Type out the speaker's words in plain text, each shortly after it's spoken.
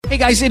Hey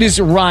guys, it is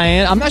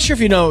Ryan. I'm not sure if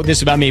you know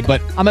this about me, but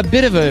I'm a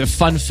bit of a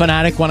fun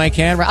fanatic when I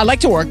can. I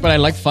like to work, but I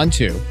like fun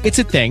too. It's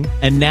a thing.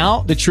 And now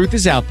the truth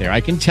is out there.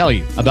 I can tell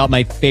you about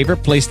my favorite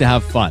place to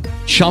have fun.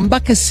 Chumba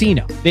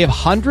Casino. They have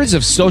hundreds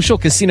of social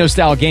casino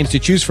style games to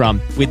choose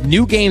from with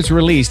new games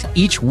released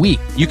each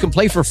week. You can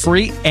play for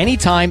free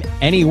anytime,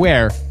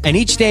 anywhere. And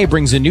each day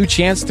brings a new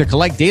chance to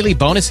collect daily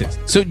bonuses.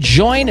 So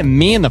join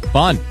me in the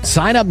fun.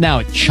 Sign up now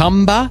at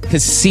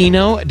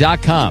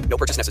ChumbaCasino.com. No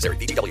purchase necessary.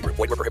 VGW Group.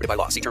 Void where prohibited by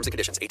law. See terms and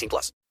conditions. 18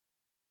 plus.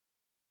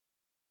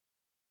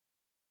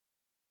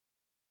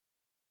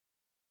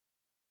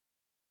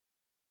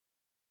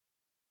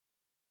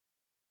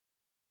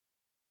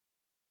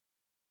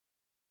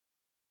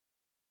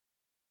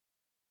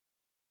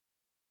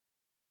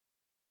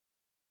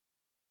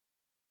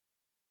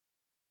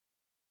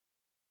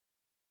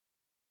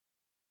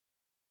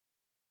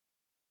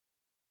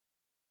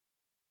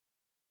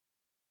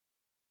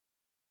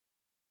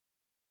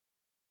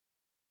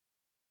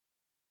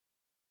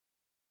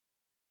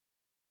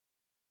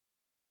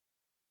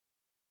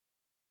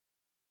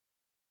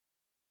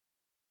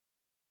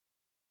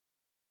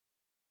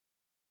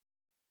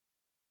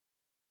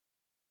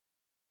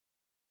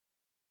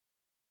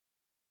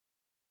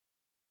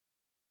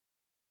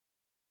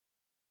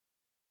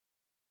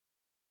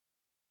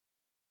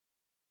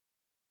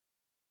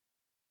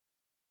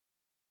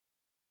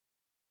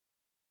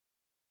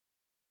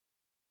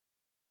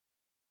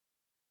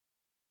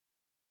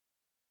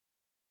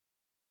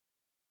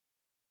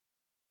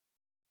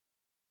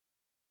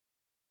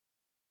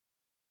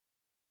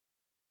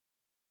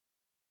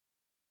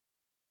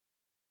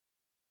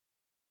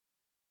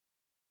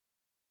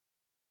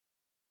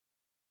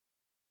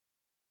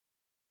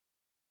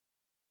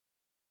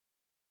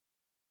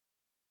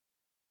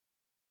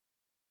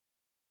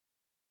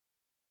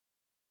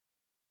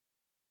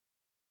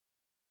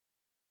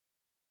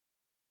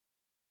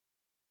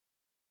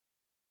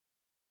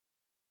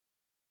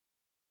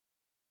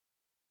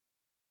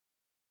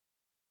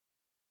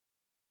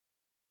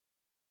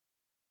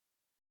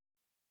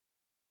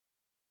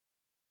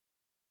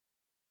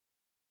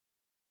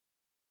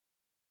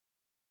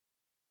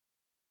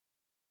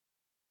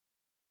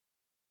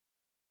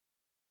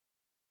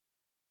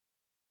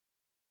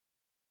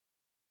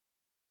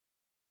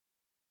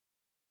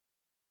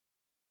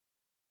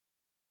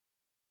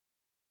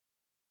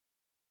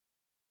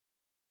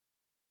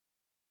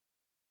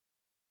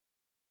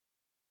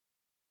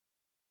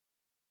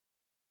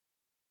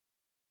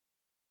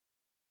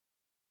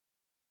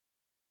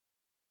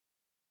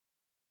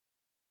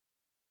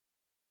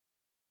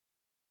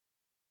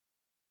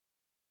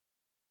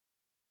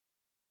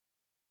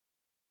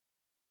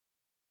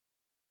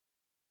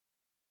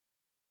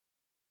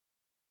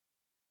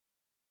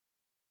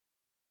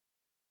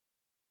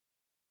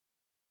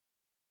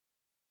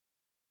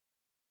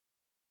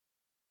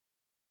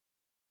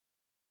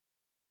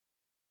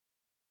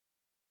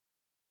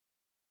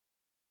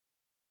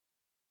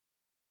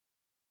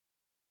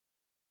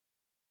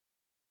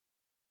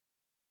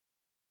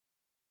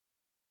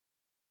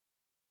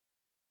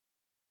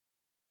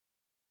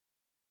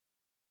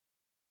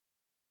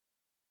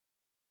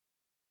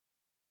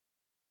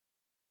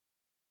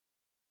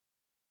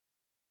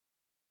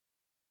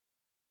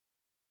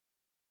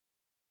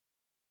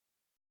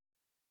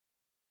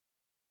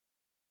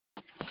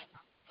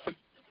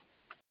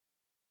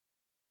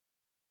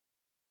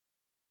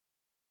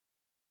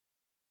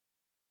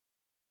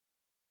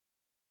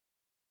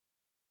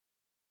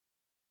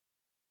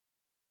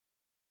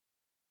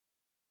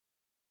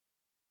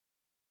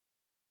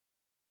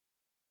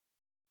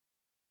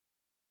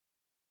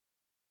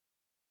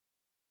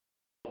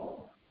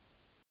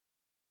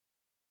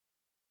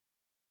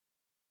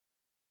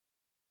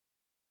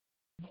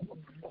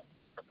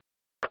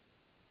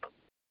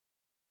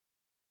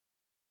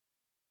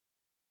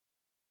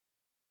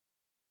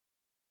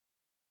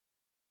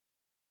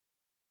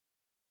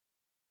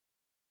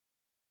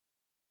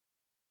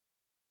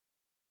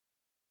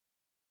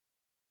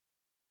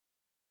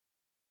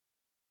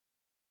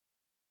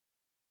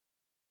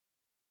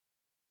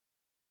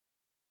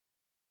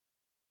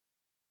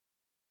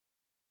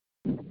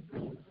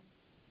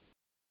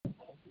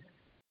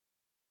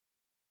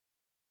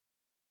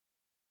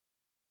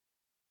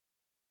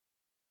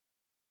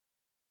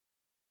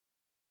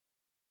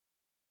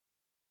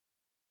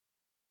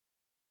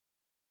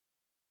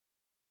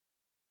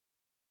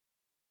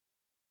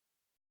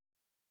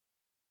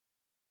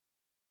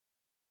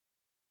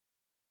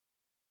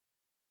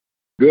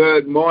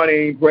 Good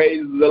morning. Praise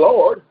the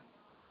Lord.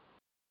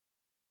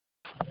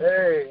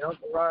 Hey,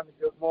 Uncle Ronnie,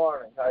 good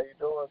morning. How you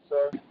doing,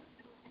 sir?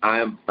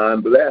 I'm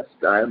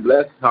blessed. I am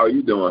blessed. How are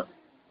you doing?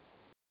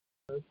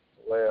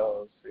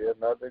 Well, see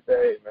another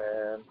day,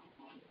 man.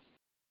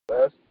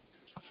 Blessed.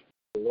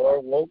 The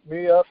Lord woke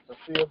me up to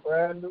see a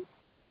brand new.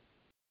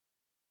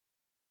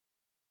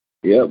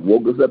 Yeah,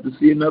 woke us up to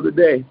see another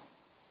day.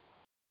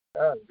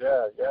 Yeah.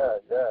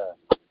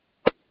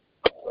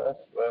 Bless.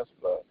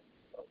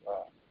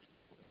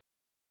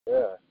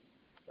 Yeah.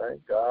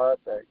 Thank God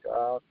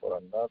for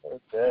another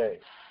day.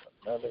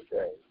 Another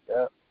day.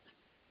 Yep.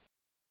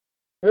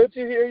 Good to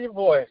hear your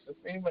voice. It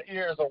seems my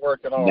ears are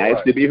working all Nice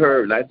right. to be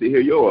heard. Nice to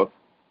hear yours.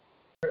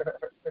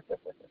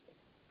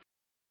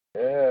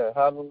 Yeah,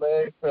 how the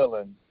leg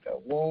feeling? The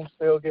wound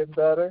still getting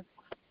better?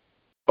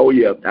 Oh,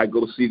 yeah. I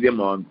go see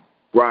them on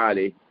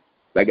Friday.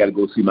 I got to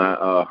go see my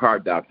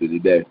heart doctor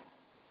today.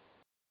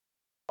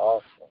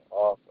 Awesome.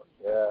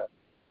 Yeah.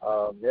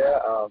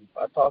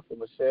 I talked to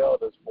Michelle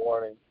this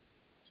morning.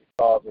 She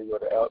called me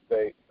with an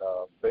update.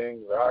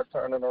 Things are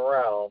turning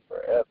around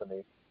for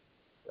Ebony.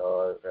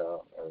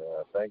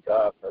 Thank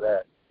God for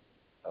that.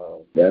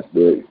 That's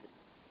good.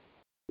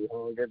 She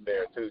hung in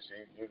there too. She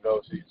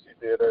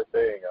did her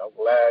thing. I'm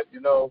glad.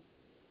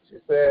 She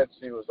said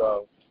she was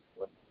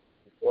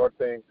before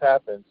things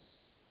happened.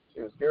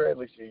 She was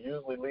getting. She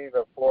usually leave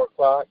at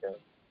 4:00, and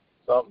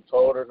something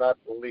told her not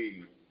to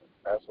leave.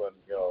 That's when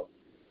she knows.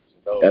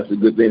 That's a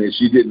good thing that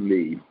she didn't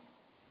leave.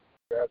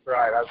 That's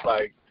right.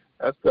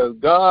 That's because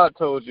God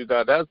told you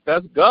that.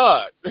 That's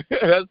God.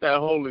 That's that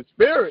Holy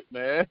Spirit,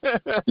 man.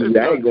 I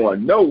ain't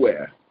going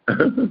nowhere.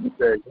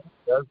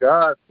 That's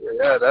God.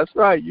 Yeah, that's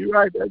right. You're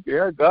right.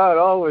 God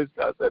always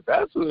does that.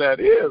 That's who that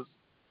is.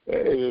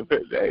 Hey,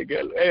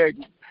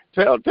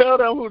 tell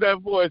them who that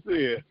voice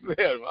is.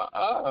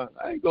 I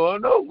ain't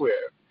going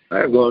nowhere.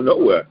 I ain't going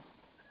nowhere.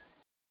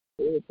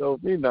 It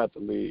told me not to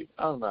leave.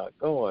 I'm not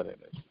going in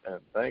it. And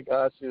thank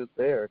God she was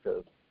there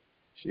because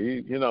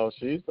she's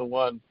the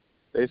one.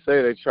 They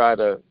say they try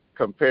to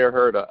compare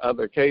her to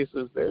other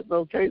cases. There's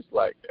no case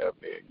like that,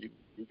 man.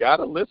 You got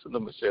to listen to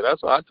Michelle.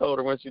 That's what I told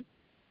her when she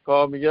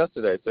called me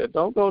yesterday. I said,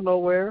 don't go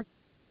nowhere.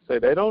 Say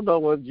they don't know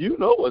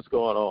what's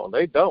going on.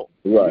 They don't.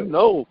 Right. You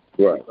know,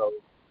 right.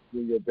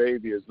 When your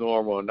baby is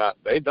normal or not.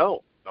 They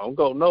don't. Don't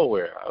go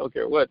nowhere. I don't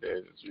care what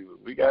it is.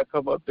 We got to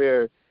come up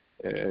there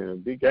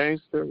and be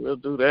gangster. We'll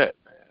do that,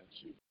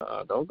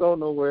 man. Don't go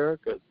nowhere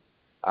because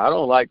I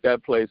don't like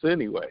that place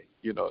anyway.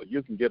 You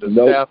can get a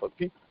staff of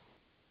people.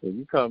 When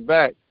you come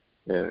back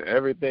and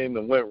everything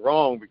that went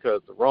wrong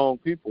because the wrong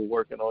people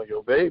working on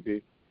your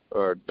baby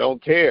or don't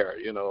care,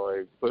 they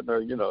putting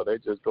her, they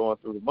just going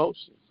through the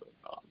motions. So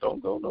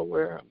don't go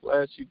nowhere. I'm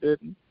glad she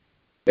didn't.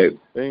 Hey,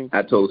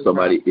 I told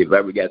somebody if I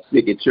ever got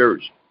sick at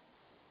church,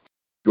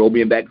 throw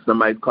me in back of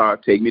somebody's car,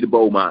 take me to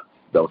Beaumont.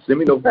 Don't send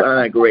me no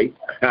cyanide grape.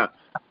 I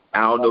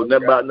don't know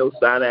nothing about no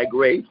cyanide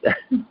grapes.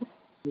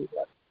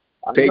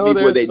 Take me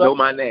where they know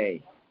my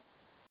name.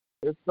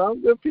 There's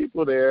some good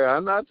people there.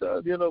 I'm not,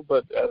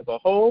 but as a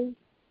whole,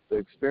 the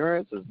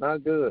experience is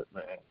not good,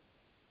 man.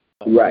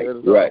 Right.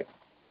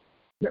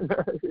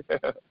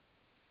 Yeah.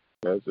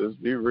 Let's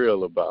just be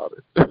real about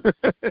it.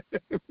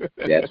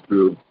 That's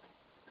true.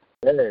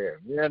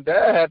 Yeah,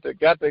 Dad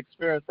got to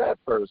experience that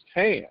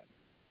firsthand.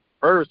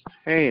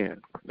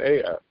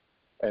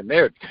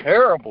 They're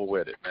terrible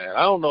with it, man.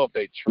 I don't know if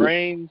they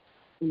train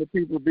the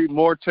people to be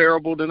more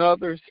terrible than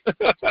others.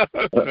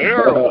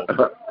 Terrible.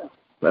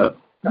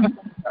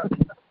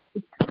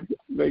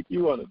 Make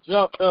you want to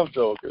jump them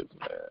jokers,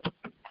 man.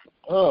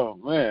 Oh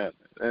man,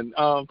 and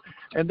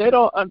they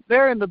don't.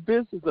 They're in the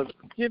business of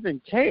giving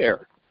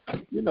care,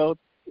 giving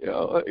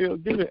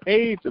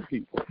aid to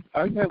people.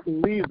 I can't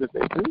believe that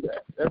they do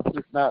that. That's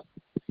just not.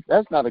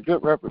 That's not a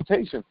good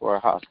reputation for a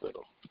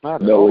hospital.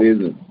 No, it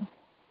isn't.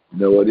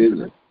 No, it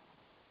isn't.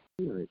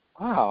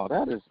 Wow,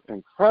 that is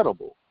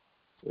incredible.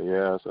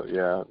 So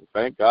yeah.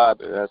 Thank God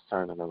that's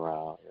turning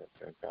around. Yeah,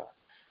 thank God.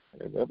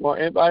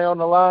 Anybody on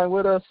the line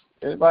with us?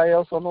 Anybody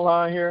else on the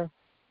line here?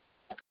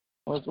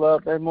 What's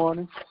love that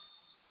morning?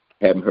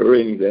 Haven't heard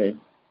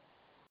anything.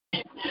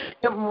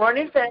 Good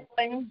morning,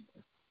 family.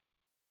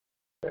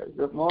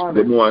 Good morning.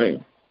 Good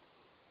morning.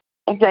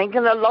 I'm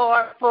thanking the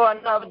Lord for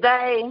another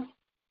day.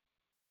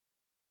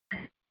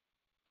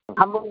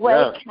 I'm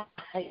awake.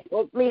 He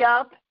woke me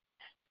up.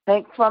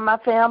 Thanks for my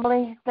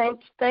family.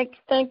 Thank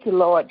you,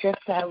 Lord. I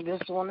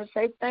just want to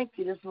say thank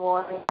you this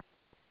morning.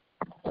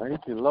 Thank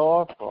you,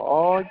 Lord, for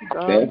all you've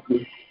done. Thank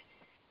you.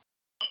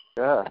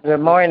 Yeah. Good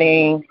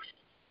morning.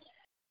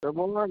 Good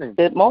morning.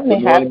 Good morning.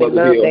 Good morning, Happy Mother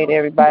Love Hill. Day to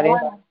everybody.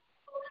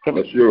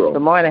 Sure.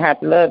 Good morning.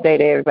 Happy Love Day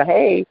to everybody.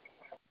 Hey,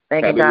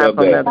 thank you, God,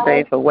 for another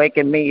day, for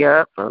waking me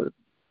up, for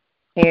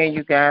hearing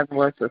you guys'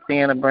 voice, for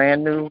seeing a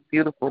brand new,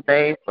 beautiful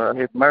day, for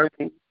His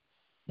mercy,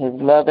 His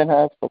loving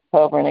us, for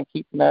covering and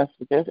keeping us,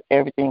 for just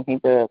everything He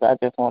does. I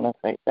just want to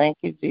say thank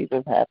you,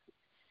 Jesus.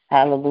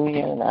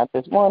 Hallelujah. And I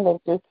just want to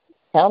just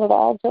count it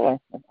all joy.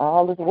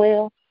 All is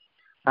well.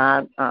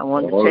 I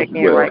want to check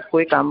in right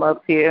quick. I'm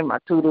up here. My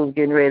tutor's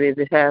getting ready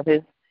to have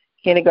his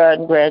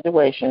kindergarten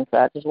graduation, so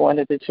I just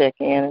wanted to check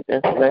in and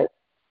just let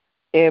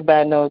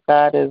everybody know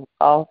God is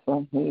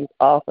awesome. He's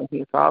awesome.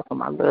 He's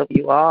awesome. I love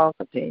you all.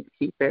 Continue to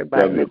keep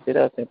everybody lifted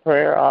up in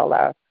prayer, all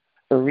our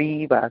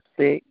bereaved, our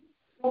sick,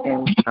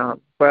 and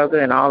brother,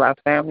 and all our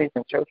families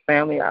and church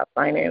family, our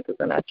finances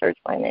and our church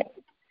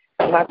finances.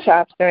 And my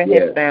chopster and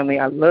his family,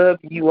 I love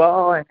you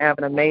all and have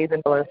an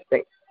amazing, blessed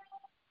day.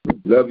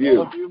 Love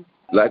you.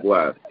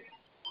 Likewise.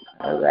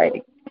 All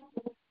righty.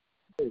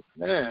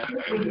 Man.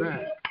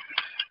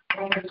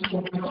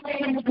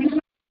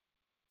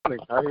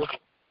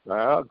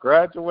 Well,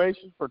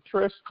 graduation for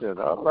Tristan.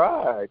 All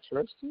right,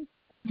 Tristan.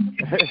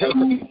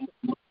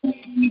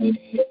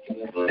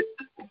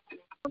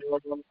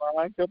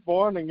 Good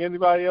morning.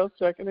 Anybody else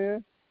checking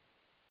in?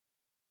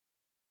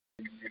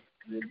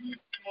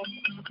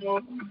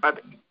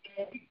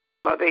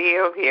 Mother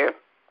Hill here.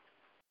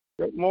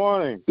 Good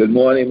morning. Good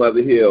morning,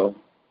 Mother Hill.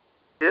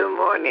 Good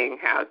morning.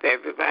 How's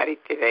everybody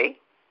today?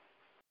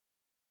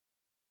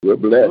 We're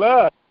blessed.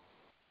 Blessed.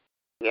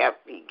 Yep,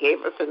 he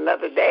gave us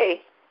another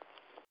day.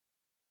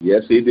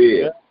 Yes, he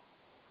did.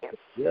 Yes,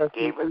 he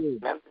gave us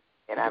another,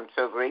 and I'm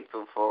so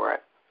grateful for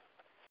it.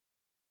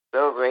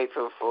 So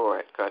grateful for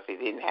it because he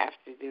didn't have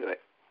to do it.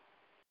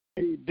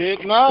 He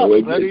did not,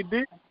 but he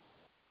did.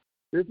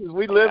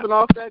 We living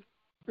off that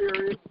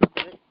period.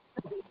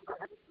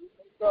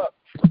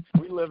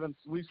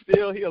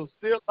 He'll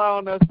still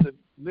allowing us to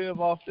live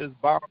off this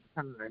borrowed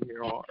time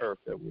here on earth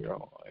that we're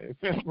on.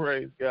 Amen.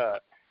 Praise God.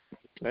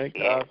 Thank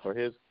God for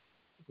His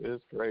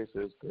grace,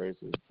 His grace,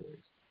 His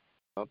grace.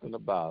 Nothing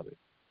about it.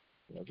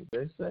 What did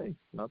they say?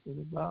 Nothing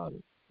about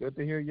it. Good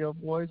to hear your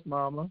voice,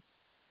 Mama.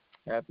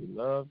 Happy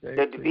Love Day.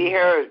 Good to be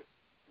heard.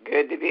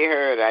 Good to be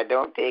heard. I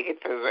don't take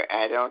it for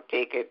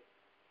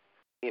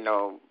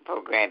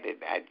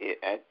granted.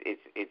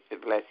 It's a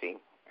blessing.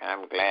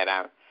 I'm glad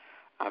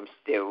I'm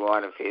still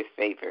one of his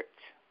favorites.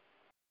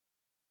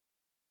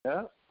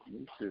 Yeah,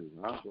 me too.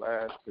 I'm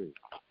glad too.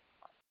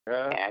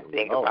 Yeah, and I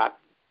think about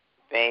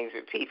things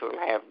that people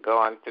have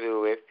gone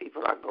through with,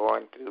 people are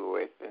going through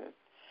with, and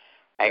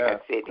like I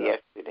said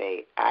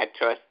yesterday, I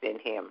trust in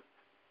him.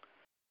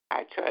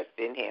 I trust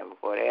in him.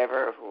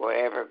 Whatever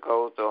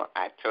goes on,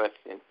 I trust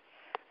in.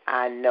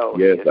 I know.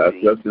 Yes, I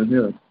trust in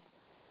him.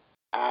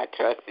 I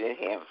trust in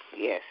him.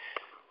 Yes,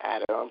 I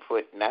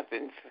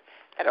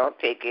don't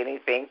take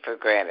anything for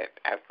granted.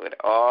 I put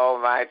all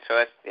my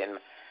trust in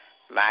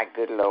my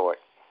good Lord.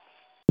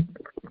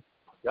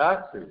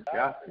 Got to.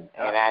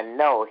 And I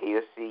know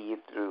he'll see you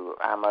through.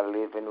 I'm a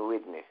living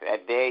witness. I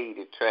dare you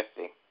to trust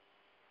him.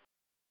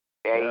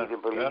 Dare you to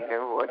believe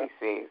in what he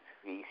says.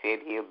 He said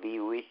he'll be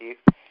with you.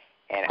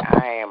 And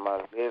I am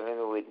a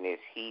living witness.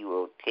 He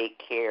will take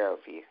care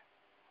of you.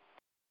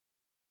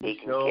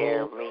 Taking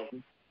care of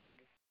me.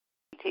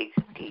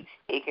 He's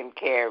taken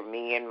care of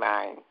me and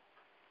mine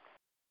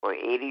for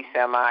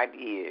 80-some-odd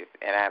years,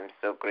 and I'm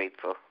so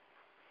grateful.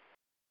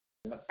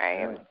 I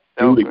am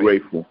so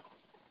grateful.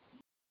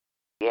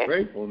 Yes.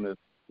 Gratefulness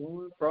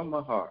from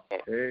my heart.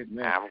 Yes.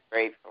 Amen. I'm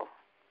grateful.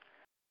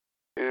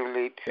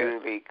 Truly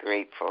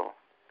grateful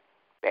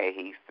that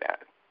he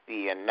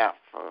see enough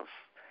of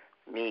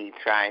me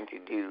trying to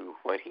do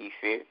what he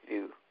says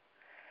do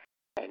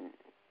and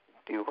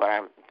do what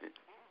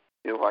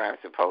I'm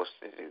supposed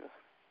to do.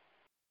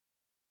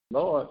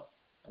 Lord,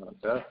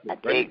 I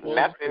take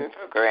nothing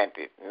for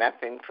granted.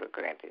 Nothing for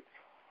granted.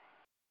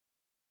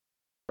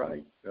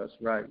 Right, that's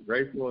right.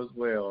 Grateful as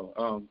well.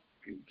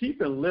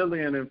 Keeping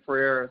Lillian in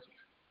prayers.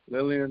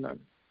 Lillian,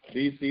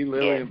 D.C.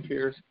 Lillian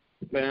Pierce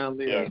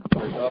family. Yes.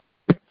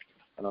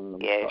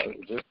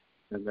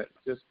 And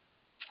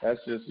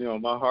that's just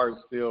my heart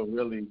still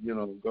really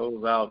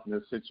goes out in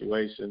this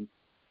situation,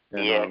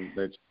 and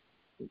that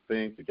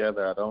thing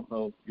together. I don't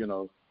know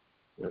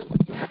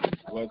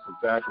what's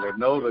exactly. I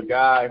know the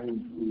guy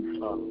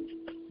who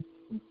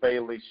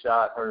fatally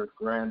shot her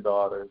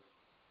granddaughter.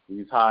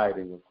 He's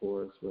hiding, of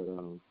course, but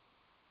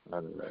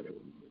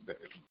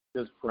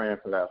just praying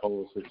for that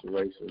whole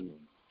situation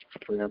and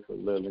praying for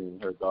Lily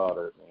and her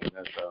daughter. And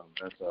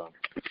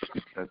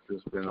that's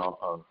just been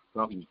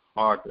something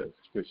hard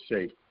to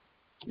shake.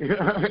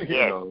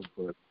 Yes.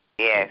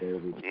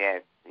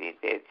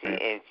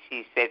 And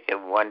she's such a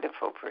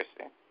wonderful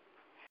person.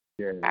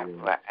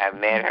 I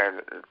met her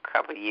a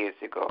couple of years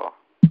ago.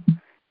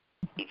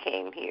 She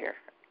came here,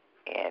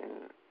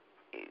 and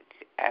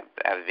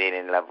I've been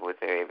in love with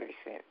her ever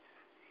since.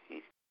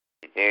 She's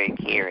very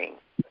caring,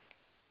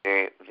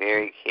 very,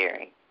 very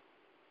caring.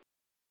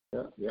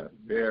 Yeah,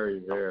 very,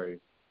 very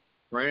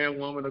praying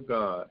woman of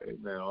God.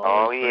 Amen.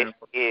 Oh, yes,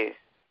 she is.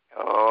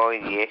 Oh,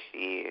 yes,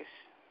 she is.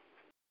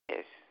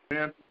 Yes.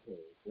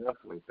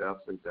 Definitely.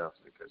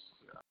 Because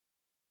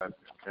I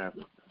can't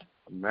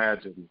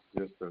imagine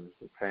just the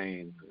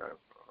pain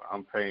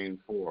I'm paying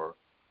for.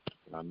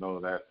 And I know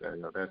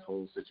that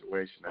whole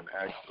situation, and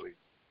actually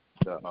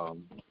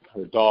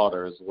her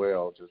daughter as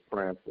well, just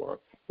praying for her.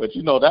 But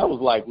that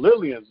was like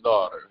Lillian's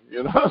daughter,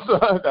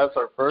 so that's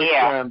her first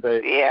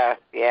grandbaby.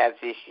 Yeah.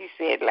 She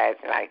said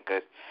last night,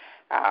 because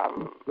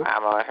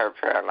I'm on her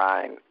prayer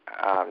line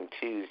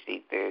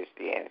Tuesday,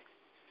 Thursday, and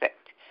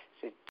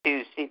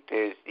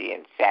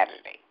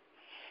Saturday.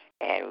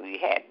 And we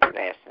had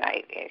last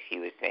night, and she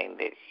was saying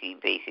that she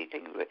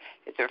basically,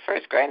 it's her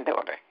first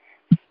granddaughter,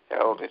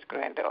 her oldest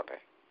granddaughter.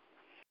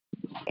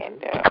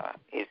 And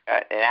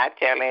I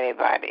tell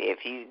anybody,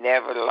 if you've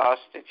never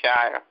lost a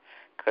child,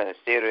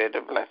 consider it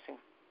a blessing.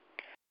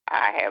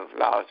 I have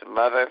lost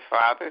mother,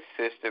 father,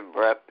 sister,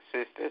 brother,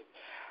 sisters,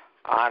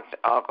 aunts,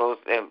 uncles,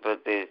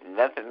 but there's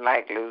nothing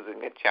like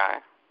losing a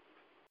child.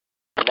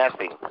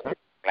 Nothing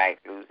like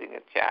losing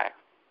a child.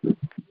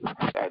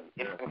 A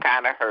different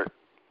kind of hurt.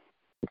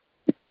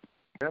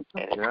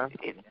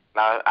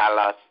 I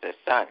lost a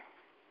son.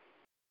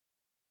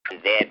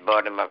 His dad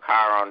bought him a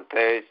car on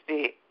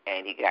Thursday,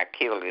 and he got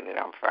killed in it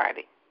on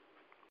Friday.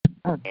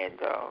 And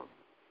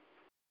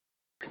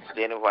it's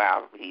been a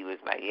while. He was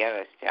my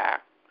youngest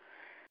child.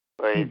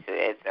 But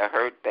it's a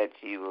hurt that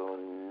you will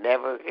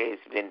never,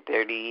 it's been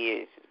 30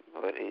 years,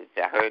 but it's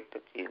a hurt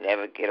that you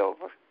never get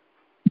over.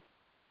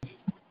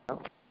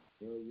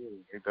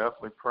 You're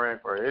definitely praying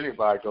for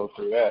anybody go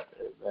through that.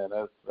 Man,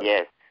 that's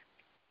yes.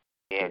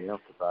 Man,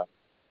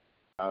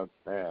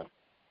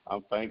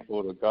 I'm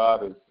thankful that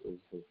God has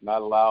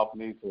not allowed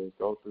me to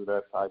go through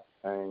that type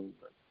of thing.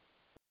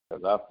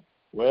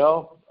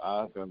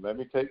 Let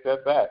me take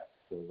that back.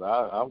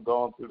 Because I'm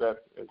going through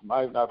that. It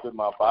might not be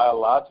my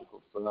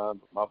biological son,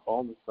 but my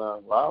bonus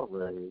son,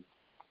 Robert.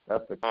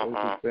 That's the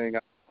closest thing I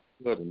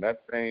could, and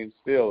that pain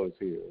still is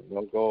here. It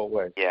won't go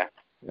away. Yeah.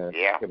 And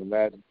I can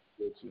imagine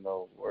it's,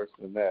 worse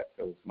than that,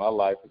 because my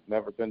life has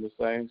never been the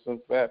same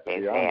since that. To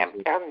be honest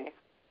I'm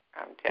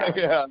telling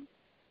you. Yeah.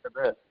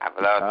 I've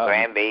lost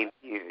grandbabies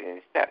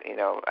and stuff,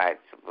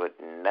 but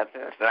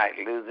nothing like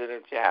losing a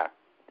child.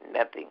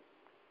 Nothing.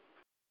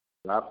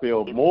 I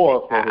feel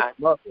more for his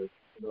mother.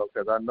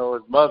 Because I know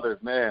his mother,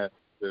 man,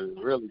 it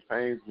really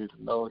pains me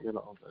to know, So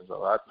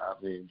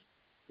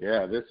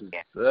this is,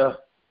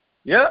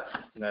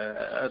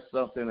 that's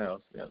something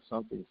else. Yeah,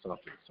 something.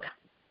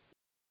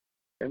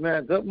 Hey,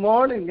 man, good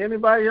morning.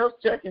 Anybody else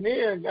checking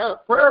in? Got a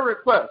prayer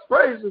request,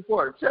 praise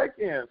report, check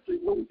in. See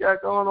what we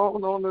got going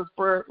on this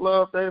prayer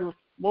love day this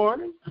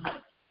morning.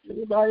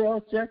 Anybody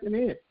else checking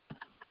in?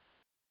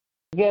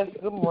 Yes,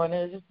 good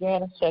morning. This is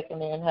Janice checking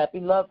in.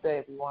 Happy Love Day,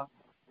 everyone.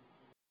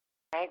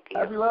 Thank you.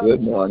 Happy Love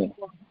Good morning.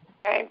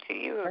 Same to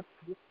you.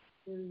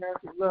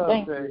 Happy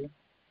Love Day.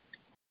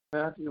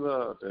 Happy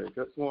Love Day.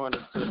 Good morning,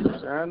 Sister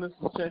Janice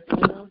is checking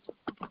in.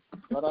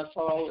 What I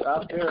call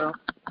out there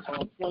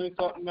on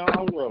 20-something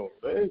mile road.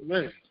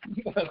 Amen.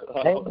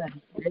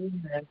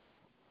 Amen.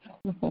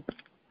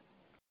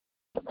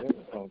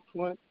 On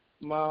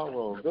 20-mile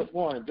road. Good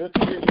morning. Good to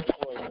hear your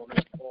voice on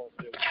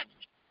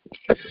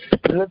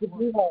this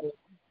morning.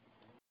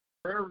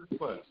 Prayer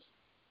requests.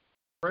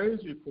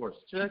 Praise reports,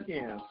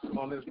 check-ins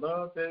on this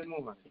Love Day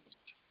morning.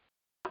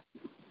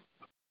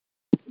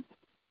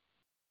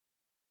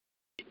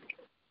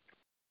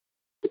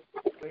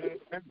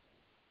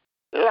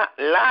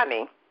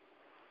 Lonnie,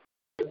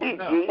 do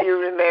you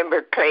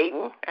remember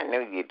Clayton? I know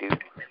you do.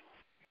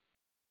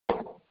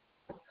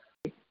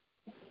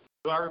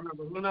 Do I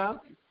remember who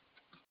now?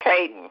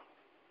 Clayton.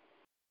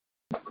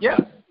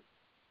 Yes.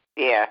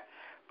 Yeah.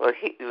 Well,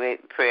 we've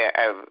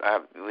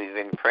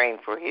been praying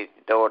for his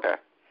daughter.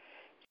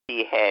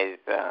 She has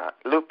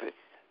lupus,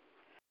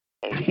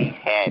 and she's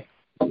had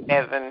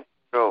 7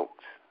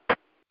 strokes,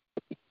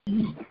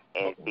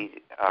 and she's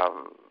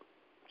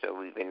so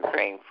we've been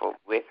praying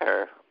with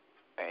her.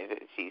 And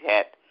she's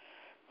had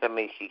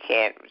something she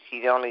can't.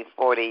 She's only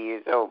 40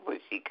 years old,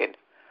 but she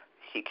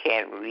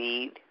can't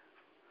read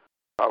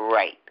or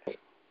write.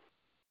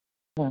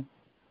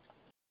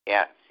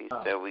 Yeah,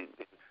 so we've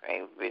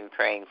been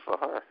praying for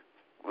her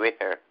with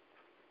her.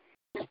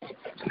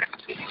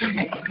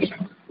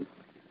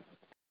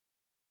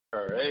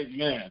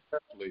 Amen.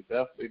 Definitely.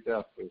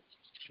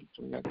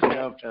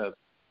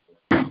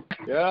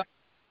 Yeah.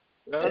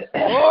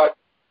 Lord,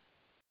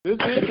 this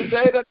is the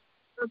day that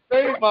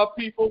saved my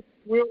people.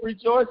 We'll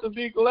rejoice and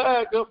be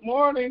glad. Good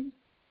morning.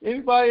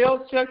 Anybody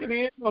else checking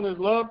in on this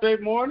Love Day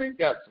morning?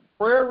 Got some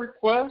prayer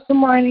requests? Good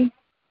morning.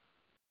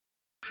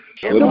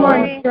 Good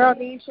morning.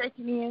 Geraldine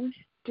checking in.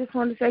 Just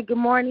wanted to say good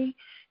morning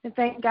and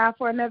thank God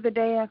for another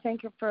day. I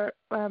thank Him for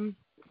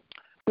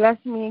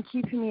blessing me and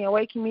keeping me and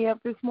waking me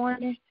up this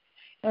morning.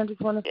 And I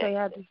just want to say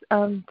I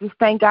just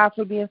thank God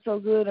for being so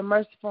good and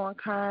merciful and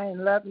kind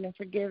and loving and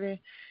forgiving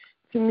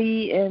to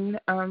me. And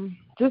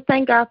just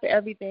thank God for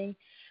everything.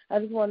 I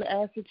just want to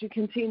ask that you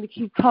continue to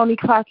keep Tony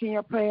Clark in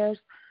your prayers.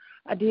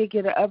 I did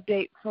get an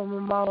update from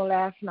Ramona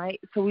last night,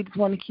 so we just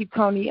want to keep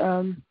Tony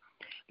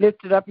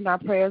lifted up in our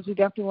prayers. We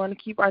definitely want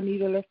to keep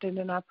Arnita lifted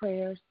in our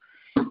prayers.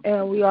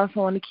 And we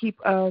also want to keep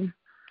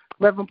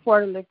Reverend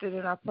Porter lifted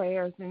in our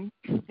prayers. And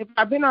if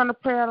I've been on the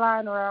prayer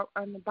line or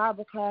on the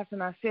Bible class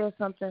and I said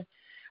something,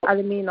 I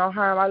didn't mean no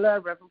harm. I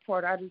love Reverend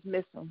Porter. I just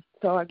miss him.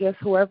 So I guess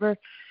whoever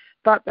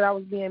thought that I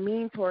was being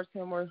mean towards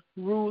him or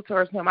rude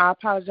towards him, I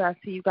apologize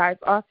to you guys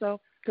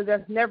also, because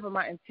that's never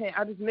my intent.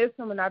 I just miss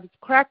him and I just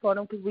crack on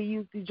him because we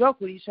usually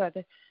joke with each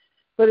other.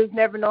 But it's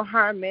never no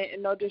harm meant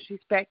and no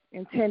disrespect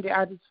intended.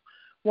 I just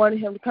wanted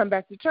him to come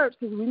back to church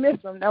because we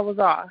miss him. That was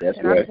all. That's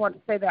and right. I just wanted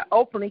to say that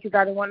openly because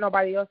I didn't want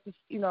nobody else to,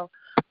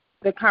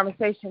 the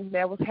conversation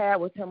that was had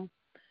with him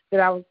that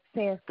I was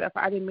saying stuff.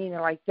 I didn't mean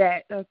it like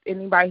that.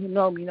 Anybody who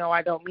know me know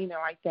I don't mean it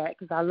like that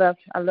because I love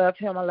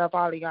him. I love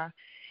all of y'all.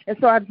 And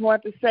so I just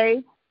wanted to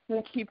say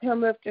and keep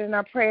him lifted in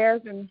our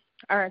prayers and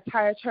our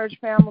entire church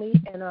family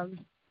and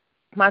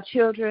my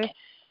children.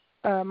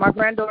 My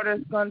granddaughter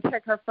is going to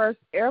take her first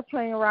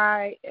airplane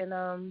ride,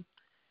 and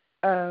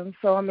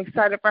so I'm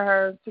excited for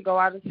her to go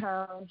out of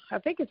town. I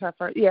think it's her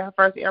first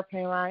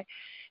airplane ride.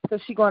 So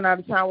she's going out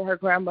of town with her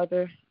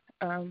grandmother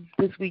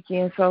this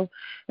weekend. So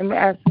I'm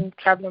asking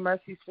traveling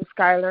mercies for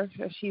Skylar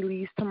as she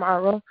leaves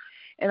tomorrow.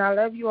 And I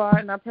love you all,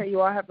 and I pray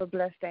you all have a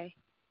blessed day.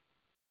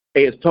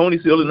 Hey, is Tony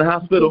still in the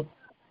hospital?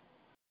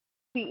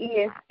 He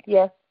is,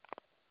 yes.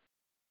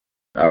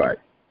 All right.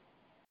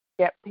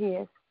 Yep, he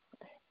is.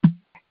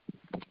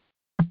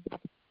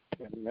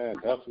 Man,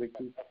 definitely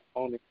keep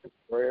on in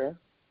prayer.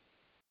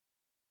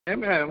 Hey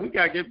man, we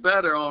gotta get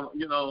better on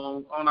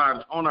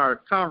on our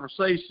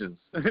conversations.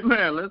 Hey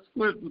man, let's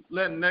quit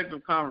letting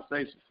negative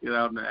conversations get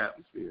out in the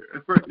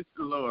atmosphere. Praise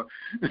the Lord.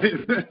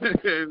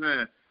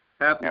 Amen.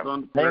 Happens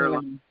on the prayer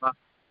line.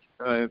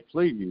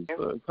 Please,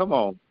 come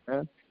on,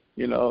 man.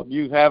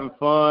 You having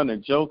fun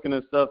and joking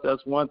and stuff,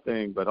 that's one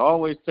thing, but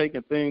always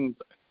taking things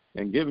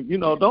and giving,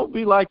 don't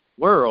be like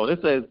the world.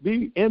 It says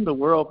be in the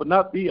world, but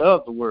not be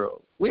of the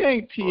world. We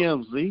ain't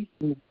TMZ.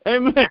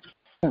 Amen.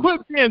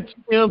 Quit being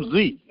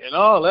TMZ and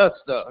all that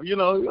stuff.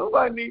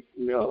 Nobody needs,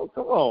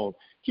 come on.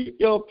 Keep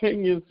your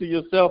opinions to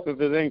yourself if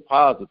it ain't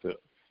positive.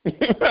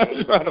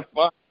 Try to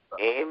find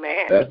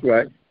Amen. That's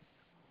right.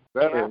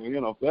 better,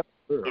 Yeah. Better.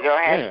 You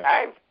don't have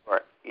time for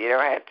it. You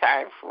don't have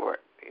time for it.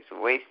 It's a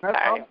waste of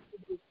time.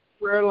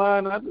 Prayer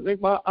line, I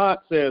think my aunt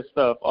says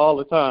stuff all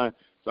the time.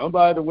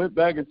 Somebody that went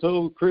back and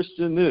told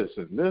Christian this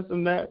and this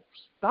and that.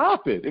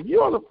 Stop it. If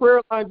you're on the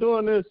prayer line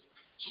doing this,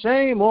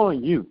 shame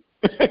on you.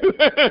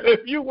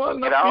 If you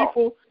want the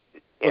people,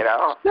 you're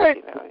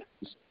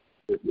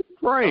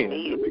praying.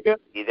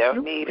 You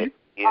don't need it.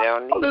 You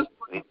don't need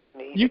it.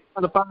 You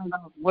trying to find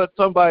out what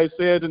somebody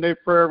said in their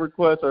prayer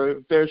request or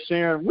if they're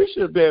sharing. We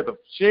should be able to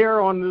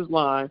share on this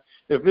line.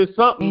 If it's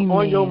something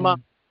on your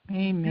mind,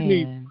 you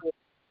need to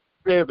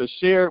be able to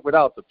share it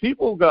without the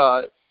people of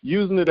God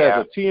using it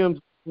as a TMZ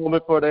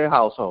moment for their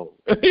household.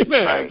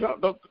 Amen. Right.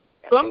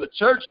 Some of the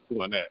church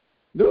doing that.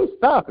 Dude,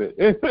 stop it.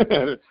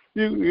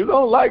 You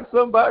don't like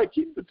somebody,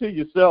 keep it to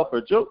yourself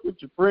or joke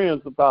with your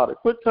friends about it.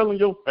 Quit telling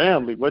your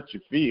family what you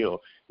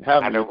feel and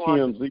having your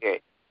TMZ.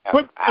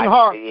 Quit being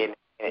hard.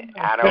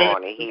 I don't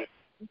want to hear.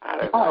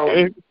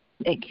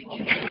 Thank you.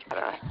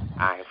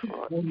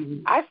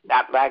 I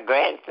stopped my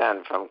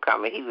grandson from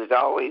coming. He was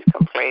always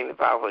complaining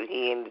about what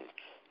he and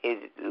his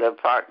little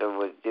partner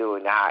was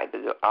doing. How they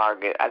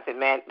arguing. I said,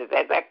 man, is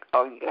that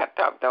you got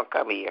to talk? Don't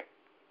come here.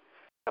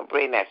 Don't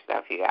bring that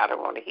stuff here. I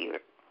don't want to hear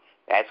it.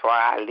 That's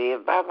why I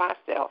live by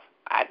myself.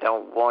 I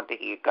don't want to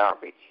hear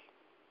garbage.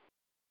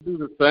 Do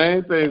the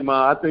same thing,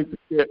 Ma. I think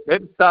they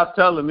stop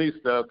telling me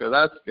stuff because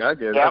I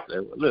get it. Yep. I say,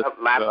 well, listen,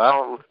 my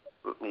phone.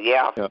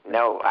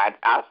 No,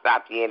 I'll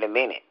stop you in a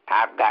minute.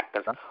 I've got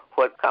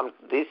what comes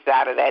this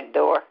side of that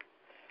door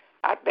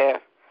out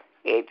there.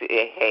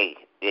 Hey,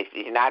 if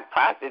it's not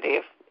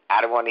positive,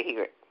 I don't want to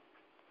hear it.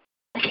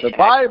 The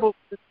Bible,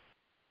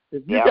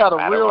 if you got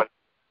a real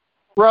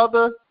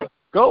brother,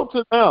 go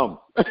to them.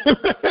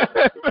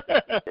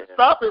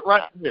 Stop it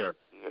right there.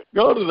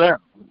 Go to them.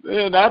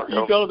 And after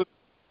you go to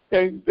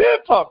them,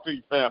 then talk to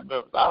your family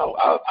members.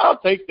 I'll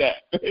take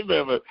that.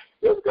 Amen. But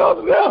just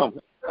go to them.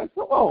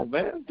 Come on,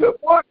 man. Good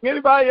morning.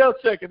 Anybody else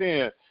checking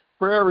in?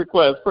 Prayer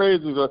requests,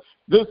 praises.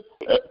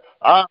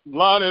 I'm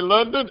Lonnie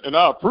London, and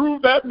I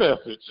approve that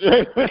message.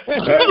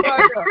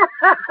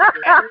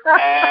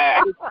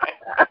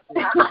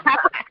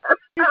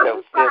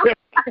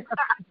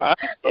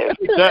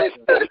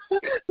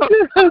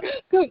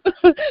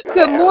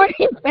 Good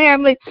morning,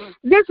 family.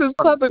 This is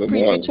Covered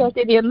Preacher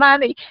checking in.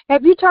 Lonnie,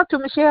 have you talked to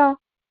Michelle?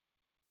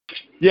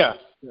 Yes.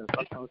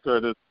 I talked to her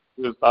this.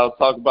 I was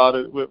talking about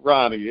it with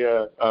Ronnie.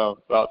 Yeah,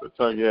 about the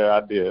tongue. Yeah,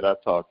 I did. I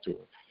talked to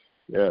her.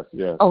 Yes.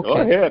 Okay. Go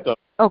ahead, though.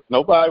 Okay.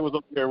 Nobody was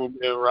up there when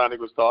me and Ronnie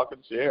was talking.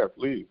 Share,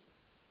 please.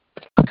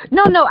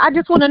 No. I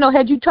just want to know,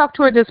 had you talked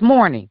to her this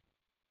morning?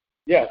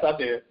 Yes, I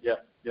did. Yeah.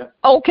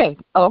 Okay.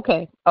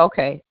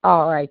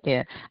 All right,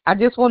 then. I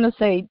just want to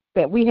say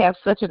that we have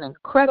such an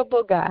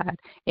incredible God,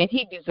 and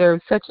he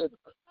deserves such an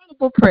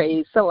incredible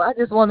praise. So I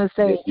just want to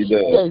say,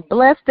 stay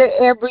blessed to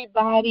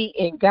everybody,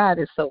 and God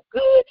is so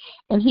good,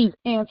 and he's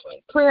answering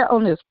prayer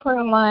on this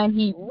prayer line.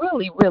 He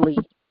really, really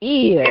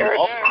is.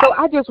 So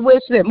I just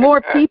wish that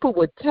more people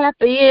would tap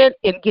in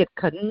and get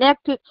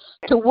connected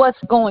to what's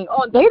going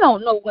on. They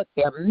don't know what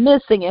they're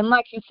missing. And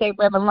like you say,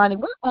 Reverend Lonnie,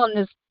 we're on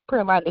this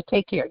prayer line to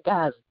take care of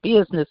God's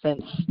business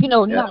and,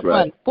 not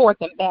run forth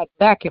and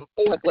back and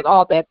forth with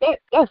all that.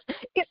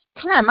 It's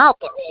time out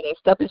for all that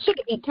stuff. It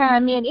shouldn't be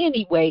time in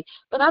anyway.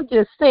 But I'm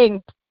just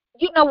saying,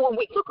 when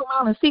we look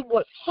around and see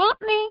what's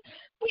happening,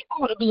 we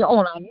ought to be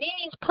on our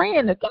knees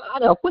praying to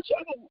God or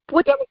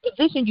whichever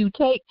position you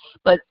take,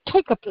 but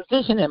take a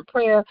position in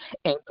prayer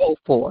and go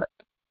for it.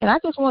 And I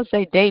just want to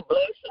say, day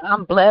blessed, and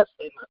I'm blessed,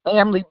 and my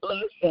family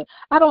blessed, and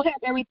I don't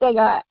have everything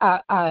I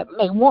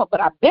may want, but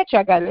I bet you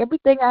I got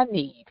everything I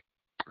need.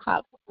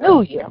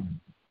 Hallelujah.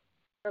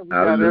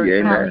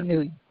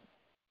 Hallelujah.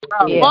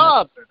 Yeah.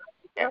 Father.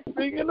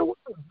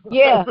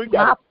 Yeah,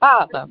 my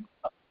Father.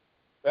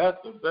 That's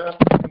the best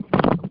thing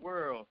in the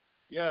world.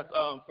 Yes,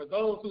 for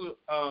those who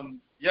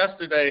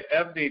yesterday,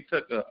 Ebony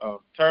took a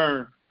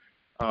turn,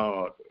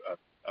 a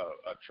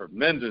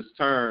tremendous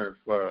turn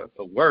for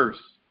the worse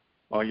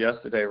on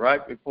yesterday.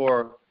 Right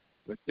before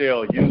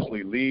Michelle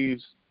usually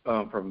leaves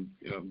from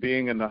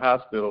being in the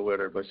hospital with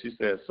her, but she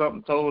said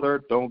something told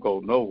her, don't go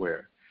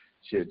nowhere.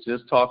 She had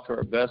just talked to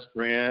her best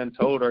friend,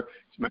 told her,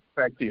 as a matter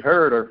of fact, she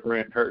heard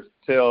her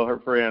tell her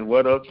friend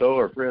what up, so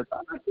her friend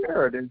thought I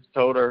cared, and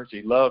told her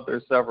she loved her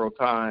several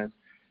times.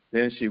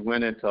 Then she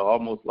went into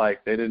almost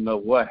like they didn't know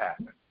what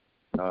happened.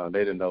 They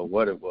didn't know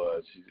what it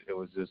was. It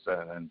was just,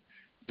 and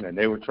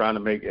they were trying to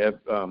make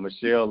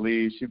Michelle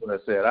leave. She would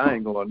have said, I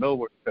ain't going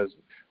nowhere, because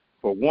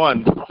for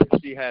one,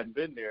 if she hadn't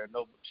been there, it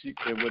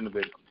wouldn't have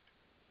been.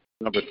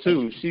 Number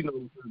two, she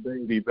knows her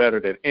baby better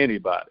than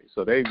anybody.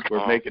 So they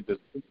were making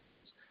decisions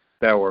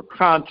that were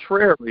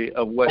contrary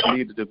of what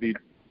needed to be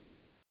done.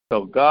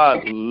 So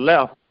God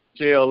left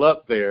Michelle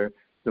up there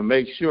to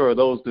make sure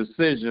those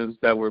decisions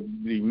that were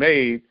be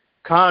made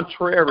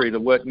contrary to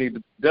what needed to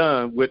be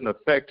done wouldn't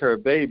affect her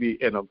baby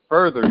in a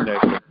further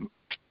negative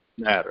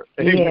matter.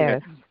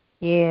 Yes.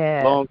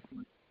 Yeah. Long as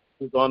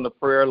we was on the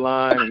prayer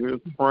line and we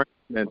was praying,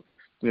 and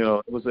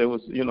it was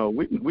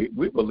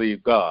we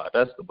believe God.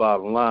 That's the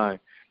bottom line.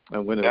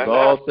 And when it was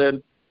all said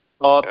and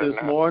done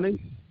this morning,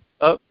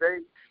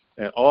 update,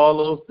 and all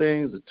those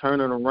things are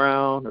turning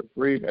around. Her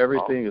grief,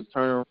 everything is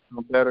turning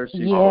around better.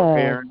 She's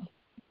preparing,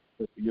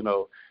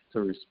 to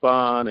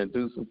respond and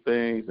do some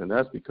things, and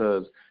that's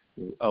because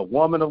a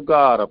woman of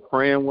God, a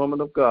praying woman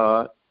of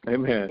God,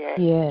 amen.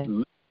 Yeah.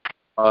 And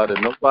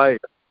nobody,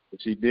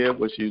 she did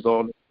what she was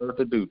on the earth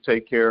to do,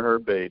 take care of her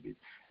baby,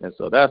 and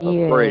so that's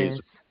a praise.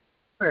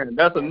 And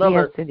that's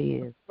another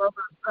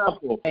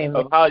example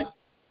of how.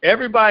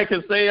 Everybody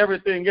can say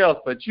everything else,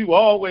 but you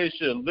always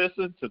should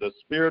listen to the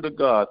Spirit of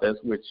God that's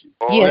with you.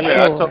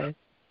 Yes,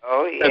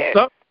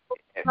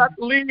 I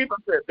believe, I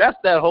said, that's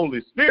that Holy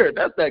Spirit.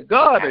 That's that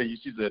God in you.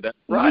 She said, that's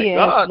right, yes,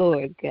 God.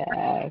 Lord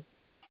God.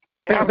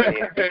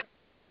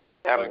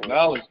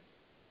 Acknowledge,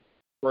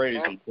 praise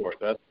Him for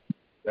it.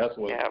 That's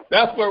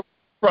where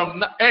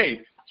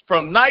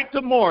from night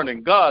to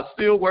morning, God's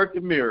still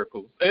working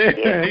miracles. Yes,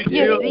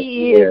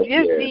 He is.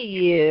 Yes,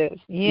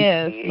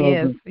 He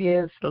is.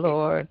 Yes,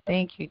 Lord.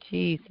 Thank you,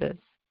 Jesus.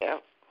 Yeah.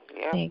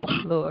 Thank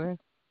you, Lord.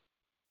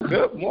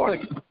 Good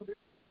morning.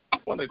 I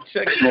want to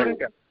check in.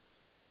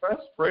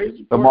 Praise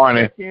you. Good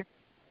morning.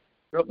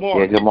 Good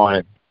morning. Yeah, good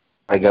morning.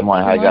 Hey, good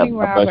morning. Good morning,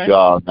 God bless you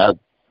all.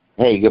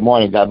 Hey, good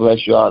morning. God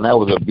bless you all. And that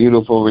was a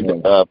beautiful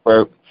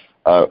prayer.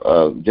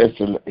 Just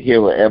to hear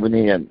what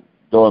Ebony and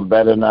doing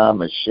better now,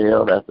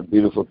 Michelle. That's a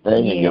beautiful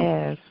thing.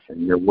 Yes.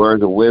 And your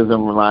words of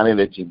wisdom, Ronnie,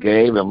 that you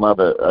gave, and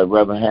Mother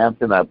Reverend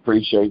Hampton, I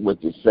appreciate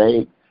what you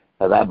say,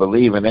 because I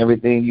believe in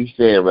everything you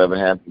said,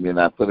 Reverend Hampton, and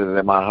I put it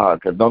in my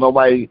heart. Because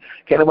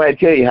can't nobody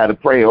tell you how to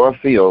pray or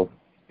feel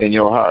in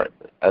your heart.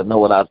 I know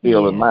what I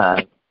feel in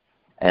mine.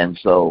 And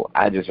so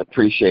I just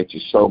appreciate you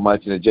so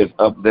much, and it's just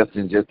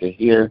uplifting just to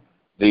hear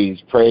these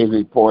praise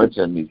reports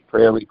and these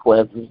prayer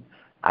requests.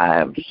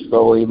 I am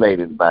so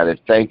elated by this.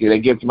 Thank you. That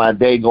gets my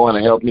day going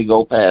and help me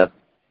go past,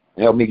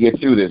 help me get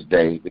through this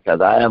day,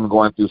 because I am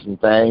going through some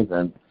things,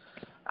 and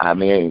I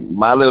mean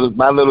my little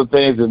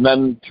things is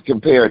nothing to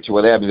compare to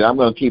what happens. I'm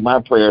going to keep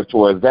my prayers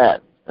towards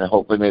that, and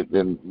hoping that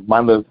my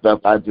little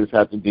stuff I just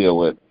have to deal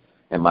with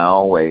in my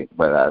own way.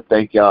 But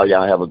thank y'all.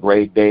 Y'all have a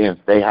great day and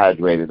stay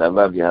hydrated. I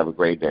love you. Have a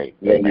great day.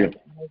 You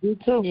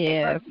too.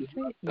 Yes.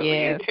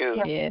 Yes.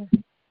 Yes.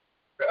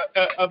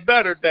 A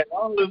better day.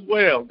 All is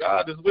well.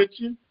 God is with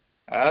you.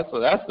 So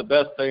that's the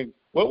best thing.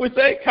 What we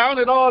say, count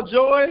it all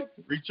joy,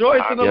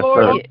 rejoice in the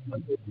Lord.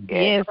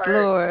 Yes,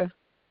 Lord.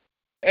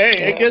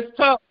 Hey, it gets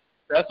tough.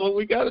 That's what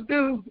we got to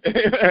do.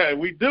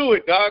 We do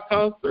it. God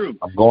comes through.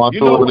 I'm going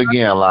through it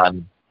again,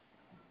 Lonnie.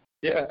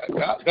 Yeah,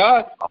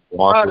 God. I'm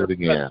going through it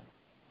again.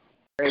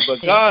 Hey,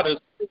 but God is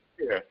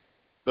here.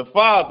 The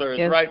Father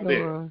is right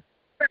Lord.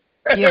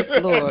 there. Yes,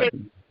 Lord.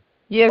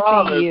 Yes,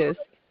 He is.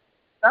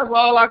 That's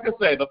all I can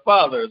say. The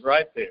Father is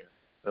right there.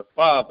 The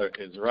Father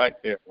is right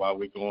there while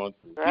we're going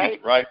through. Right.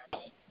 He's right.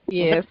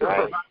 Yes.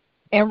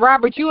 And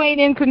Robert, you ain't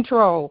in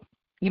control.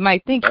 You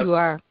might think you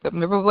are, but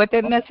remember what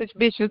that message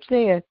Bishop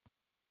said.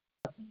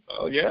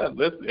 Oh yeah,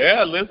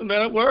 listen to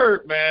that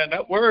word, man.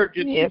 That word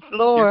gets Yes,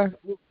 Lord.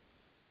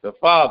 The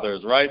Father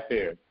is right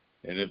there,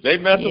 and if they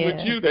messing with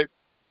you, they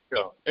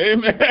go.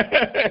 Amen.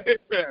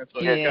 Amen. So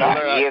He is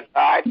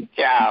God's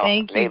child.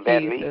 Thank you,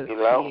 better Jesus. leave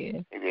you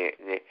alone.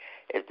 Yeah.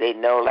 If they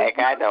know, like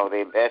I know,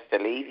 they best to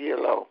leave you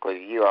alone, because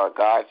you are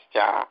God's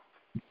child.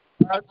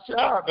 God's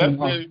child. That's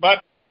it.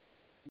 But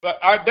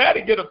our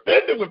daddy get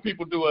offended when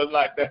people do it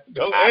like that.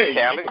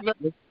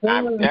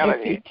 I'm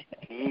telling you.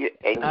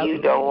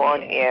 You don't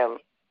want him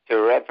to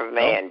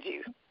reprimand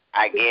you.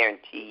 I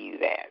guarantee you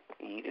that.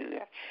 You do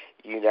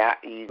that.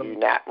 You do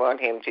not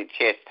want him to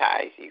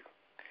chastise you,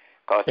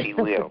 because he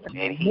will,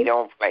 and he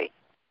don't play.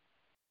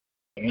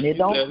 And it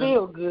don't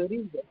feel good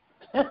either.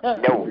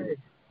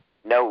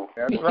 No.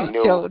 That's right.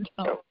 No.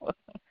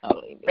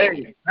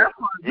 Hey,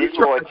 this is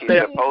what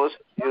you're supposed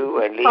to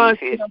do, and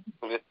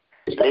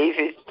leave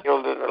his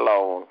children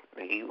alone.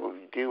 He will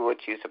do what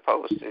you're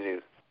supposed to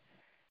do.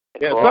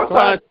 Yeah,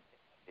 sometimes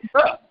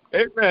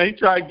Amen. He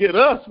tried to get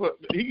us.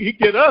 He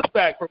get us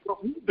back from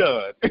what we've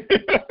done.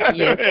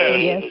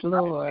 Yes,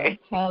 Lord.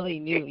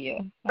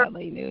 Hallelujah.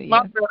 Hallelujah.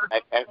 Like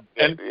I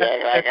said,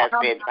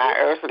 my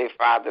earthly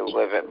father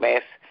was a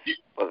mess,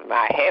 but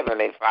my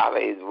heavenly father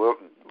is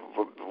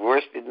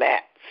worse than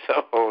that.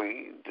 So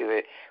you do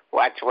it.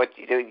 Watch what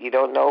you do. You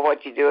don't know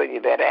what you're doing. You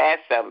better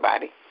ask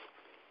somebody.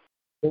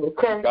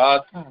 Okay.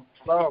 God,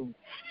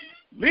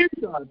 leave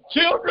our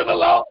children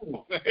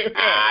alone.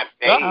 I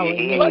tell you,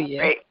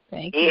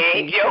 he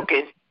ain't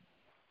joking.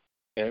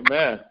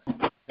 Amen.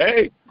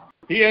 Hey,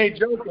 he ain't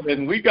joking,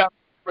 and we got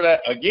for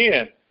that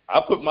again.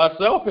 I put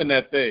myself in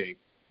that thing.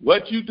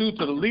 What you do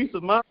to the least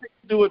of mine, you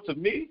do it to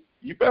me.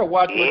 You better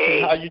watch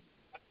how you.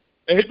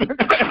 Amen.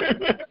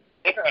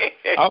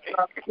 I'm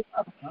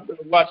going to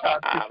watch how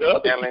I do the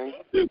other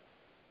people.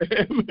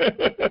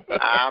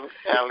 I'm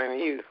telling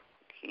you,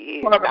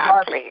 he's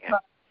not playing.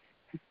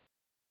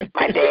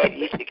 My dad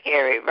used to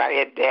carry.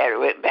 My dad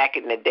went back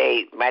in the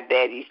day. My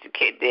dad used to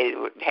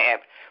have.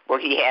 Well,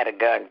 he had a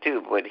gun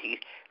too, but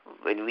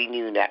we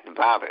knew nothing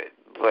about it.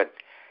 But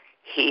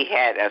he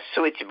had a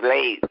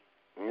switchblade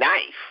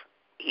knife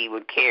he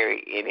would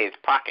carry in his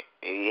pocket,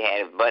 and he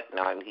had a button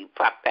on. He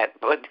popped that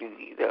button.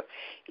 You know,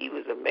 he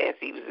was a mess.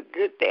 He was a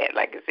good dad,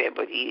 like I said,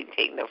 but he didn't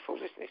take no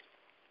foolishness.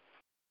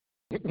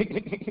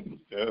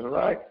 That's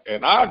right.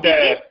 And our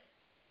dad.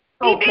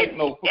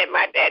 And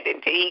my dad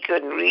didn't take, he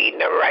couldn't read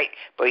nor write,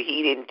 but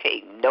he didn't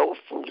take no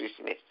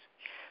foolishness.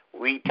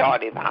 We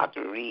taught him how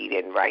to read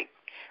and write,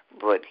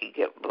 but he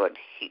didn't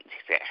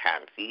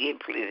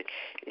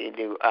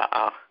do.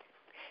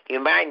 You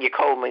mind your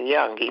Coleman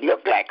Young? He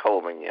looked like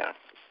Coleman Young.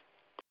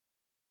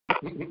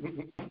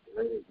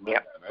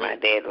 Yep, my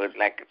dad was,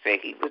 like I said,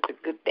 he was a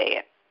good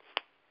dad.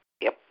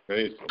 Yep.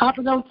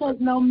 Papa don't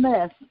take no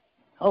mess.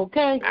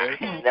 Okay?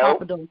 Nope.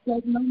 Papa don't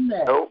take no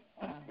mess.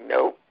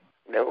 Nope.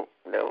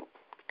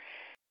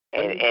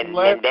 And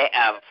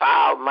that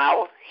foul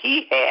mouth,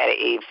 he had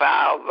a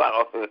foul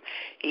mouth. When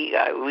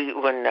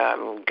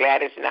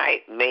Gladys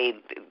Knight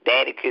made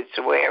Daddy Could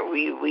Swear,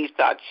 we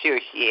thought sure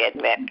she had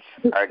met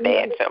her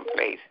dad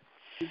someplace.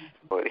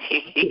 But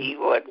he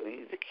was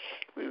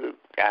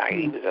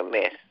a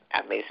mess.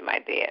 I miss my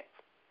dad.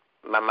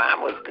 My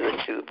mom was good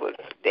too, but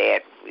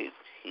Dad,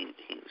 he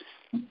was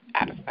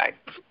out of sight.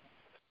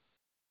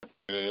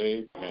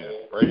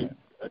 Amen. Praise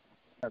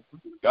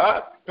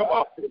God. Come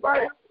on,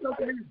 everybody.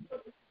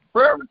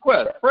 Prayer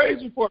request,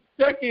 praise report,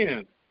 check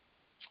in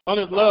on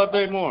this Love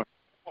Day morning.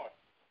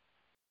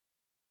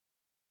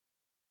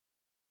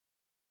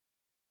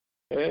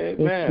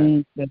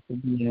 Amen.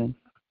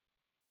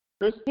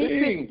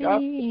 Christine,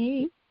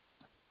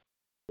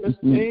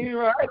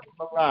 right on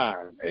the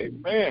line.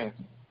 Amen.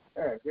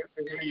 Yeah, good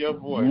to hear your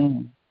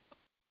voice.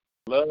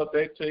 Love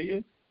Day to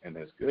you, and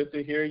it's good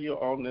to hear you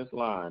on this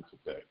line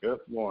today. Good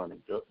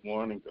morning. Good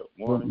morning. Good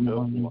morning. Good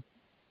morning.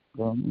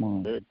 Good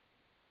morning.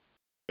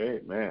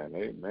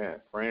 Amen.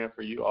 Praying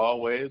for you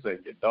always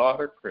and your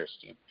daughter,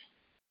 Christian.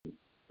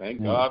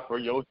 Thank God for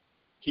your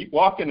keep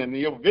walking in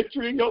your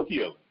victory and your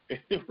healing.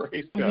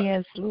 Praise God.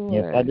 Yes, Lord.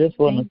 Yes, I just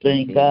want to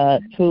thank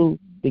God too,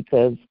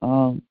 because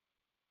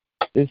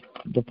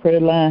the prayer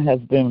line has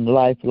been a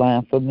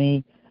lifeline for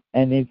me,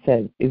 and it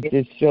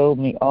just showed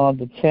me all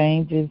the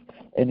changes,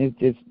 and it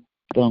just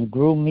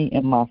grew me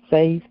in my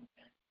faith,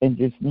 and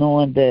just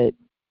knowing that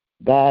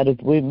God is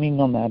with me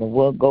no matter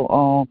what go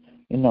on.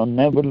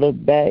 Never look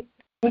back.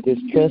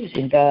 Just trust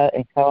in God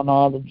and count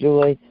all the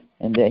joy,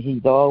 and that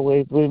He's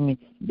always with me.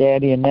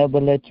 Daddy will never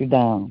let you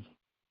down.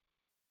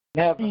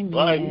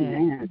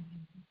 Amen.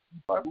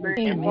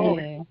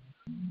 Amen.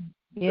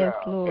 Yes,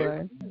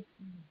 Lord.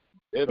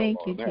 Thank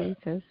you,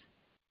 Jesus.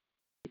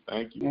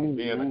 Thank you for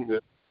being a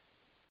good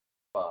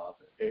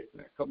Father.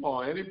 Amen. Come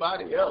on,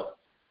 anybody else?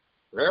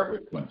 Prayer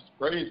request,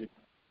 praise you.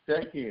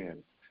 Check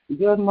in.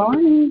 Good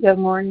morning.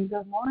 Praising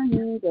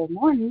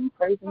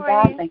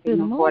God. Thank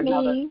you for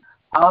another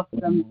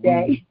awesome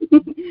day.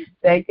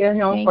 Thanking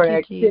Him for the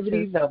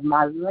activities of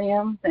my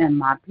limbs and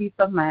my peace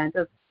of mind.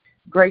 Just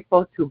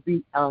grateful to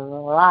be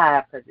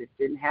alive, because it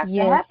didn't have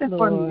to happen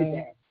for me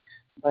today.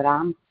 But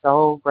I'm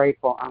so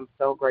grateful.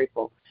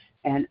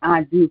 And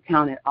I do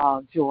count it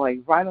all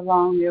joy. Right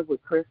along there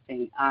with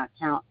Christine, I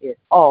count it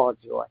all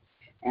joy.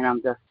 And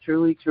I'm just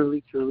truly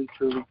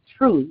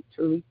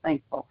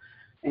thankful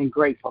and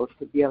grateful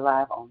to be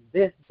alive on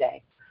this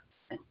day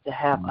and to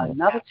have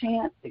another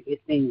chance to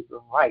get things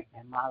right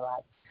in my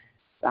life.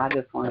 So I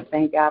just want to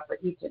thank God for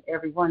each and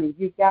every one of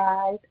you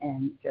guys,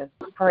 and just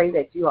pray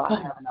that you all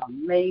have an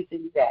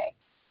amazing day.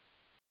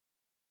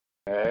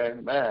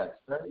 Amen.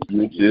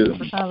 You too.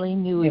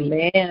 Hallelujah.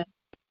 Amen.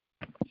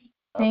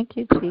 Thank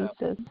you,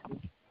 Jesus.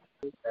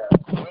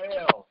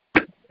 Well,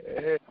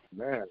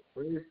 amen.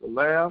 Praise the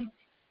Lamb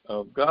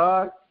of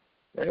God.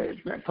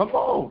 Amen. Come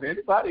on,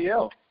 anybody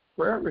else?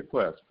 Prayer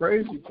request,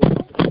 praise you.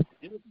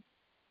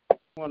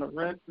 Want to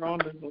rent on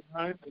this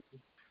line?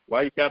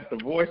 Why you got the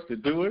voice to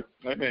do it?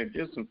 Amen.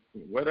 Get some,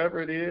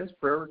 whatever it is,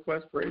 prayer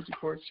request, praise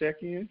report,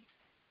 check in.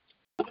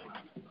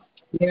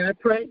 Yeah, I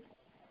pray.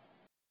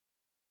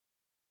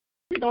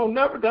 don't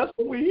never. That's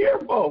what we're here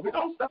for. We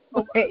don't stop.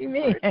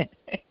 Amen.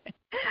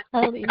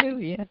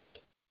 Hallelujah.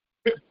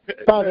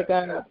 Father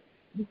God,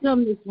 we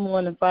come this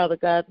morning, Father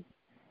God.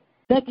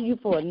 Thank you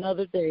for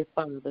another day,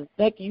 Father.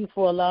 Thank you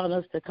for allowing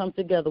us to come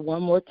together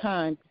one more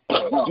time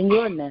in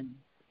your name.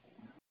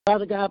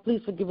 Father God,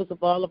 please forgive us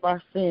of all of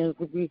our sins.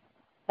 We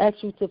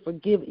ask you to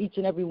forgive each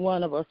and every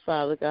one of us,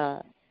 Father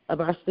God, of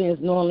our sins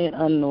knowingly and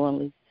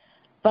unknowingly.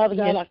 Father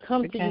God, I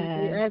come to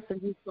you asking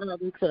you, Father,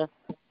 to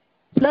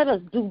let us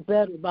do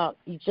better about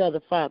each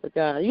other, Father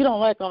God. You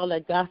don't like all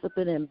that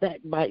gossiping and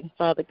backbiting,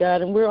 Father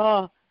God, and we're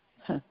all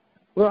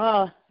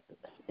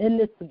in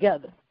this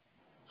together.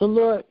 So,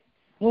 Lord,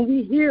 when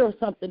we hear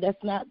something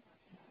that's not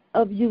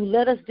of you,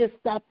 let us just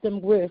stop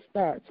them where it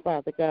starts,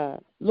 Father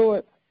God.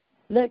 Lord,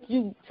 let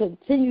you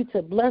continue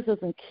to bless us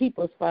and keep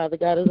us, Father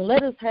God, and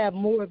let us have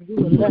more of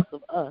you and less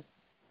of us.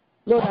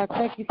 Lord, I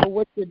thank you for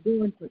what you're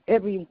doing for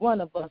every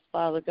one of us,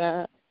 Father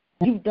God.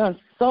 You've done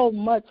so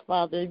much,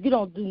 Father. If you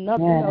don't do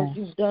nothing else,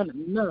 you've done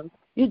enough.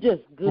 You're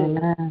just good.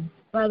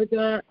 Father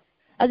God,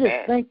 I just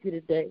thank you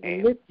today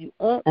and lift you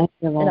up,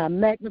 and I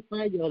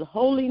magnify your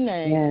holy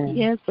name.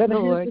 Yes,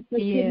 Lord.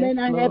 She may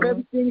not have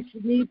everything she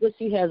needs, but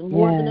she has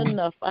more than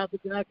enough, Father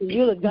God, because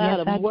you're the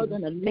God of more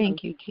than enough.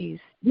 Thank you,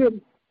 Jesus. You're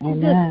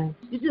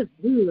just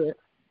good.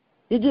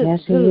 You're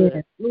just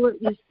good. Lord,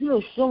 you're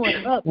still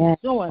showing up and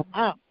showing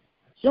out,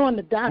 showing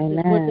the doctors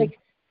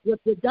what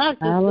the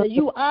doctors say.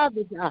 You are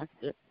the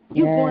doctor.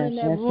 You're going in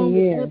that room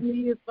with 7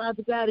 years,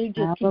 Father God, and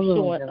you just keep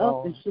showing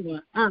up and showing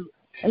out.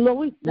 And Lord,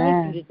 we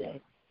thank you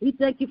today. We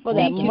thank you for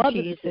that mother,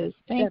 Jesus.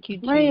 Thank you,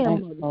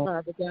 praying mother,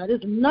 Father God.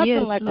 There's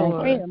nothing like a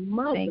praying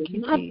mother. Thank you,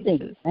 nothing.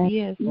 Jesus.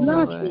 Yes,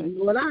 nothing,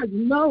 Lord. I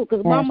know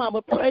because my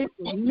mama prayed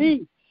for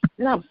me,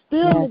 and I'm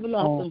still living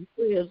off them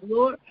prayers,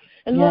 Lord.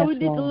 And Lord, we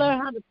need to learn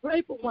how to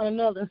pray for one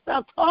another and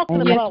stop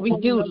talking about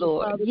one another,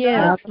 Lord. Father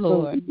Yes, God.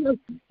 Lord.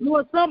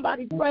 Lord,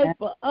 somebody pray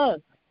for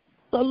us.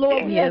 So,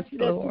 Lord, we ask you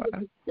that you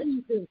would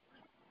continue to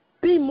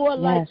be more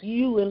like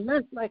you and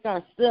less like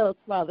ourselves,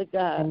 Father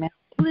God.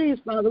 Please,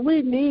 Father,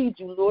 we need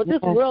you, Lord.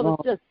 This world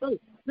is just so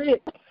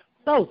sick,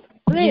 so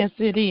sick. Yes,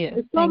 it is.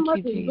 There's so much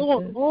is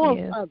going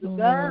on, Father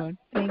God.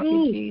 Thank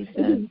you, Jesus.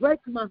 It just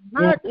breaks my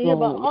heart to hear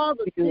about all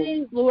the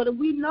things, Lord, and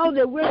we know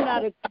that we're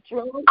not in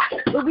control,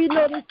 but we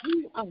know that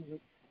you are.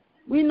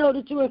 We know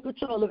that you're in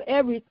control of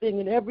everything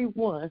and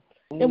everyone.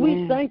 And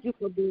we thank you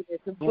for being in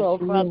control,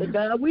 Father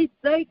God. We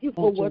thank you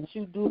for what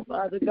you do,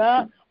 Father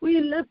God.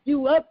 We lift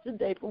you up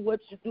today for what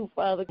you do,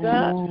 Father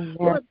God.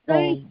 Lord,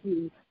 thank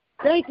you.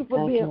 Thank you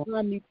for being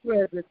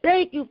omnipresent.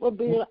 Thank you for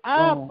being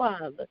our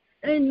Father.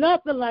 Ain't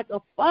nothing like a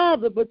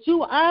father, but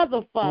you are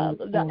the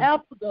Father, the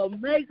Alpha, the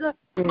Omega,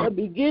 the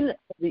beginning,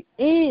 the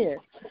end,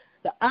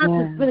 the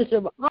author, finisher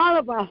of all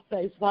of our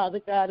faith,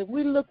 Father God. And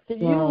we look to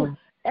you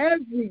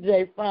every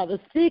day, Father,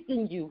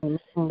 seeking you.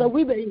 So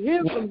we may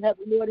hear from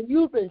heaven, Lord, and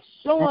you've been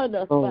showing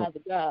us, Father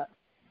God.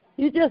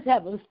 You just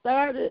haven't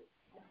started.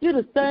 You're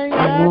the same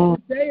God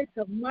today,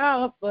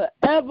 tomorrow,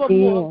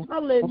 forevermore.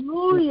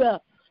 Hallelujah.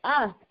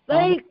 I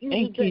thank you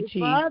today,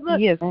 Father.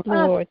 Yes,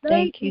 Lord.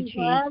 Thank you, Jesus.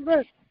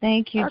 Father.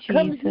 Thank you,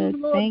 Jesus.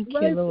 Thank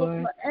you,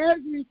 Lord. For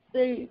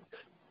everything.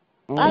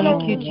 I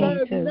don't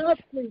deserve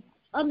nothing.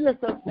 I'm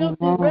just a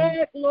filthy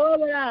rag,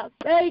 Lord, and I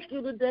thank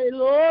you today,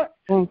 Lord.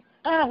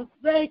 I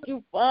thank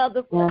you,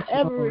 Father, for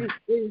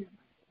everything.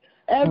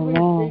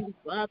 Everything,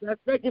 Father. I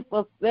thank you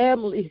for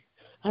family.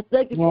 I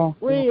thank you for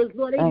friends,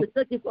 Lord. I even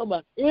thank you for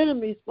my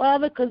enemies,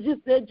 Father, because you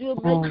said you'll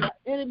make my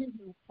enemies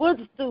a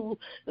footstool.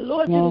 And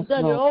Lord, you've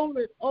done it over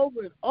and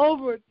over and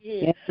over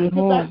again.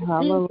 Because I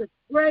continue to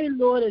pray,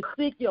 Lord, and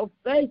seek your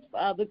face,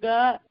 Father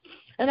God.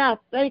 And I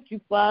thank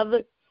you,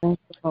 Father.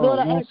 Lord,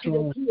 I ask you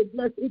that you would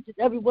bless each and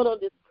every one on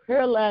this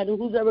prayer line and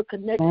who's ever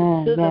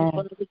connected to them,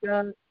 Father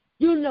God.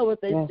 You know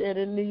what they stand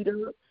in need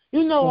of.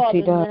 You know all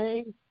the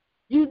names.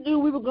 You knew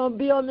we were going to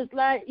be on this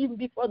line even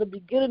before the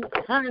beginning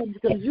of time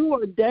because you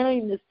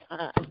ordained this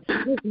time,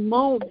 this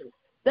moment.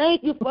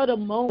 Thank you for the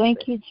moment.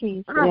 Thank you,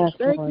 Jesus.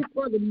 Thank you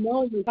for the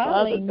moment,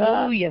 Father God.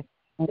 Hallelujah.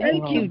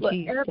 Thank you,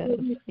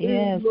 Jesus.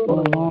 Yes,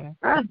 Lord.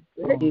 I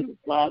thank you,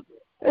 Father.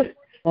 I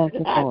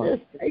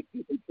just thank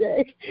you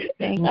today.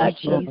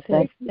 Thank you,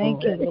 Jesus.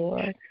 Thank you,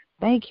 Lord.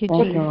 Thank you,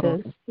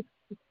 Jesus.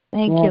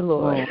 Thank you,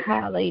 Lord.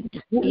 Hallelujah.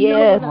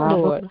 Yes,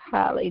 Lord.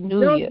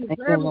 Hallelujah.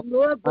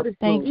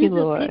 Thank you,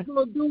 Lord.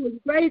 People doing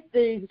great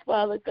things,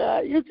 Father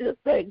God. You just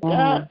thank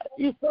God.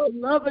 You're so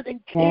loving and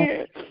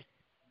caring.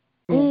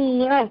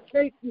 I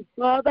thank you,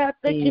 Father. I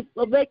thank you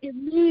for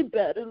making me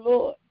better,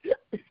 Lord.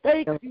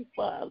 Thank you,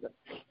 Father.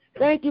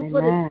 Thank you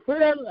for this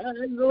prayer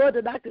line, Lord,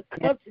 that I could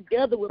come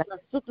together with my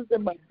sisters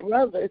and my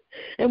brothers,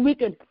 and we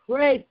can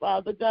pray,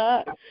 Father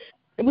God.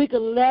 And we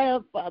can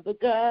laugh, Father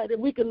God,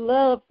 and we can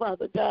love,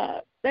 Father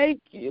God.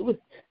 Thank you.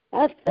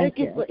 I thank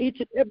you for each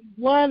and every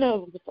one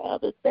of them,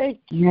 Father.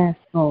 Thank you. Yes,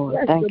 Lord.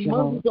 Bless Thank the you,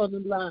 mothers Lord.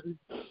 on the line,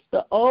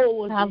 the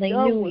old ones, the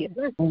young ones.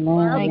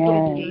 Thank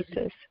you,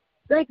 Jesus.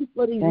 Thank you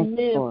for these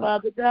men,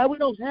 Father God. We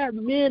don't have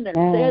men that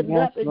stand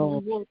up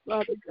anymore,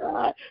 Father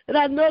God. And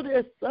I know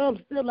there's some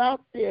still out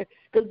there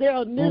because they're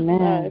on this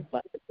line,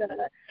 Father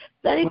God.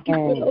 Thank you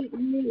for those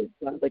men,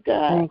 Father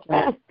God.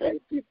 I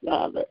thank you,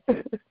 Father.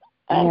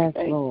 I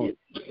thank you.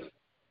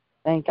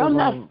 Thank you, I'm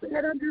Lord. not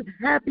sad. I'm just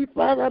happy,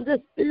 Father. I'm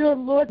just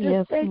feeling, Lord,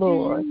 just thank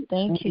Lord. you.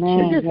 Thank you,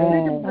 You're Jesus. just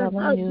thinking about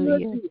how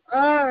good you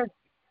are.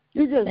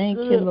 You're just thank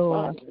good, you,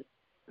 Lord. Father.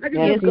 I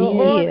can just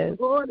go on and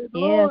on and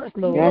on. Yes,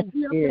 Lord.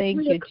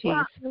 Thank you,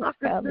 Jesus.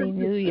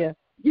 Hallelujah.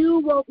 You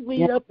woke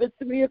me up at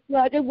 3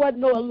 o'clock. It wasn't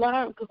no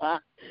alarm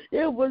clock.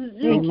 It was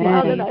you,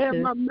 Father. And I have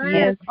my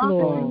mind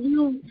on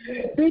you,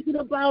 thinking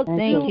about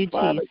you,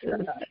 Father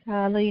God.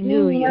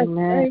 Hallelujah.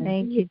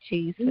 Thank you,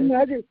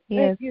 Jesus.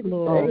 Yes,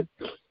 Lord.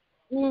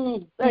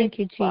 Thank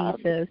you,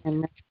 Jesus.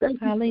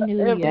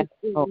 Hallelujah.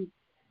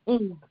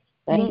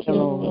 Thank you,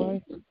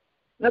 Lord.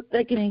 I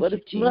thank you for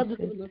the mothers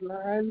on the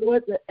line,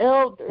 Lord, the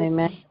elders.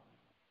 Amen.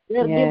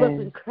 They'll give us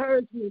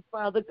encouragement,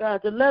 Father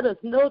God, to let us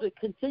know to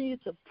continue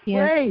to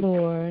pray. Yes,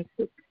 Lord.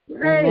 To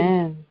pray.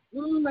 Amen.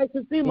 Like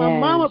to see my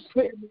mama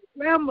pray, my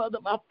grandmother,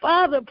 my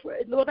father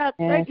pray. Lord, I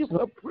thank you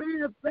for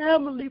praying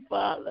family,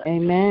 Father.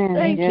 Amen.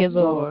 Thank you,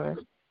 Lord.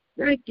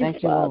 Thank you,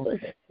 Father.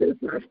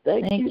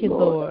 Thank you,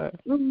 Lord.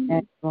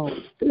 Yes, Lord.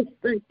 Just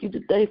thank you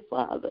today,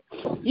 Father.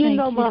 You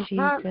know my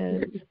heart.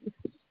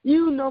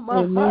 You know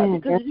my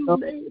heart because you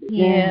made it.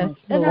 Yes,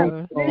 and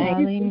Lord. I thank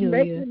you for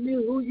making me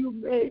who you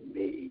made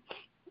me.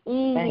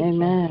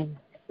 Amen.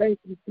 Thank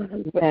you,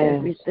 Father, for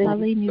everything.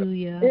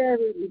 Hallelujah.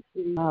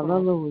 Everything.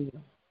 Hallelujah.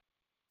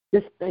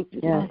 Just thank you.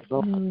 Yes,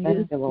 Lord.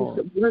 Thank you,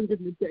 Lord. Surrender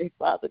today,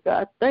 Father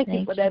God. Thank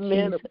you for that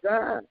man of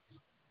God.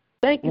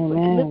 Thank you for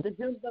lifting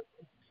him up,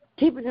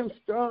 keeping him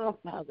strong,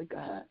 Father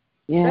God.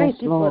 Yes,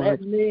 thank you Lord. for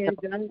that man,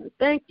 God.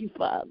 Thank you,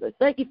 Father.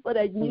 Thank you for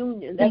that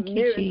union, that Thank you,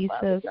 marriage, Jesus.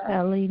 Father God.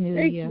 Hallelujah.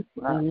 Thank you,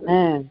 Father.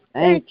 Amen.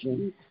 Thank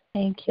you.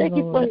 Thank you,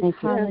 Lord. Lord.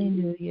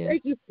 Hallelujah.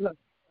 Thank you for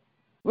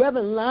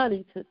Reverend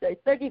Lonnie today.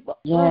 Thank you for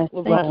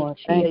Uncle Lord.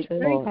 Thank you,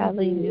 Lord.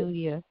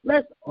 Hallelujah.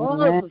 Bless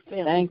all of the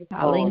family. Thank you,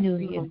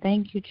 Hallelujah. Lord.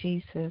 Thank you,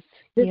 Jesus.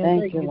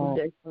 Thank you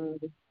today,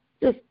 Father.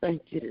 Just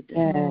thank you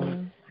today.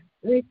 Yes.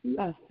 Thank you.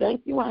 I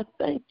thank you. I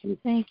thank you.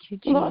 Thank you,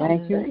 Jesus. Lord,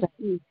 Thank you. Thank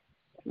you.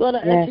 Lord, I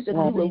ask you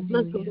that you will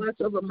bless and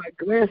watch over my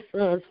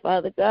grandsons,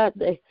 Father God.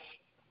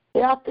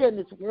 They're out there in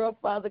this world,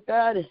 Father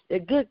God. They're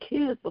good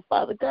kids, but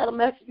Father God,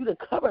 I'm asking you to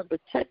cover and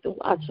protect and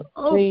watch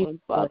over them,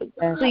 Father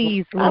God.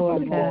 Please,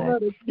 Lord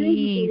God.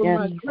 Please,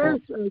 my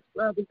grandsons,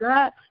 Father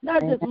God.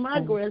 Not just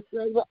my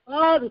grandsons, but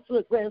all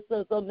the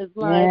grandsons on this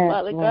line,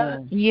 Father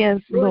God.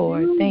 Yes,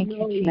 Lord. Thank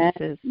you,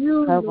 Jesus.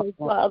 You know,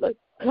 Father.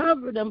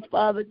 Cover them,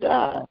 Father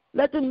God.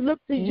 Let them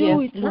look to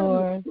you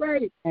eternally.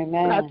 Pray.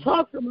 Amen. When I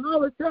talk to them, I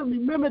always tell them,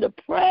 remember to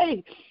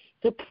pray.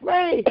 To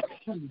pray. To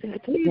continue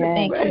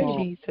to pray. You,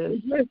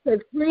 Jesus. It's their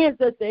friends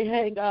that they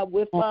hang out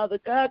with, Father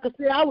God. Because,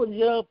 see, I was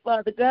young,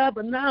 Father God,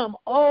 but now I'm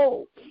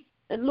old.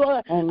 And,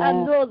 Lord, I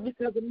know it's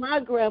because of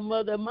my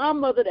grandmother and my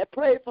mother that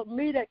prayed for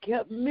me, that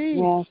kept me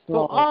from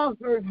all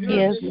hurt.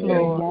 Yes,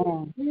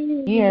 Lord.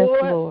 Yes,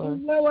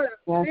 Lord. Where would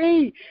I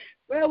be?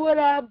 Where would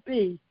I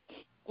be?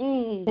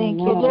 Thank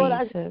you, Lord,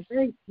 Jesus. I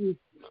thank you.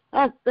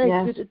 I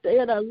thank you today,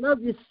 and I love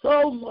you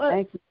so much.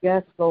 Thank you,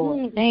 yes,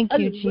 Lord. Thank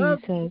you, Jesus.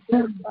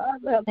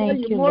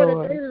 Thank you,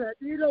 Lord.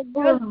 Yes,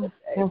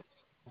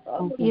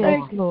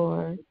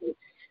 Lord.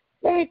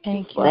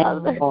 Thank you,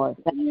 Father. Lord.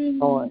 Thank you,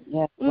 Lord.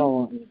 Yes,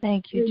 Lord.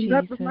 Thank you, Jesus.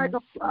 Nothing like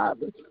a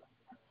father.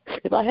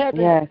 If I had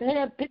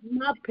to pick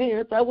my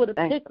parents, I would have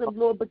picked them,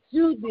 Lord, but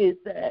you did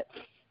that.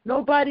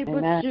 Nobody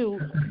but you.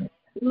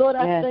 Lord,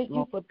 I thank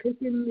you for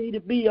picking me to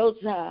be your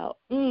child.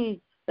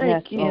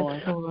 Thank you.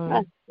 Yes, Lord.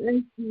 I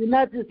thank you.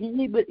 Not just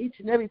me, but each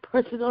and every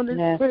person on this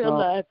prayer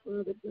line,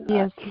 Father God.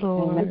 Yes,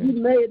 Lord. You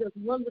made us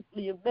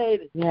wonderfully. You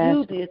made it.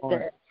 You did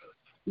that.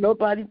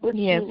 Nobody but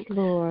you. Yes,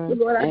 Lord. So,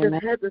 Lord, I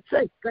just had to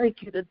say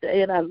thank you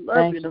today, and I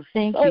love you.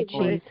 Thank you,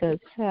 Jesus.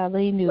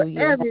 Hallelujah.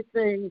 For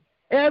everything.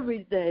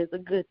 Every day is a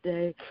good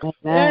day.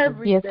 Yes,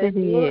 it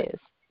is.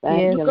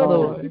 Yes, you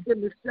Lord. Go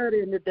into the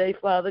study today,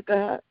 Father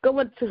God. Go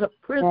into a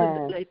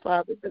prison today,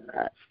 Father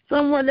God.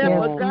 Someone that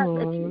forgot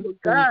that you were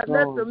God.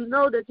 Let them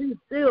know that you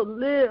still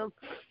live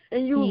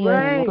and you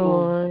reign.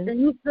 And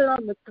you sit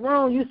on the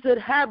throne. You sit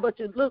high, but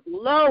you look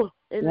low.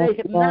 And they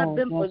have not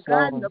been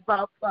forgotten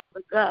about,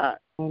 Father God.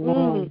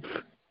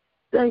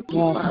 Thank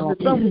you, Father.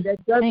 Someone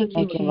that doesn't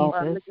know you,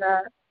 Father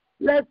God.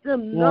 Let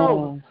them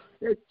know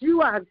that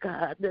you are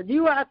God, that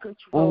you are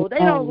control. They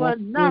don't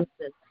run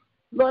nothing.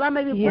 Lord, I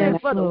may be praying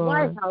for the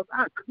White House,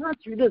 our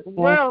country, this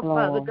world,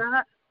 Father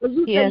God. But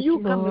you say you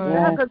come to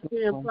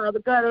Pakistan, Father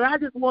God, and I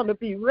just want to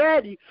be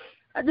ready.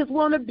 I just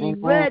want to be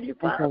ready,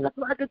 Father,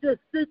 so I can just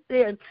sit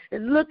there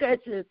and look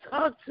at you and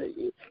talk to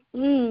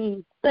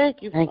you.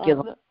 Thank you,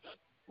 Father.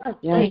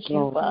 Thank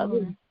you,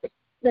 Father.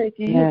 Thank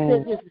you.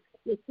 You said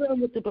your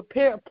son was to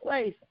prepare a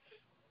place.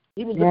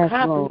 He was a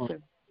carpenter.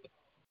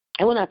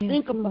 And when I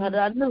think about it,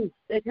 I know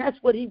that that's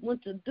what he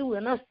went to do,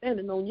 and I'm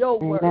standing on your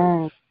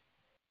word.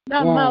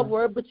 Not my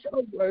word, but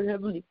your word,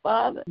 Heavenly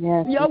Father.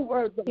 Your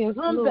word will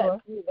come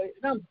back to it.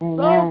 And I'm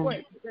so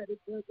grateful that it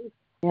does.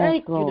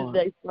 Thank you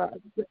today, Father,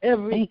 for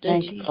everything.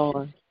 Thank you,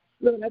 Lord.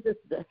 Lord, I just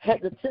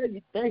had to tell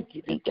you thank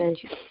you today.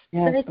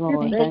 Yes, Thank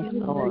Lord. you, Thank you,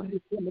 Lord.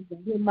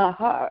 Thank you in my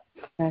heart.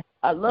 Yes.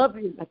 I love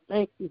you and I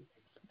thank you.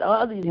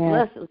 All these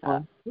blessings,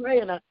 I pray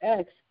and I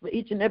ask for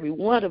each and every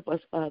one of us,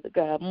 Father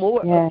God,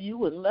 more of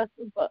you and less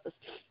of us.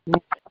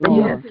 Yes,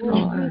 Lord.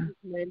 Lord. In Jesus'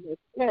 name,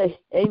 pray.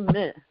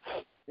 Amen.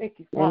 Thank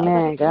you, Father.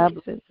 Amen.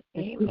 God bless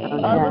you.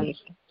 Amen.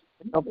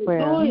 No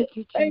prayer. Thank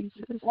you,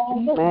 Jesus.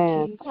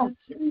 Amen.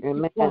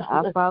 Amen.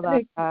 Our Father,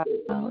 I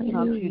come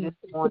to you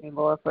this morning,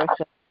 Lord. First,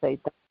 I say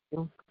thank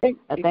you.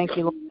 I thank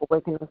you, Lord, for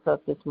waking us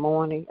up this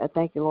morning. I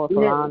thank you, Lord,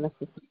 for allowing us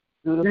to see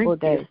a beautiful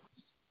day.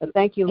 I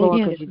thank you,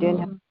 Lord, because you didn't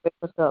have to wake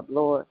us up,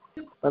 Lord.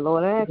 But,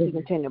 Lord, I ask you to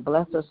continue to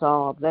bless us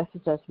all. Bless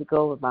us as we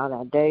go about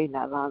our day,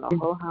 not allowing the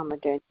whole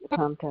day to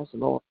come to us,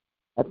 Lord.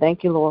 I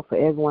thank you, Lord, for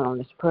everyone on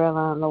this prayer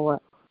line, Lord.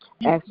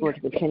 Ask, Lord,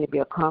 to continue to be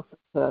a comfort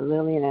to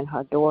Lillian and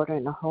her daughter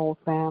and the whole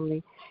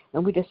family.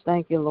 And we just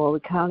thank you, Lord. We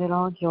count it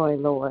all joy,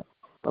 Lord.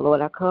 But, Lord,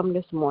 I come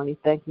this morning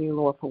thanking you,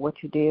 Lord, for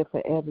what you did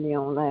for Ebony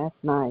on last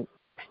night.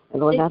 And,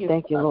 Lord, I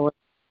thank you, Lord.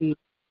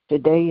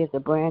 Today is a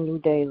brand new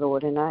day,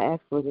 Lord, and I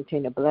ask, Lord,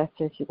 continue to bless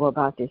us. You go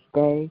about this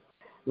day.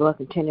 Lord,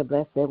 continue to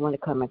bless everyone to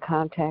come in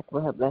contact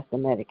with her. Bless the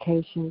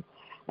medication.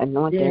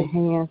 Anoint their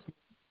hands.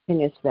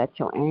 Continue to set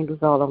your angels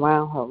all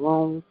around her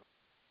room.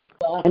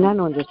 And I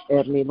know this,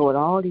 Ebony, Lord,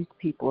 all these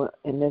people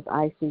in this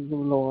ICU,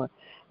 Lord.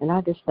 And I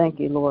just thank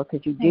you, Lord,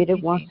 because you did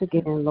it once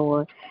again,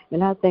 Lord.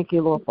 And I thank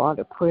you, Lord, for all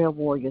the prayer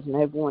warriors and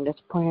everyone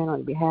that's praying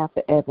on behalf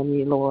of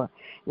Ebony, Lord.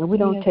 And we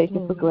don't take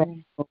it for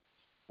granted, Lord.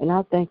 And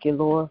I thank you,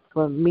 Lord,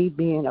 for me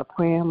being a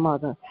praying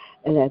mother,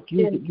 and that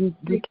you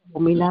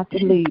told me not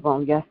to leave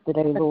on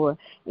yesterday, Lord,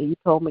 and you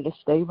told me to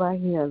stay right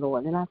here,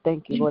 Lord. And I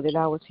thank you, Lord, that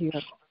I was here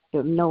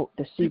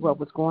to see what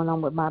was going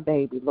on with my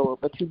baby, Lord.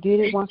 But you did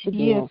it once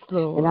again. Yes,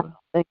 Lord. And I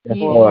thank you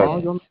for all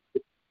your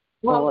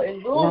Lord. And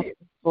I thank you,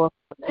 Lord,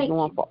 for what you're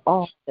doing for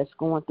all that's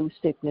going through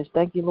sickness.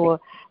 Thank you, Lord.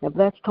 And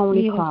bless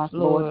Tony Cross,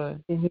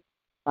 Lord. In his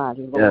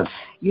body, Lord.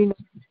 You know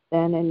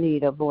stand in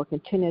need of, Lord.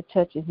 Continue to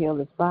touch and heal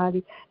his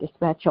body.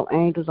 Dispatch your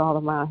angels all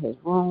around his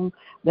room.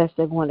 Bless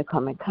everyone to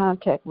come in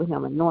contact with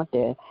him. Anoint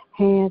their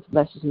hands.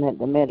 Bless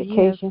the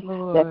medication.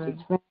 Bless his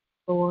friends,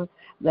 Lord.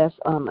 Bless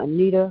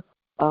Anita.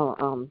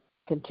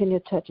 Continue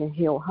to touch and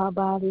heal her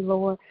body,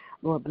 Lord.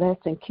 Lord, bless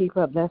and keep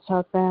her. Bless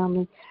her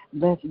family.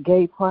 Bless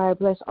Gay Pride.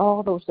 Bless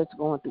all those that's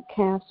going through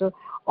cancer,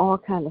 all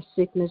kind of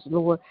sickness,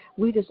 Lord.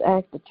 We just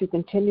ask that you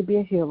continue to be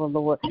a healer,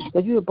 Lord,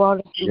 because you have brought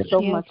us through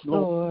so much,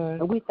 Lord.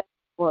 And we thank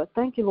you, Lord.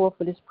 Thank you, Lord,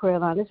 for this prayer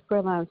line. This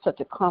prayer line is such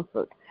a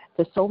comfort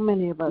to so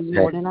many of us,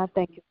 Lord. And I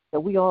thank you that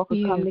we all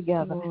can come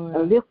together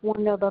and lift one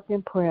another up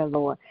in prayer,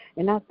 Lord.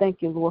 And I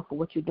thank you, Lord, for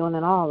what you're doing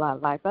in all our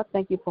life. I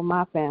thank you for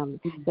my family.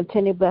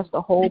 Continue to bless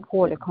the whole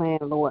Porter clan,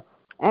 Lord.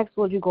 Ask,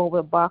 Lord, you go over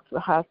to Boxer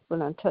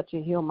Hospital and touch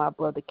and heal my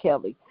brother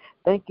Kelly.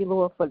 Thank you,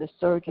 Lord, for the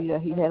surgery that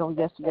he had on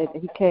yesterday,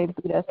 that he came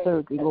through that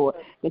surgery, Lord.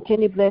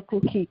 Continue to bless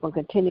and keep him.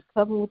 Continue to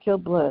cover him with your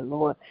blood,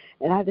 Lord.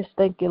 And I just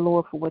thank you,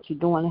 Lord, for what you're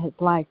doing in his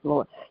life,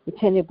 Lord.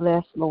 Continue to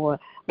bless, Lord.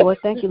 Lord,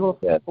 thank you, Lord,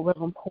 for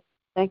Reverend Paul.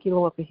 Thank you,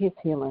 Lord, for his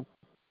healing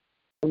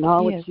and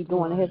all what you're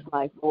doing in his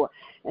life, Lord.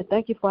 And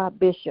thank you for our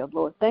bishop,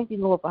 Lord. Thank you,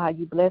 Lord, for how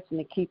you blessing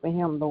and keeping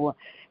him, Lord.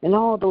 And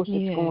all those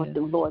that's going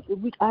through, Lord.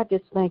 I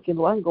just thank you,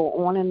 Lord. I can go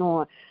on and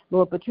on,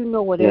 Lord, but you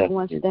know what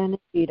everyone's standing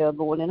in need of,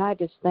 Lord. And I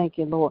just thank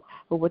you, Lord,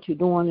 for what you're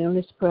doing in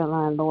this prayer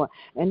line, Lord.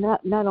 And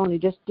not only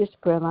just this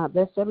prayer line,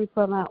 bless every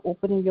prayer line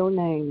open in your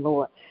name,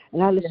 Lord.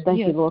 And I just thank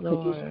you, Lord,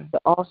 because you're the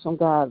awesome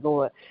God,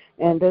 Lord.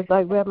 And there's,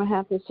 like Reverend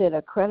Hampton said,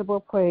 a credible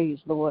praise,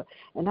 Lord.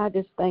 And I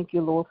just thank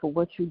you, Lord, for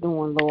what you're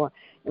doing, Lord.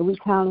 And we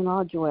count on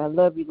our joy. I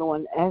love you,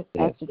 Lord. And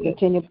ask you to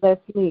continue to bless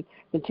me.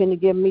 Continue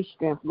to give me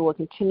strength, Lord.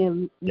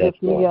 Continue to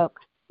lift me up,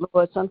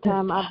 Lord.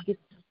 Sometimes I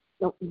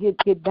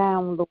get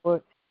down,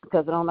 Lord,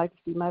 because I don't like to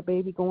see my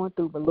baby going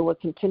through. But, Lord,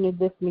 continue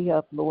to lift me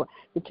up, Lord.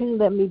 Continue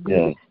to let me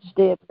be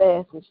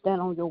steadfast and stand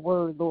on your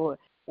word, Lord.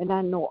 And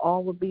I know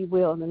all will be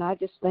well. And I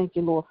just thank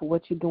you, Lord, for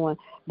what you're doing.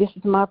 This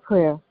is my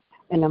prayer.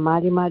 In the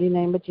mighty, mighty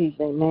name of Jesus.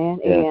 Amen.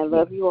 Amen.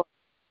 Love you all.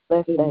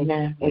 Blessed day.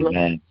 Amen.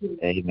 Amen.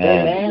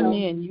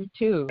 Amen. You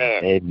too.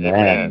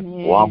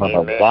 Amen. Woman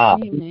of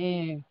God.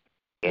 Amen.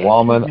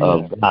 Woman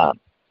of God.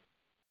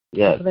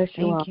 Yes. Thank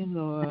you,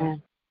 Lord.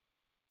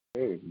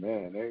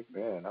 Amen.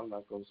 Amen. I'm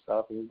not going to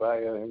stop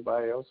anybody.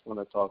 Anybody else want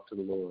to talk to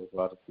the Lord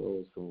while the floor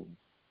is going?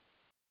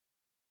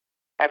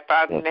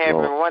 Father in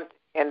heaven, once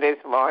again this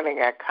morning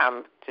I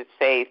come to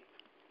say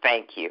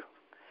thank you.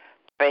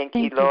 Thank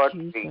you, Lord,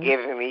 for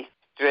giving me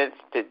strength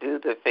to do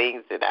the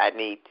things that I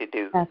need to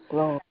do. Yes,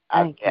 Lord.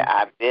 I've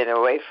been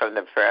away from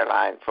the prayer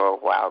line for a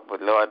while,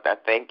 but Lord, I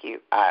thank you.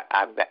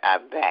 I'm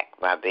back.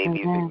 My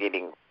babies are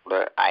getting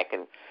older. I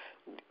can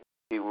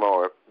do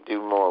more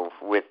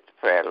with the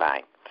prayer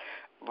line.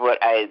 But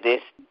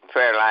this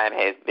prayer line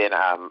has been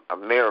a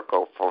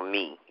miracle for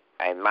me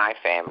and my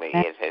family.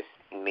 It has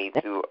seen me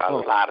through a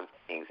lot of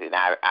things, and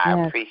I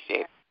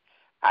appreciate it.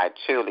 I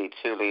truly,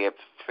 truly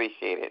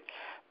appreciate it.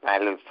 My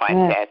little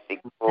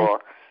Fantastic Four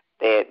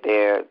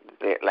they're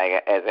like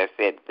as I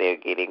said, they're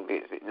getting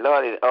busy.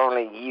 Lord, it's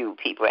only you.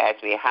 People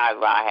ask me how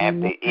do I have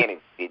the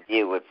energy to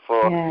deal with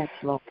four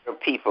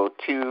people,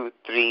 2,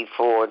 3,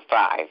 4, and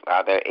 5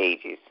 are their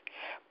ages,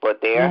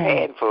 but they're a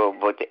handful.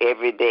 But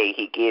every day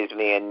He gives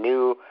me a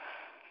new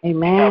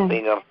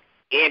helping of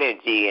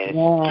energy and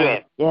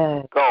strength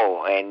to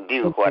go and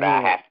do what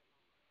I have.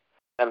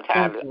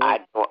 Sometimes I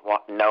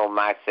don't know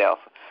myself,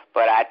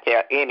 but I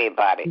tell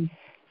anybody,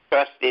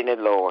 trust in the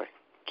Lord.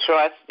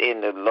 Trust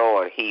in the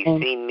Lord. He's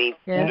seen me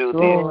through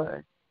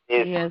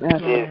He's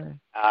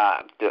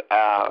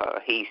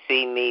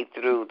seen me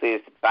through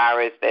this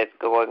virus that's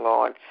going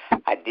on.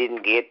 I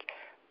didn't get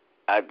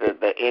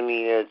the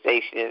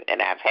immunization,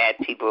 and I've had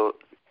people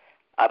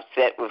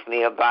upset with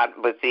me about it.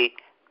 But see,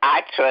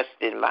 I trust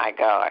in my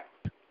God.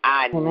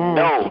 I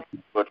know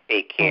He will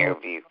take care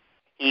of you.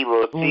 He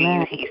will see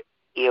you.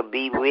 He'll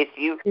be with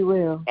you. He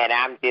will. And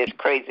I'm just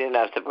crazy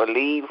enough to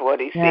believe what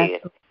He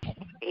said.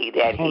 He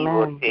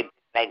will.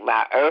 Like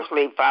my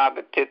earthly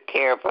father took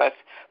care of us,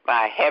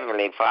 my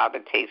heavenly Father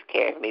takes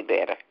care of me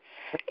better.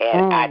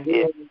 And I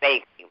just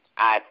thank Him.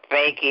 I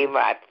thank Him.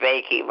 I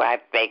thank Him. I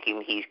thank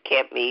Him. He's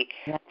kept me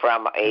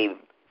from a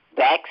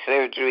back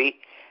surgery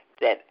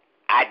that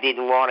I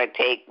didn't want to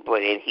take,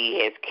 but He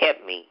has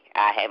kept me.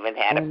 I haven't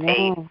had a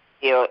pain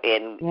still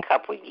in a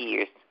couple of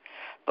years.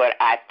 But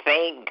I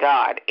thank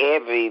God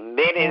every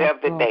minute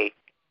of the day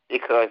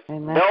because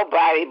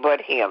nobody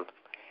but Him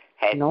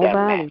has done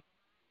that.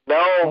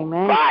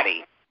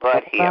 Nobody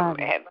but Him.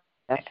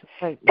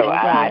 So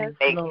I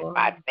thank Him.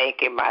 I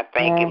thank Him. I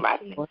thank Him. I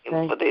thank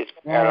Him for this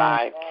prayer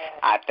line.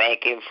 I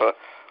thank Him for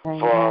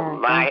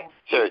my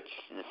church,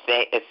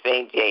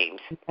 St.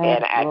 James.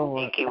 And I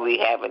thank you. We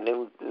have a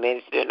new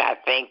minister, and I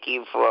thank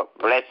you for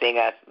blessing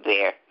us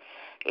there.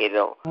 You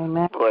know,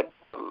 but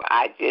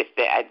I just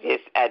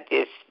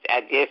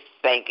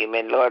thank Him,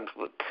 and Lord,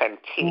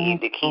 continue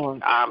to keep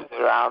arms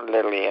around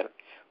Lillian.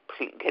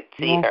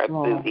 See her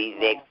through these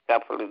next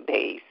couple of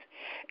days.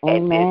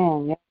 And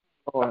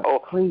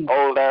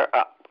hold her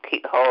up.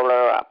 Hold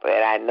her up,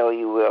 and I know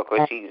you will,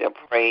 because she's a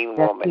praying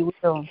woman.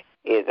 She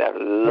is a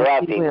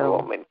loving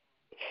woman.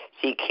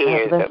 She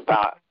cares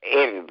about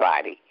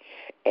everybody,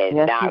 and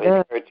now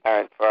it's her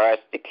turn for us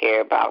to care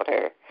about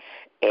her.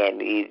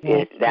 And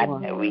it's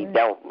not that we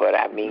don't, but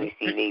I mean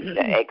she needs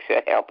the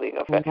extra helping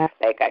of her.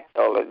 Like I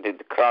told her, to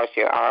cross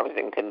your arms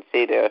and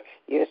consider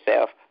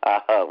yourself a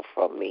hug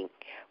from me.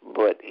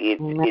 But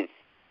it's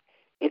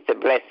a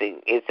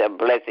blessing. It's a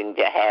blessing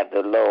to have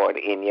the Lord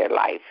in your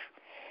life.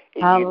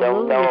 If you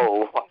don't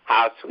know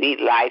how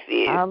sweet life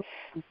is,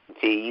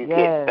 till you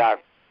get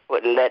start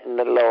letting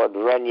the Lord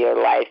run your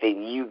life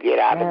and you get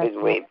out of His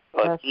way,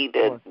 because He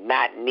does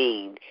not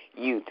need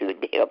you to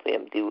help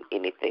Him do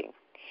anything.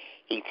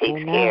 He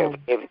takes care of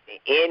everything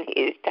in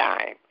His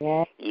time.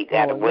 You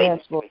got to wait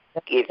until it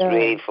gets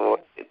ready for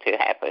it to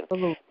happen.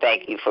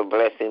 Thank you for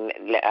blessing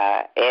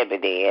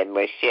Ebony and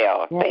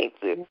Michelle. Thank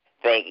you.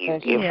 Thank you.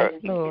 Give her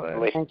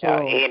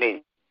Michelle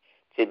energy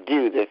to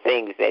do the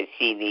things that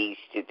she needs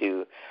to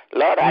do.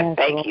 Lord, I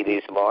thank you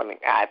this morning.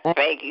 I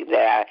thank you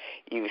that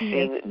you've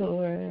seen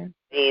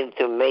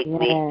to make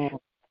me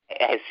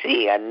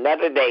see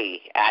another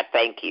day. I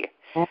thank you.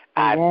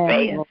 I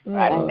thank you.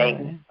 I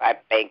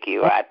thank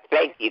you. I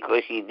thank you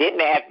because you didn't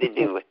have to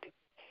do it.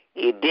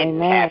 You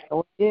didn't have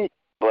to.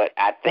 But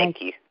I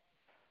thank you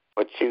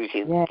for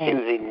choosing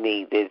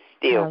me to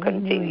still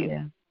continue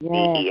to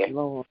be here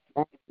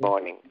this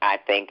morning. I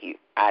thank you.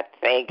 I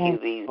thank you.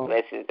 These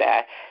blessings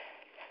I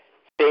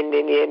send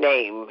in your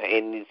name,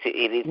 and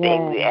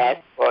anything we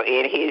ask for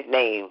in His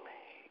name,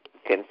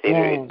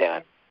 consider it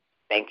done.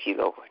 Thank you,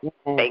 Lord.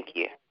 Thank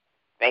you.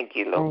 Thank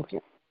you, Lord.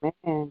 Thank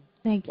you.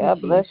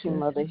 God bless you,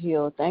 Mother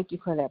Hill. Thank you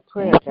for that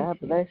prayer. God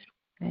bless you.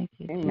 Thank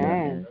you.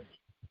 Amen.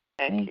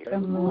 Thank you.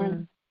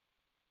 Lord.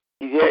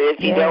 If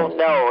you don't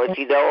know, if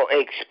you don't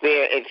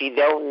experience, if you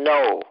don't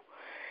know,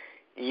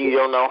 you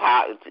don't know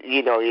how.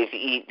 You know, if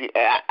you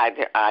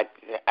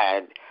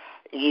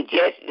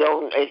just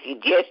don't. If you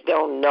just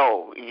don't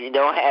know, you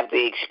don't have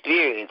the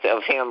experience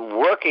of Him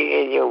working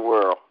in your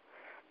world.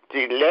 To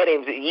let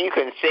Him, you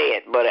can say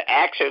it, but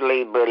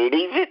actually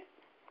believe it.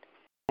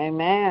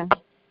 Amen.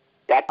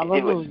 Got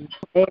to do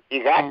it.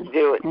 You got to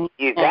do it.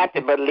 You got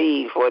to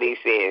believe what He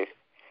says.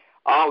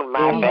 All of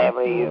my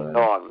family is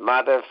gone.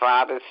 Mother,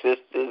 father,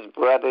 sisters,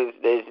 brothers.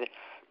 There's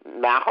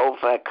my whole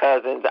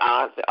cousins,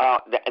 aunts.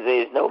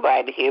 There's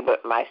nobody here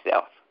but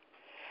myself.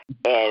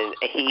 And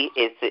He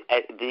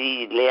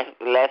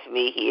left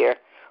me here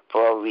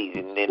for a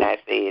reason. And I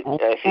said,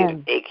 to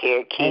take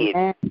care of kids.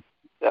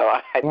 So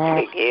I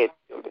take care of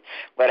children.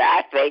 But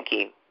I thank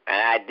Him, and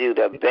I do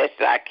the best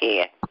I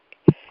can,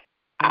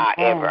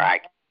 however I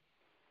can.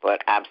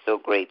 But I'm so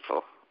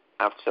grateful.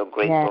 I'm so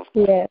grateful.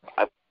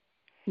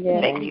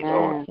 Thank you,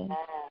 Lord.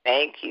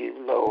 Thank you,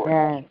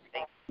 Lord.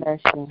 Bless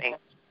you.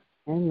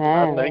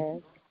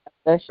 Amen.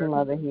 Bless you,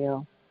 Mother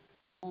Hill.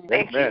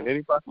 Thank you.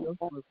 Anybody else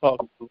want to talk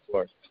to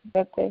first?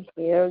 Mother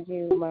Hill,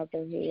 you,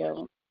 Mother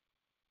Hill.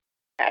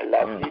 I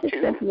love you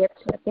too. Cynthia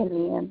checking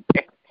in.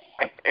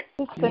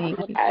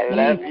 I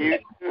love you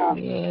too.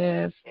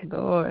 Yes,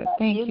 Lord.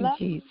 Thank you,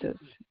 Jesus.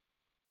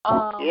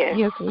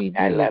 Yes, we do.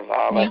 I love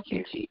all Thank of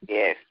you, Jesus.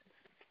 Yes.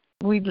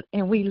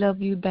 We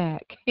love you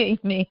back.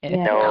 Amen.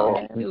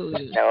 No,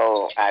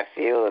 I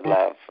feel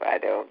love. I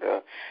don't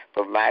know.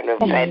 But my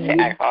little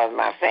I call them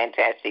my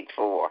Fantastic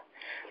Four.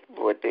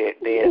 But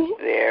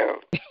they're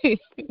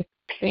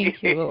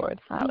Thank you,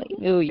 Lord.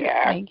 Hallelujah.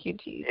 Yeah. Thank you,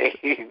 Jesus.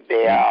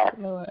 They are.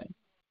 Lord.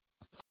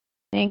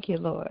 Thank you,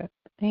 Lord.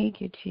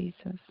 Thank you,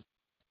 Jesus.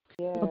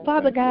 Well,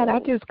 Father God, I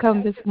just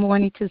come this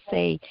morning to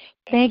say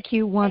thank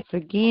you once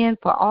again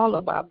for all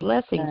of our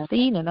blessings,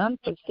 seen and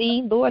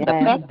unforeseen, Lord. The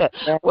fact that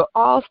we're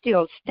all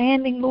still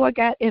standing, Lord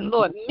God, and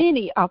Lord,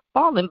 many are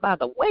falling by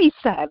the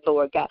wayside,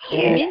 Lord God.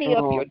 Many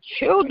of your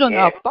children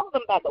are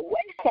falling by the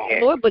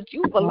wayside, Lord, but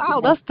you've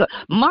allowed us to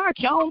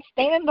march on,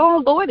 stand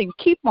on, Lord, and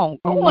keep on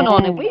going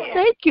on. And we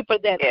thank you for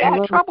that.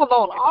 God, trouble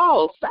on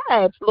all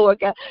sides, Lord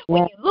God.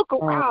 When you look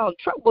around,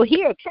 trouble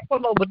here,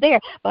 trouble over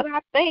there. But I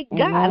thank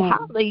God,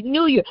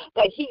 hallelujah,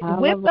 that he's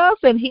with us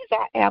and he's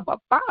our Abba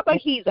Father.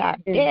 He's our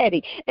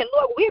Daddy. And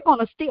Lord, we're going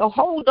to still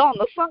hold on.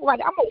 The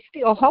songwriter, I'm going to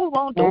still hold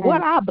on to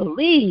what I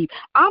believe.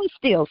 I'm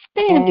still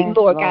standing,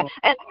 Lord God.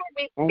 And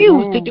I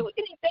refuse to do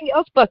anything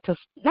else but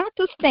not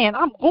to stand.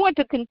 I'm going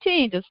to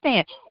continue to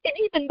stand. And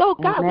even though,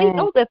 God, we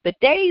know that the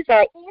days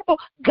are evil,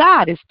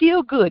 God is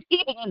still good,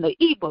 even in the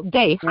evil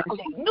day.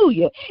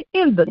 Hallelujah.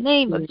 In the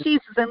name of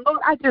Jesus. And Lord,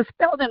 I just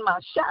felt in my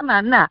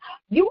shana.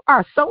 You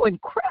are so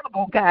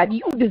incredible, God.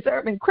 You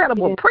deserve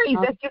incredible praise.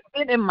 That's just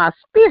been in my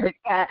spirit,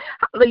 God.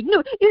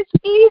 Hallelujah. It's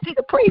easy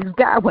to praise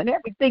God when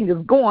everything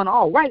is going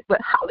all right, but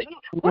hallelujah.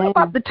 What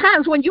about the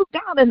times when you're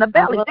down in the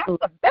valley? That's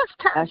the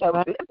best time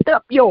to lift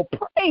up your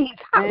praise.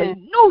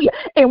 Hallelujah.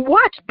 And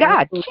watch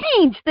God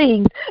change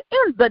things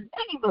in the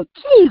name of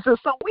Jesus.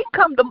 So we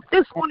come to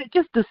this morning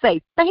just to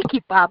say thank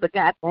you, Father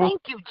God.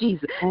 Thank you,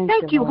 Jesus.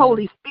 Thank you,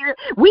 Holy Spirit.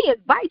 We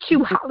invite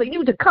you,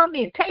 hallelujah, to come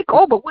in, take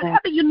over.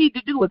 Whatever you need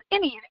to do with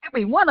any and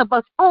every one of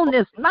us on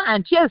this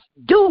line, just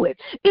do it.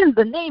 In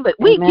the name of,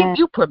 we give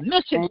you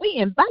permission. We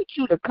invite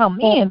you to come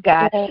in,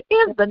 God.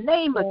 In the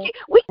name of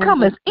Jesus, we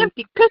come as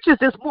empty pitchers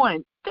this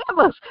morning.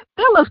 Fill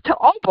us to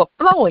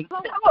overflowing.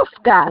 Fill us,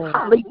 God,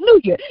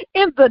 hallelujah.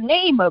 In the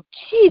name of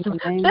Jesus,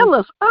 fill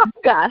us up,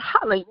 God,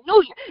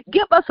 hallelujah.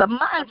 Give us a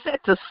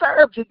mindset to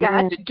serve you,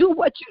 God, to do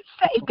what you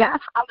say, God,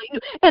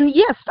 hallelujah. And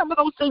yes, some of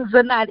those things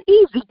are not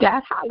easy,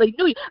 God,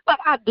 hallelujah. But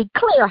I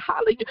declare,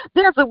 hallelujah,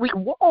 there's a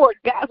reward,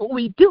 God,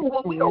 when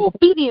we're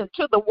obedient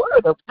to the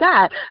word of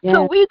God.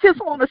 So we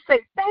just want to say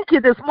thank you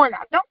this morning.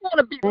 I don't want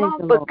to be long,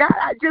 but God,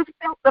 I just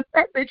felt the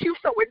fact that you're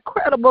so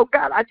incredible,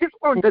 God. I just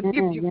wanted to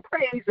give you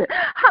praise.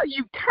 How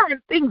you turn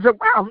things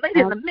around late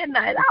in the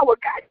midnight hour,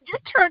 God. You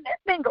turn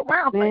that thing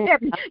around for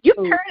you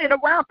turn it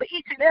around for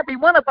each and every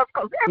one of us,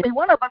 because every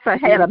one of us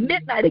have had a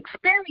midnight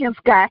experience,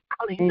 God.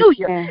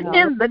 Hallelujah.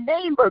 In the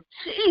name of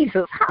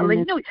Jesus.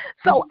 Hallelujah.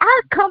 So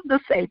I come to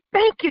say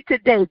thank you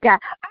today, God.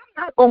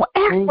 I'm not going to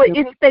ask for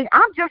anything.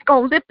 I'm just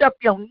going to lift up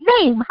your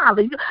name.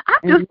 Hallelujah.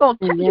 I'm just going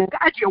to tell you,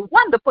 God, you're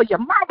wonderful. You're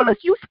marvelous.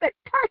 You're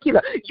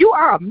spectacular. You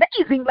are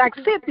amazing, like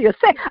Cynthia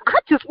said. I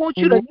just want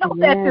you to know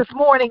that this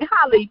morning.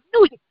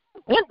 Hallelujah.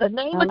 In the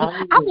name of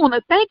Jesus, I want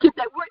to thank you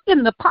that we're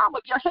in the palm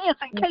of your hands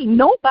and can't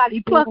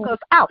nobody pluck us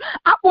out.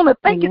 I want to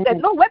thank you that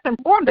no weapon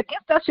formed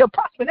against us shall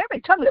prosper, and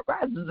every tongue that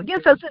rises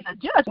against us in the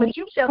judgment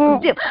you shall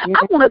condemn.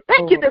 I want to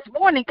thank you this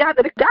morning, God,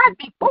 that if God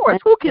be for us,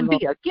 who can be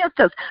against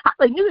us?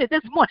 Hallelujah.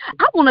 This morning,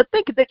 I want to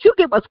thank you that you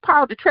give us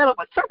power to tread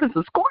over serpents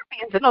and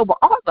scorpions and over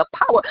all the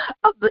power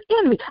of the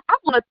enemy. I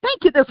want to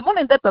thank you this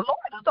morning that the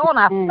Lord is on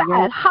our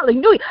side.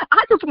 Hallelujah.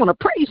 I just want to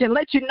praise you and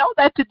let you know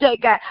that today,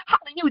 God.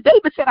 Hallelujah.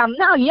 David said, I'm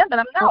now young and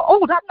I'm now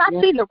old. I've not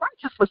seen the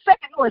righteous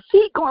forsaken nor a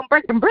seed going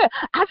breaking bread.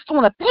 I just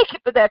want to thank you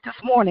for that this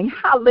morning.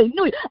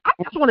 Hallelujah. I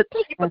just want to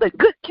thank you for the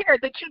good care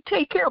that you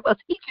take care of us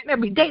each and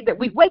every day that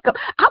we wake up.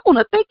 I want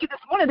to thank you this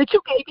morning that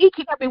you gave each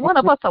and every one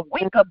of us a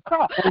wake-up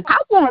call. I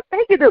want to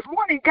thank you this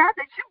morning, God,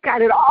 that you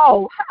got it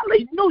all.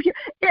 Hallelujah.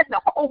 And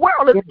the whole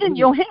world is in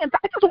your hands.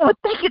 I just want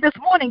to thank you this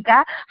morning,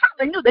 God.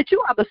 Hallelujah, that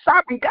you are the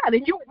sovereign God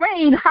and you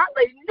reign.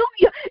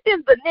 Hallelujah.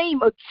 In the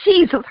name of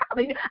Jesus.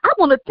 Hallelujah. I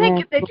want to thank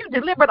you that you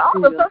delivered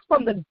all of us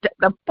from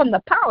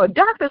the power of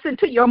darkness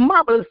into your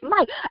marvelous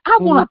light. I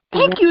want to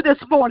thank you this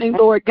morning,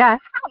 Lord God.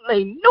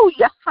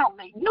 Hallelujah.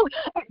 Hallelujah.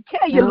 I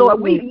tell you,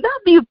 Lord, we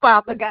love you,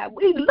 Father God.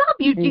 We love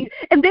you, Jesus.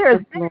 And there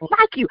is none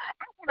like you.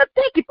 I want to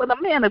thank you for the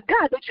man of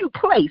God that you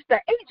placed, the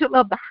angel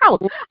of the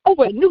house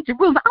over in New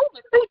Jerusalem. I want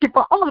to thank you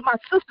for all of my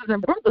sisters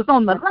and brothers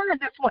on the line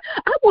this morning.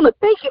 I want to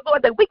thank you,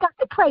 Lord, that we got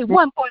to pray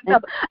one for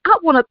another. I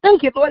want to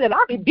thank you, Lord, that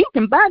I rebuke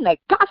and bind that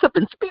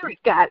gossiping spirit,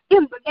 God,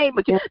 in the name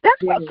of Jesus.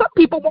 That's why some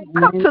people won't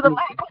come to the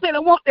line because they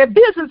don't want their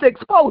business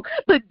exposed.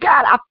 But,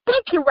 God, I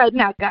thank you right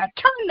now, God.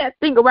 Turn that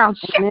thing around.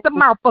 Shut the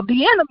mouth of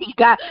the enemy,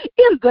 God,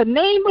 in the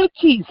name of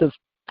Jesus.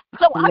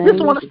 So I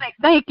just want to say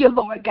thank you,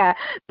 Lord God.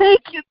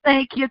 Thank you.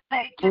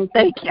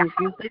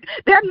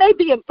 There may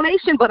be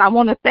inflation, but I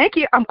want to thank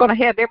you. I'm going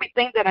to have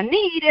everything that I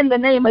need in the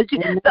name of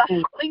Jesus.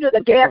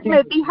 The gas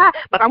may be high,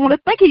 but I want to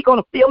thank you. You're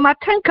going to fill my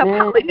tank up.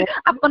 Hallelujah.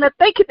 I'm going to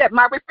thank you that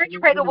my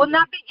refrigerator will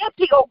not be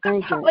empty. Oh,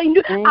 God.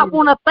 Hallelujah. I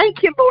want to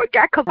thank you, Lord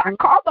God, because I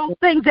call those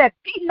things that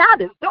be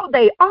not as though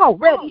they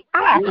already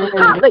are.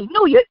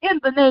 Hallelujah. In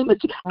the name of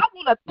Jesus. I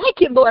want to thank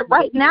you, Lord,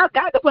 right now,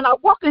 God, that when I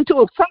walk into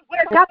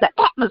somewhere, God, the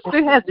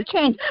atmosphere has to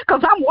change.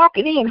 Because I'm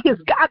walking in His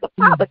God the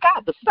Father,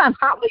 God the Son,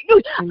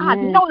 hallelujah. I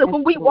know that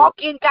when we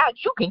walk in, God,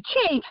 you can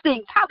change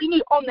things,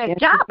 hallelujah, on that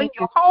job, in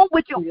your home,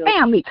 with your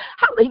family,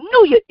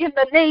 hallelujah, in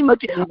the name of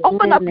Jesus.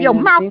 Open up your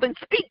mouth and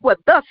speak what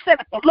thus saith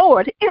the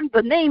Lord, in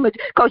the name of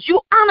Jesus, because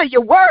you honor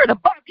your word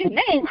above your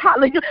name,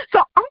 hallelujah. So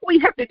all we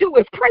have to do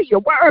is pray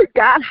your word,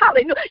 God,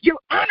 hallelujah. You're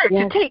honored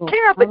to take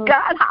care of it,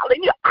 God,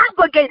 hallelujah.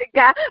 Obligated,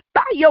 God,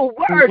 by your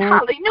word,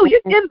 hallelujah,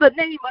 in the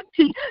name of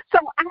Jesus. So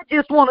I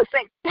just want to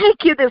say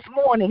thank you this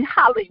morning,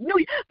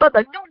 hallelujah, for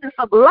the newness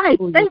of life.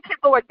 Thank you,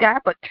 Lord God,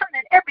 for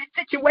turning every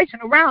situation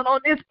around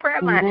on this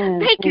prayer line.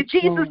 Thank you,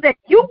 Jesus, that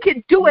you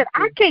can do it.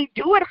 I can't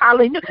do it,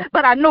 hallelujah,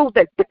 but I know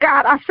that the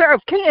God I serve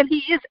can. He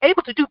is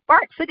able to do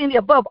far exceedingly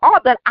above all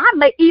that I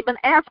may even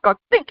ask or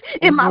think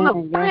in my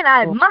little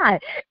finite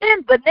mind.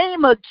 In the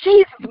name of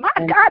Jesus, my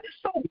God is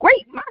so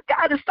great. My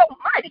God is so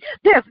mighty.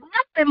 There's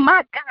nothing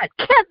my God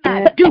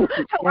cannot do.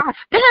 So I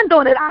stand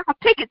on it. I'll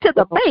take it to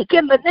the bank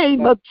in the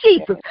name of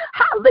Jesus.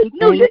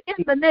 Hallelujah.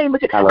 In the name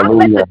of Jesus. I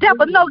let the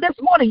devil know this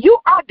morning you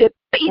are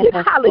defeated.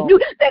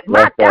 Hallelujah. That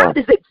my God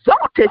is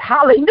exalted.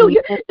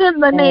 Hallelujah. In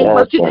the name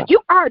of Jesus. You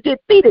are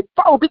defeated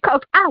foe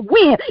because I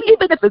win.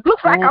 Even if it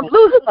looks like I'm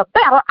losing the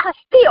battle, I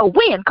still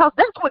win because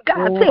that's what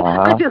God said.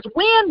 I just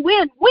win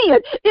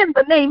in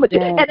the name of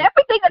Jesus. And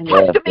everything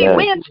attached to me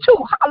wins too.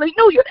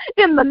 Hallelujah.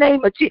 In the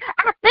name of Jesus.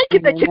 I thank you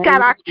that you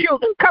got our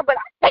children covered.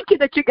 I thank you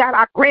that you got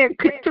our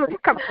grandchildren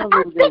covered.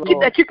 I thank you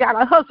that you got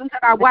our husbands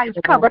and our wives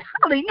covered.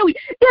 Hallelujah.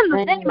 In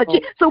the name of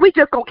Jesus. So we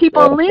just going to keep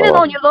on leaning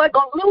on you, Lord.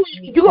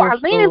 You are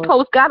leaning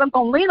post, God. I'm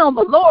going to lean on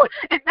the Lord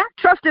and not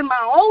trust in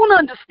my own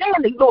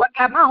understanding, Lord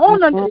God. My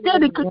own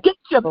understanding could get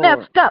you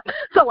messed up.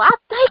 So I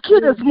thank you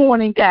this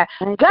morning, God.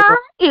 God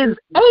is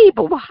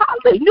able.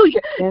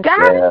 Hallelujah.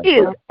 God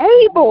is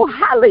able.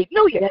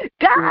 Hallelujah.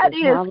 God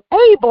is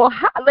able.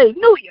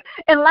 Hallelujah.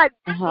 And like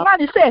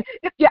somebody said,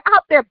 if you're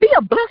out there, be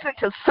a blessing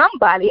to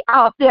somebody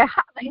out there.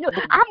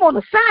 Hallelujah. I'm on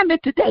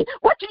assignment today.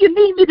 What do you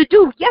need me to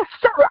do? Yes,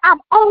 sir. I'm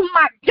on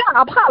my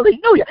job.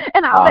 Hallelujah.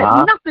 And I'll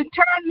let nothing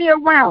turn me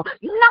around.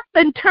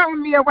 Nothing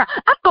turn me around.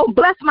 I'm going to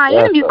bless my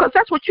enemies because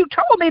that's what you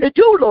told me to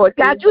do, Lord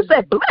God. You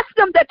said, bless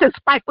them that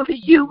despitefully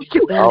use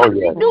you.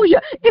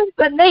 Hallelujah. In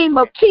the name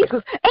of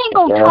Jesus. Ain't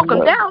going to talk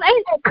them down.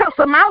 Ain't going to cuss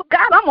them out.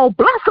 God, I'm going to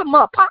bless them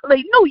up.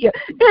 Hallelujah.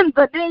 In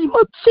the name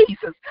of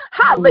Jesus.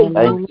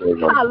 Hallelujah.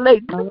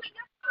 Hallelujah.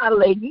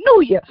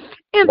 Hallelujah.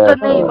 In the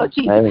name of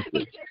Jesus. He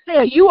just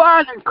said, you are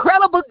an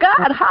incredible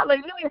God.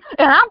 Hallelujah.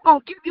 And I'm going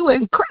to give you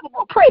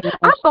incredible praise.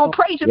 I'm going to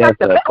praise you like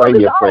the battle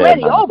is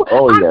already over.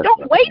 I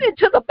don't wait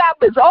until the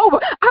battle is over.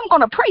 I'm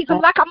going to praise him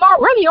like I'm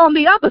already on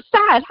the other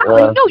side.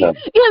 Hallelujah.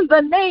 In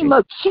the name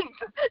of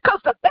Jesus. Because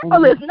the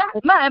battle is not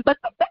mine, but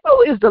the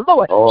battle is the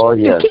Lord.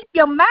 You keep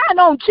your mind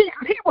on Jesus.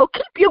 He will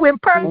keep you in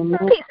perfect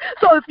peace.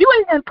 So if you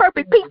ain't in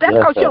perfect peace, that's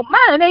because your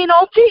mind ain't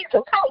on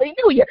Jesus.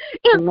 Hallelujah.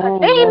 In the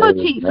name of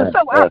Jesus. So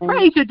I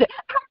praise you.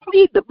 I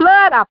plead the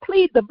blood. I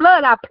plead the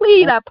blood. I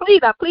plead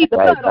the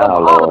blood over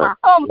all of our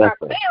homes, our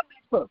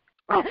families.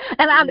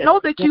 And I know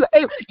that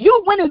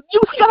you went and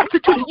you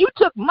substituted. You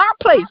took my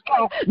place.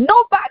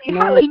 Nobody,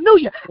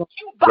 hallelujah.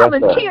 You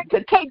volunteered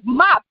to take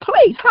my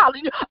place.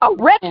 Hallelujah. A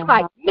wretch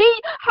like me.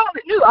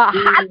 Hallelujah. A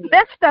hot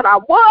mess that I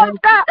was,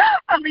 God.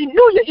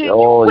 Hallelujah.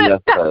 You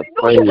went,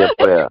 hallelujah.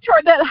 And you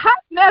turned that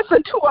hot mess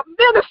into a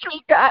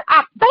ministry, God.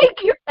 I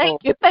thank you.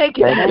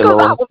 Because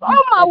I was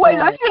on my way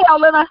to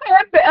hell in a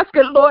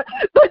handbasket, Lord.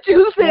 But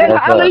you said,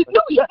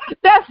 hallelujah,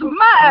 that's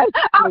mine.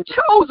 I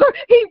chose her.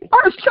 He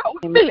first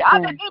chose me. I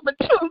didn't even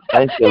choose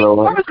him. He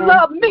first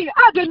loved me.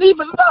 I didn't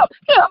even love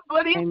him,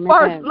 but he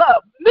first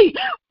loved me.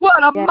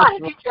 What a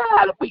mighty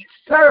God we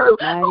serve.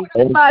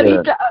 Mighty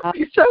God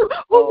we serve.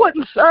 Who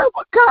wouldn't serve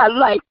a God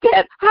like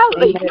that?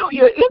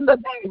 Hallelujah. In the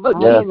name of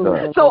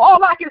Jesus. So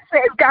all I can say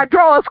is, God,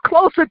 draw us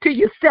closer to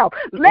yourself.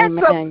 Less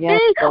of me,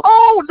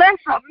 less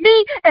of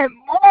me, and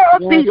more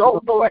of thee,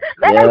 oh Lord.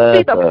 Let us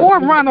be the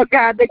forerunner,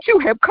 God, that you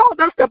have called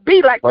us to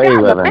be, like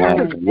John the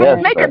Baptist,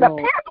 making a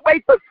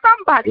pathway for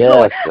somebody,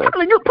 Lord.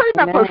 Hallelujah.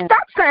 Putting up a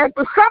stop sign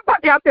for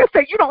somebody out there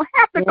saying you don't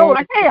have to go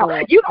to hell.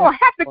 You don't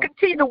have to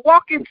continue to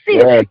walk in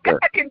sin. God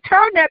can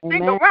turn that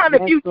thing around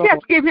if you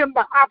just give him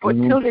the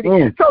opportunity.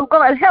 So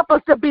God, help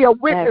us to be a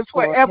witness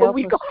wherever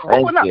we go.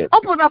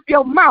 Open up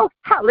your mouth.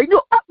 Hallelujah.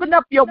 Open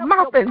up your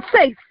mouth and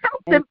say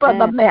something for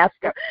the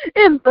Master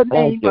in the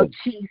name of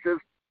Jesus.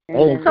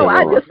 So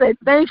I just say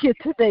thank you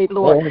today,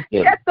 Lord.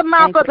 Shut the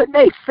mouth of the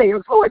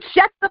naysayers, Lord.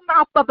 Shut the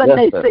mouth of the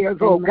naysayers,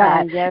 oh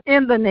God,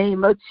 in the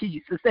name of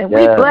Jesus. And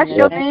we bless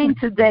your name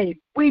today.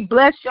 We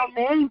bless your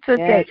name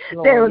today. Yes,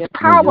 there is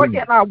power Lord.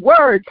 in our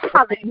words.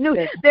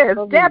 Hallelujah. There is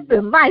death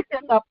and life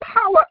in the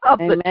power of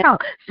the tongue.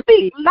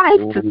 Speak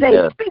life today.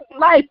 Yes. Speak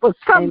life for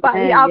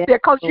somebody out there,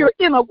 because you're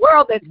in a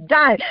world that's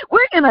dying.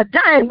 We're in a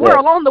dying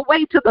world on the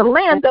way to the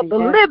land of the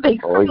living.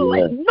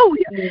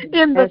 Hallelujah.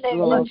 In the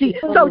name of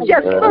Jesus. So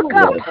just look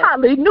up,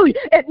 hallelujah,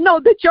 and know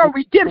that your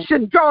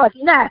redemption draws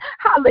nigh.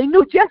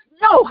 Hallelujah. Just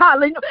know,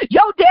 hallelujah,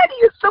 your daddy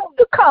is soon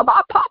to come.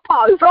 Our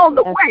papa is on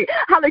the way.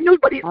 Hallelujah.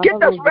 But he's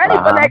getting us ready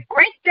for that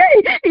great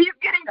day. He's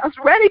getting us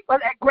ready for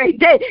that great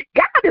day.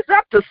 God is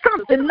up to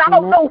something. I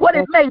don't know what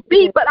it may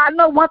be, but I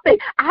know one thing.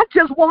 I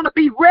just want to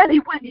be ready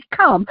when he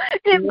comes.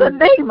 In the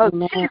name of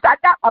Jesus, I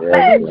got my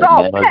bags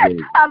all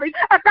packed. Hallelujah.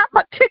 I got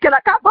my ticket. I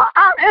got my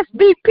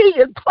RSVP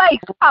in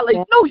place.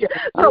 Hallelujah.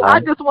 So I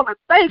just want to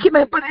thank him.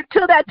 But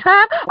until that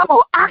time, I'm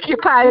going to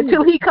occupy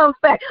until he comes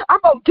back. I'm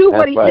going to do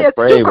what he says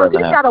to do, because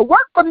he's got to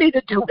work for me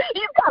to do.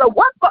 He's got to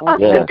work for us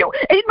to do.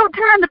 Ain't no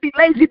time to be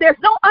lazy. There's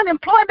no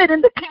unemployment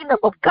in the kingdom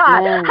of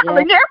God.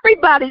 Hallelujah.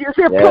 Everybody is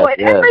employed.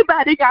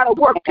 Everybody got to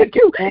work to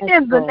do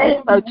in the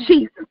name of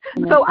Jesus.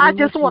 So I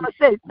just want to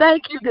say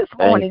thank you this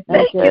morning.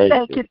 Thank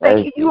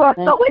you. You are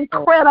so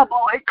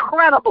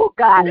incredible,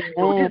 God.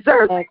 You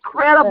deserve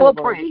incredible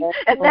praise.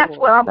 And that's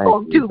what I'm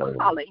going to do.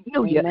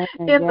 Hallelujah.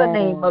 In the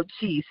name of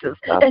Jesus.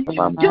 And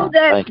you do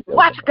that,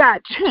 watch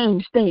God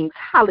change things.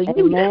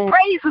 Hallelujah.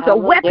 Praise is a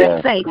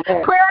weapon, saints.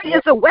 Prayer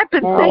is a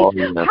weapon, saints.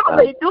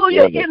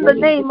 Hallelujah. In the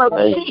name of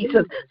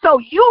Jesus. So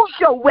use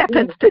your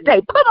weapons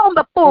today. Put on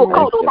the full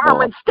coat of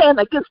armor and stand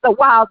against the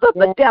wiles of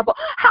the devil.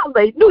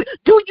 Hallelujah.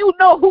 Do you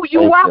know who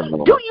you are?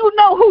 Do you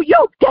know who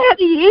your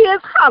daddy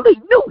is?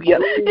 Hallelujah.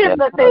 In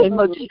the name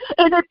of Jesus.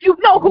 And if you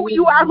know who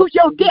you are, who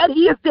your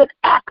daddy is, then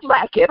act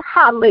like it.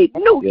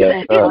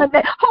 Hallelujah. In the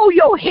name, hold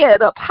your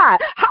head up high.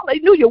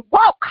 Hallelujah.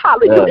 Walk,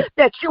 hallelujah,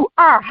 that you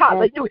are,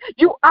 hallelujah.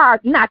 You are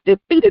not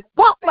defeated.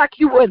 Walk like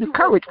you were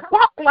encouraged.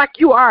 Walk like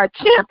you are a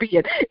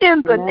champion.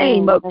 In the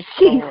name of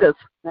Jesus.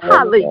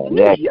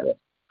 Hallelujah.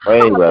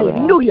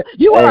 Hallelujah.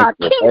 You are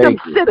a kingdom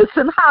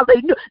citizen.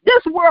 Hallelujah.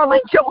 This world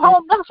ain't your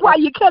home. That's why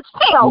you catch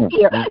hell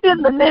here.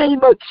 In the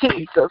name of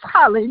Jesus.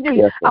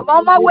 Hallelujah. I'm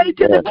on my way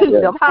to the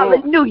kingdom.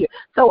 Hallelujah.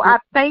 So I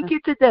thank you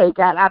today,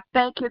 God. I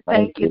thank you.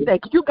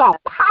 You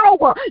got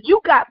power. You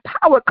got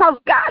power because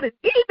God has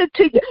given it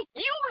to you.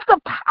 Use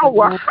the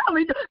power.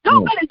 Hallelujah.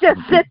 Don't let it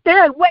just sit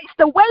there and waste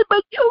away,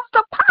 but use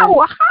the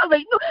power.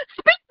 Hallelujah.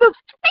 Speak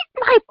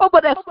life over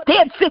that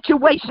dead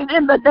situation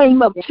in the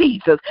name of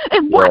Jesus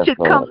and watch it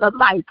come to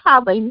life.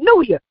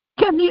 Hallelujah.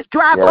 Can these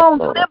dry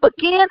bones live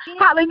again?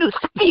 Hallelujah.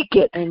 Speak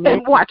it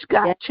and watch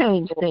God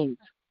change things.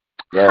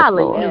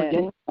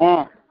 Hallelujah.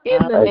 In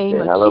the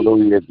name of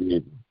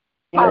Jesus.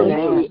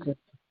 Hallelujah.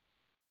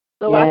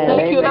 So I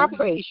thank you and I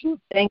praise you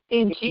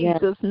in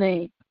Jesus'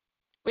 name.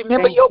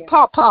 Remember, your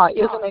papa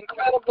is an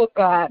incredible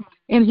God,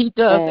 and he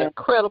does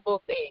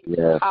incredible things.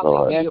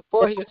 Hallelujah.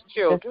 For his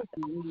children.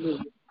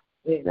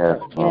 Yes,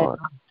 Lord.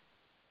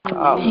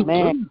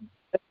 Amen.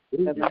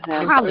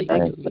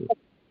 Hallelujah.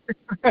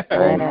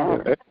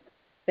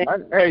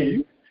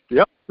 Hey,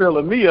 y'all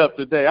feeling me up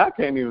today. I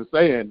can't even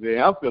say anything.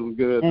 I'm feeling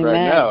good right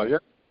now.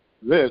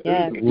 This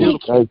is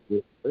beautiful.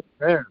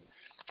 Amen.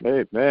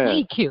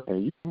 Thank you.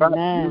 And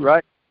you're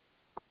right.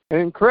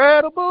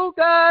 Incredible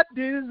God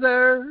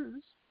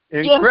deserves.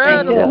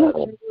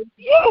 Incredible.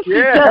 Yes, he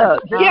does.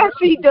 Yes,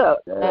 he does.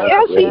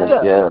 Yes, he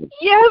does.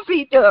 Yes,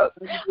 he does.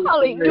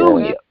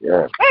 Hallelujah.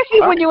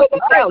 Especially when you're in the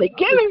valley.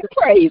 Give him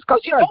praise because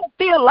you don't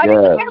feel like it.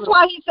 That's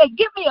why he said,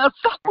 give me a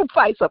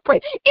sacrifice of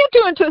praise.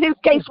 Enter into his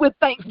gates with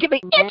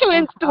thanksgiving. Enter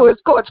into his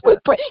courts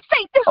with praise.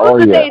 Say, this is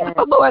the day that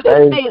the Lord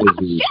has made. I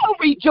shall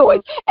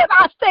rejoice. And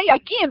I say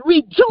again,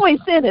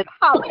 rejoice in it.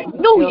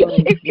 Hallelujah.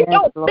 If you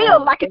don't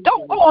feel like it,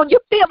 don't go on your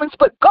feelings,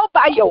 but go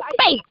by your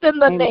faith in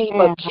the name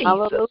of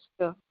Jesus.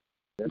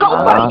 Go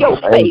by your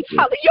faith.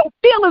 Hallelujah. Your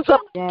feelings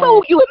will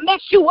fool you and mess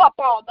you up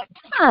all the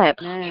time.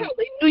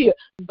 Hallelujah.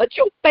 But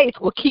your faith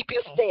will keep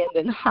you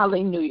standing.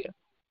 Hallelujah.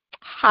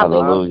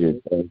 Hallelujah.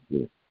 Thank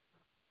you.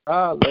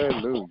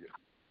 Hallelujah.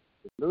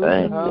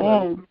 Thank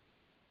you.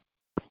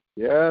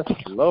 Yes,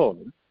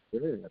 Lord.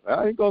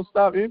 I ain't going to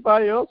stop.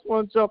 Anybody else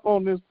want to jump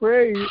on this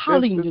praise?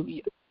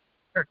 Hallelujah.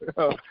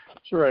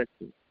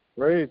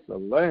 Praise the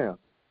Lamb.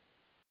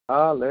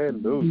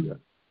 Hallelujah.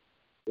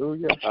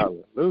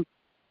 Hallelujah.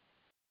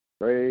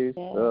 Praise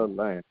the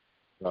Lamb.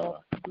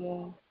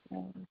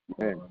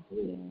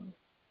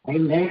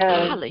 Amen.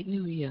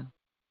 Hallelujah.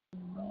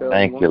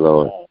 Thank you,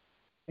 Lord.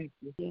 I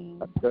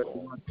tell you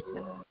what,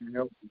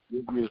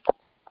 give you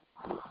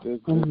this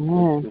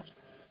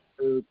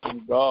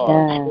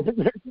God.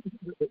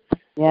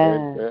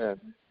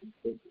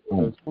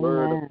 This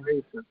word of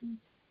faith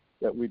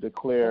that we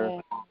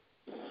declare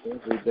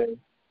every day.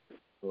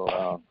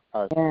 So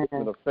our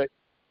statement of faith,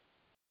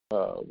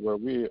 where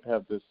we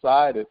have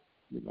decided,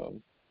 we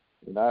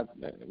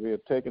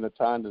have taken the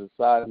time to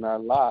decide in our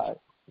lives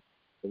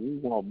that we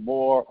want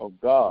more of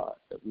God,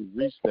 that we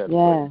reach that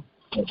place.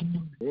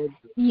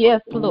 Yes,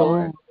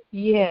 Lord.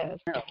 Yes.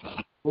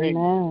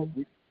 And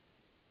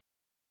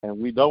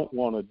we don't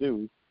want to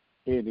do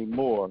any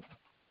more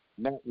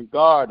In that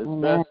regard, it's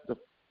best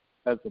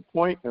as the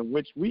point in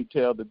which we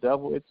tell the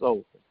devil it's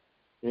over.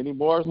 Any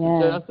more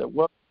suggest that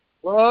what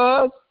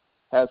was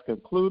has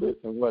concluded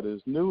and what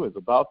is new is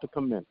about to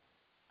commence.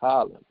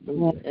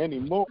 Hallelujah. Any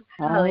more?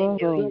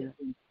 Hallelujah.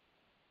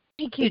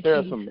 Thank you, there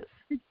are Jesus.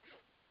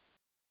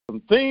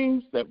 some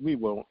things that we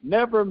will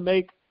never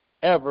make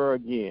ever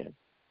again.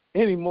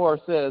 Any more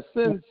says,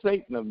 send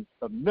Satan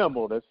a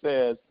memo that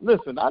says,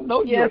 listen, I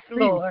know you're a thief.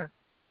 Lord.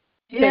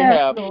 You can't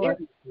have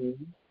anything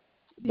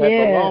that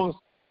belongs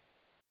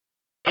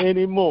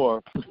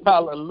anymore.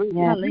 Hallelujah.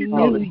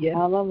 Hallelujah.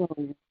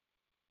 Hallelujah.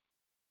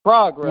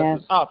 Progress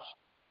is optional.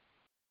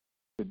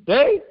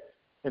 Today,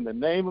 in the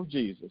name of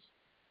Jesus,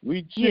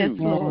 we choose.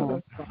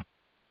 Lord.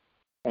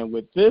 And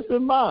with this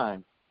in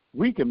mind,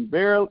 we can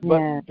bear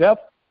but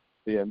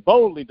definitely and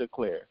boldly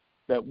declare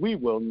that we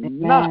will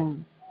not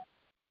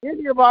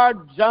any of our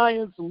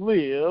giants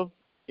live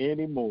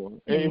anymore.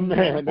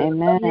 Amen.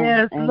 Amen.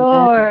 Yes,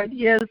 Lord.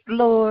 Yes,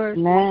 Lord.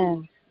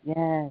 Amen.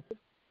 Yes.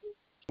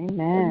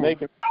 Amen.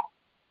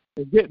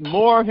 And getting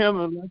more of Him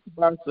and less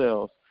of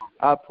ourselves.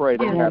 I pray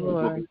that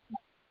happens.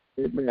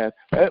 Amen.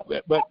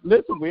 But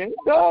listen, we ain't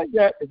done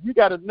yet. If you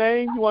got a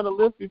name you want to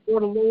lift before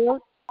the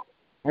Lord,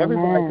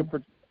 everybody can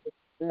participate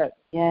in that.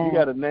 You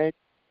got a name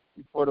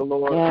before the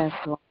Lord,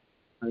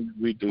 and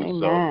we do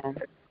so.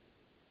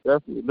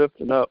 Definitely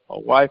lifting up my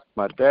wife,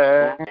 my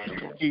dad,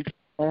 Keith.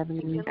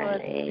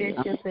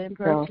 Bishop and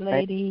First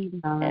Lady,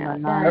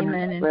 Diamond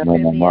and my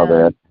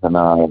mother,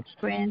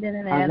 Brandon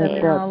and Adam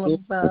and all of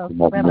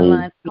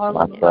Reverend,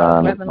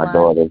 my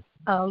daughter.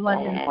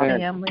 London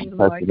family,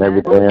 Lord Touching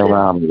everything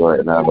around me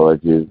right now,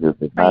 Lord Jesus.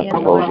 It's not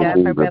supposed to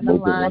be, but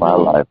making my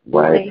life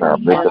right now.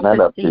 Lifting that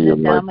up to you,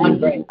 Lord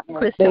Jesus.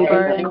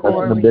 Christopher and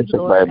Touching the bishop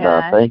right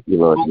now. Thank you,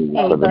 Lord Jesus,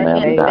 for the man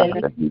of God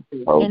that He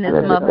spoke. And his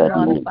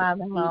mother-in-law and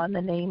father-in-law, in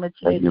the name of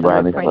Jesus. Thank you,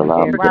 Ronnie, for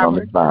allowing me to get on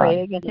the line.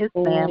 Craig and his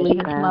family,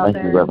 his mother,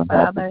 thank you, Reverend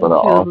father, for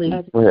the Julie,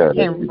 awesome prayer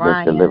and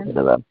Ryan. lifting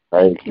it up.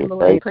 Thank you,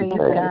 Lord. Praise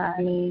God.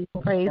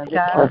 Praise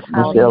God.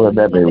 Michelle and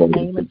Debbie, In the Lord,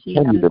 name of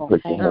continue Jesus. to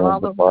put your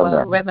hands upon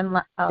them.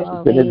 Reverend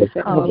Continue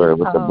to cover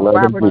with the blood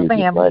of Robert's Jesus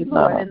family, right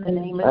Lord, now. in the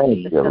name of Thank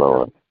Jesus. you,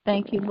 Lord.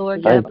 Thank you,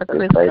 Lord God, for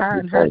Chris Carr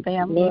and her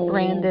family,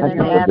 Brandon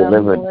and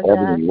Adam, Lord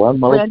God. One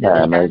more Brandon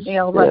time, and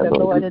her brother,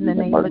 Lord, in the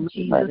name of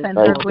Jesus, and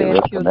her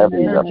grandchildren,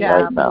 and her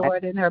job,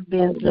 Lord, and her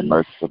business, in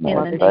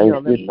the name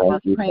of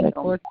Jesus, praying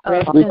for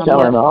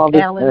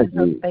Alan and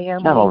her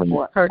family,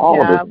 her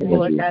job,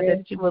 Lord God,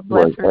 that you will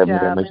bless her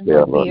job, and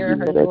Sophia,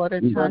 her daughter,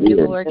 Tanya,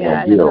 Lord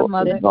God, and her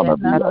mother,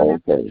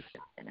 Edna,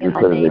 in the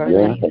name of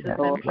Jesus,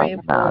 and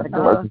praying for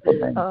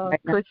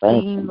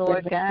Christine,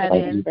 Lord God,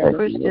 and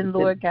Christian,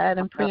 Lord God,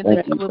 and praying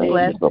that you will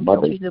bless,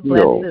 continue to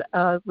bless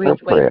the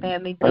Ridgeway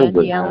family,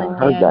 Danielle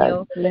and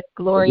Daniel,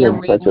 Gloria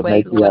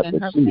Ridgeway, Lord,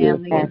 and her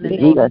family, in the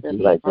name of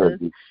Jesus.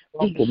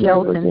 Big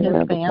Schultz and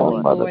his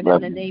family, Lord,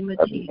 in the name of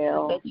Jesus,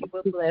 that you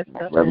will bless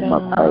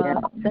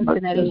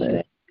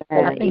Cincinnati,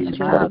 I think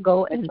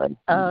Chicago and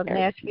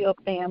Nashville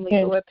family,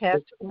 Lord,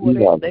 Pastor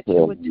Waters, that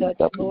you would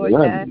touch, Lord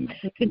God,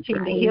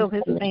 continue to heal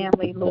his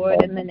family,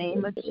 Lord, in the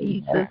name of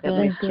Jesus,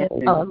 and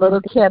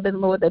little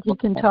Kevin, Lord, that he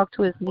can talk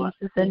to his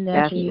nieces and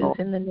nephews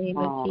in the name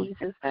of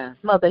Jesus.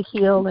 Mother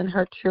Hill and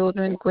her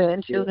children,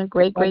 grandchildren,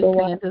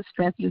 great-great-grands of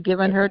strength you've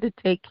given her to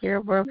take care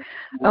of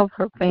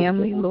her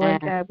family,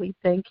 Lord God. We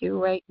thank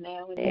you right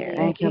now in the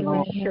name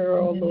of Jesus.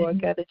 Cheryl,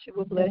 Lord God, that you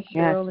will bless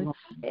Cheryl and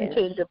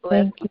continue to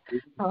bless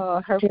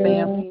her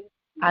family.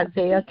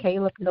 Isaiah,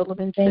 Caleb,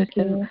 Nolan,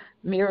 Tristan,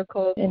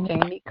 Miracle,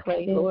 Jamie,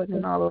 Clay, Lord,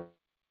 and all of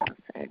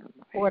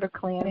Porter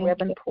clan,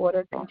 Reverend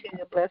Porter, continue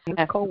to bless his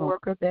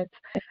co-worker that's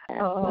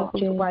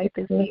whose wife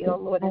is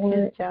healed, Lord, in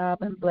his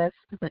job, and bless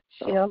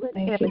Michelle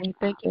and Ebony.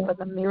 Thank you for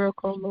the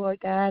miracle,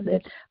 Lord God,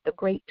 and the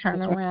great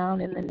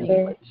turnaround in the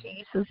name of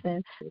Jesus.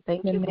 And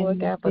thank you, Lord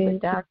God, for the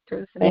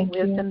doctors and the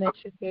wisdom that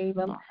you gave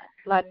them.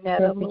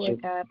 Lynetta,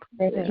 Lord God,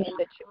 that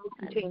you will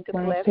continue to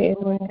bless,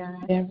 Lord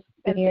God. And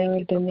thank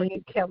you for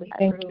bringing Kelly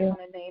through in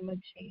the name of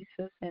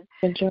Jesus. And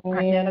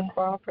Arnetta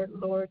Crawford,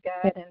 Lord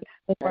God, and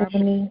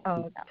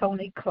Robert,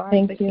 Tony Clark,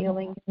 the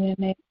healing,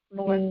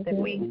 Lord, that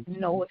we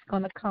know it's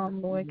going to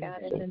come, Lord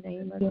God, in the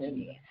name of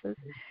Jesus.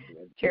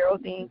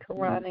 Geraldine,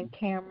 Karan, and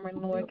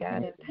Cameron, Lord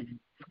God, and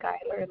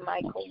Skylar and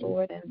Michael,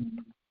 Lord,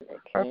 and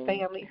her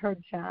family, her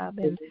job,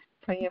 and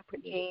praying for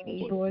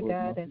Jeannie, Lord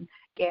God, and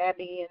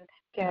Gabby and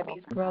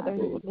Gabby's brother,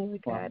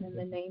 Lord God, in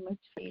the name of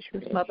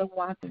Jesus. Mother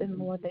Watson,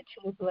 Lord, that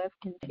you will bless,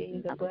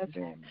 continue to bless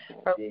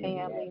her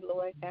family,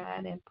 Lord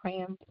God, and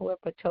praying for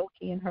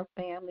Patoki and her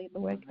family,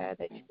 Lord God,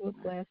 that you will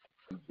bless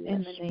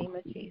in the name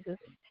of Jesus.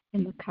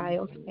 In the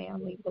Kyle's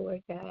family,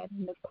 Lord God,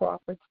 and the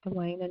Crawfords,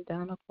 Dwayne and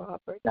Donna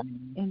Crawford,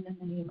 in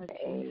the name of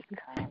Jesus.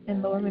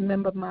 And Lord,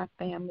 remember my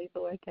family,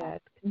 Lord God.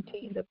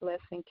 Continue to bless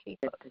and keep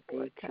us,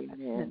 Lord God, in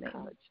the name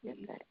of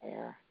Jesus.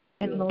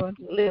 And Lord,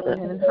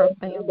 Lillian and her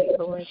family,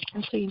 Lord,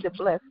 continue to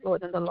bless,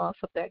 Lord, in the loss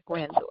of that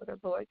granddaughter,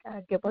 Lord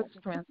God. Give us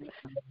strength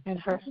and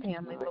her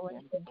family, Lord,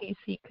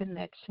 DC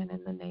connection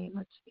in the name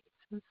of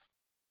Jesus.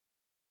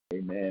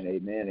 Amen,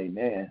 amen,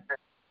 amen.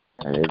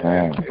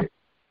 Amen.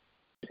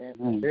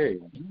 Hey,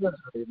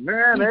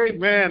 man,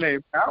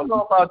 amen. I don't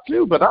know about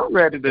you, but I'm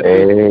ready to do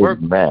the work.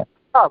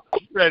 I'm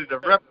ready to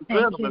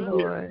represent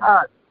them.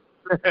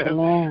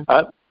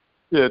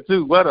 Yeah,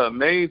 too. What an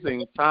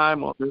amazing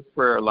time on this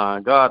prayer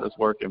line. God is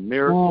working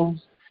miracles,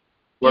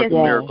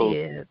 miracles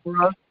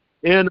for us,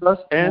 in us,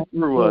 and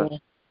through us.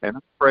 And I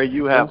pray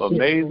you have an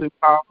amazing,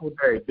 powerful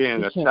day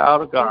being a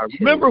child of God.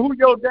 Remember who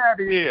your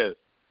daddy is.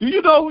 Do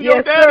you know who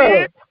your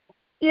daddy is?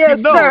 Yes,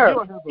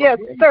 sir. Yes,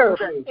 sir.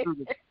 Through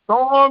the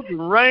storms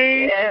and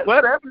rain,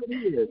 whatever it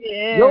is,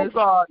 your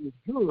God is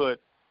good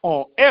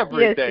on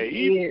every day,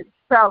 even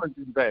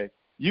challenging day.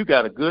 You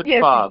got a good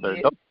Father.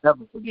 Don't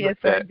ever forget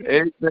that.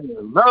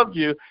 Amen. Love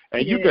you,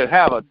 and you can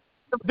have a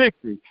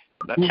victory.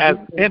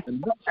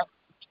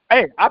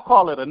 Hey, I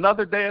call it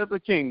another day of the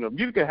kingdom.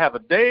 You can have a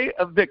day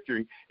of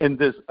victory in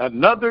this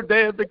another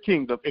day of the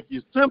kingdom if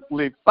you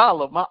simply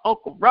follow my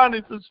Uncle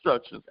Ronnie's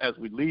instructions as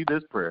we lead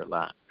this prayer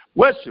line.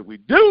 What should we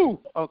do,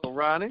 Uncle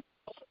Ronnie?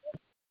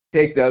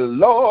 Take the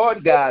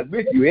Lord God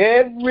with you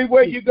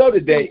everywhere you go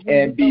today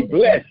and be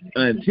blessed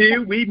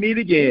until we meet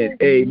again.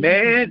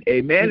 Amen,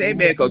 amen,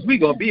 amen, because we're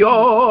going to be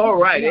all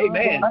right.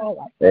 Amen.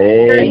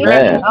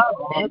 Amen.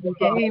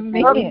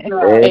 Amen.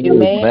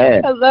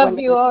 Amen. I love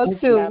you all,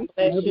 too.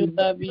 Love you.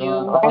 Love you.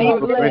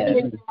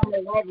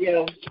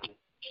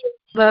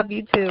 Love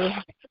you, too.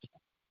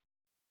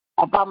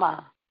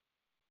 Obama.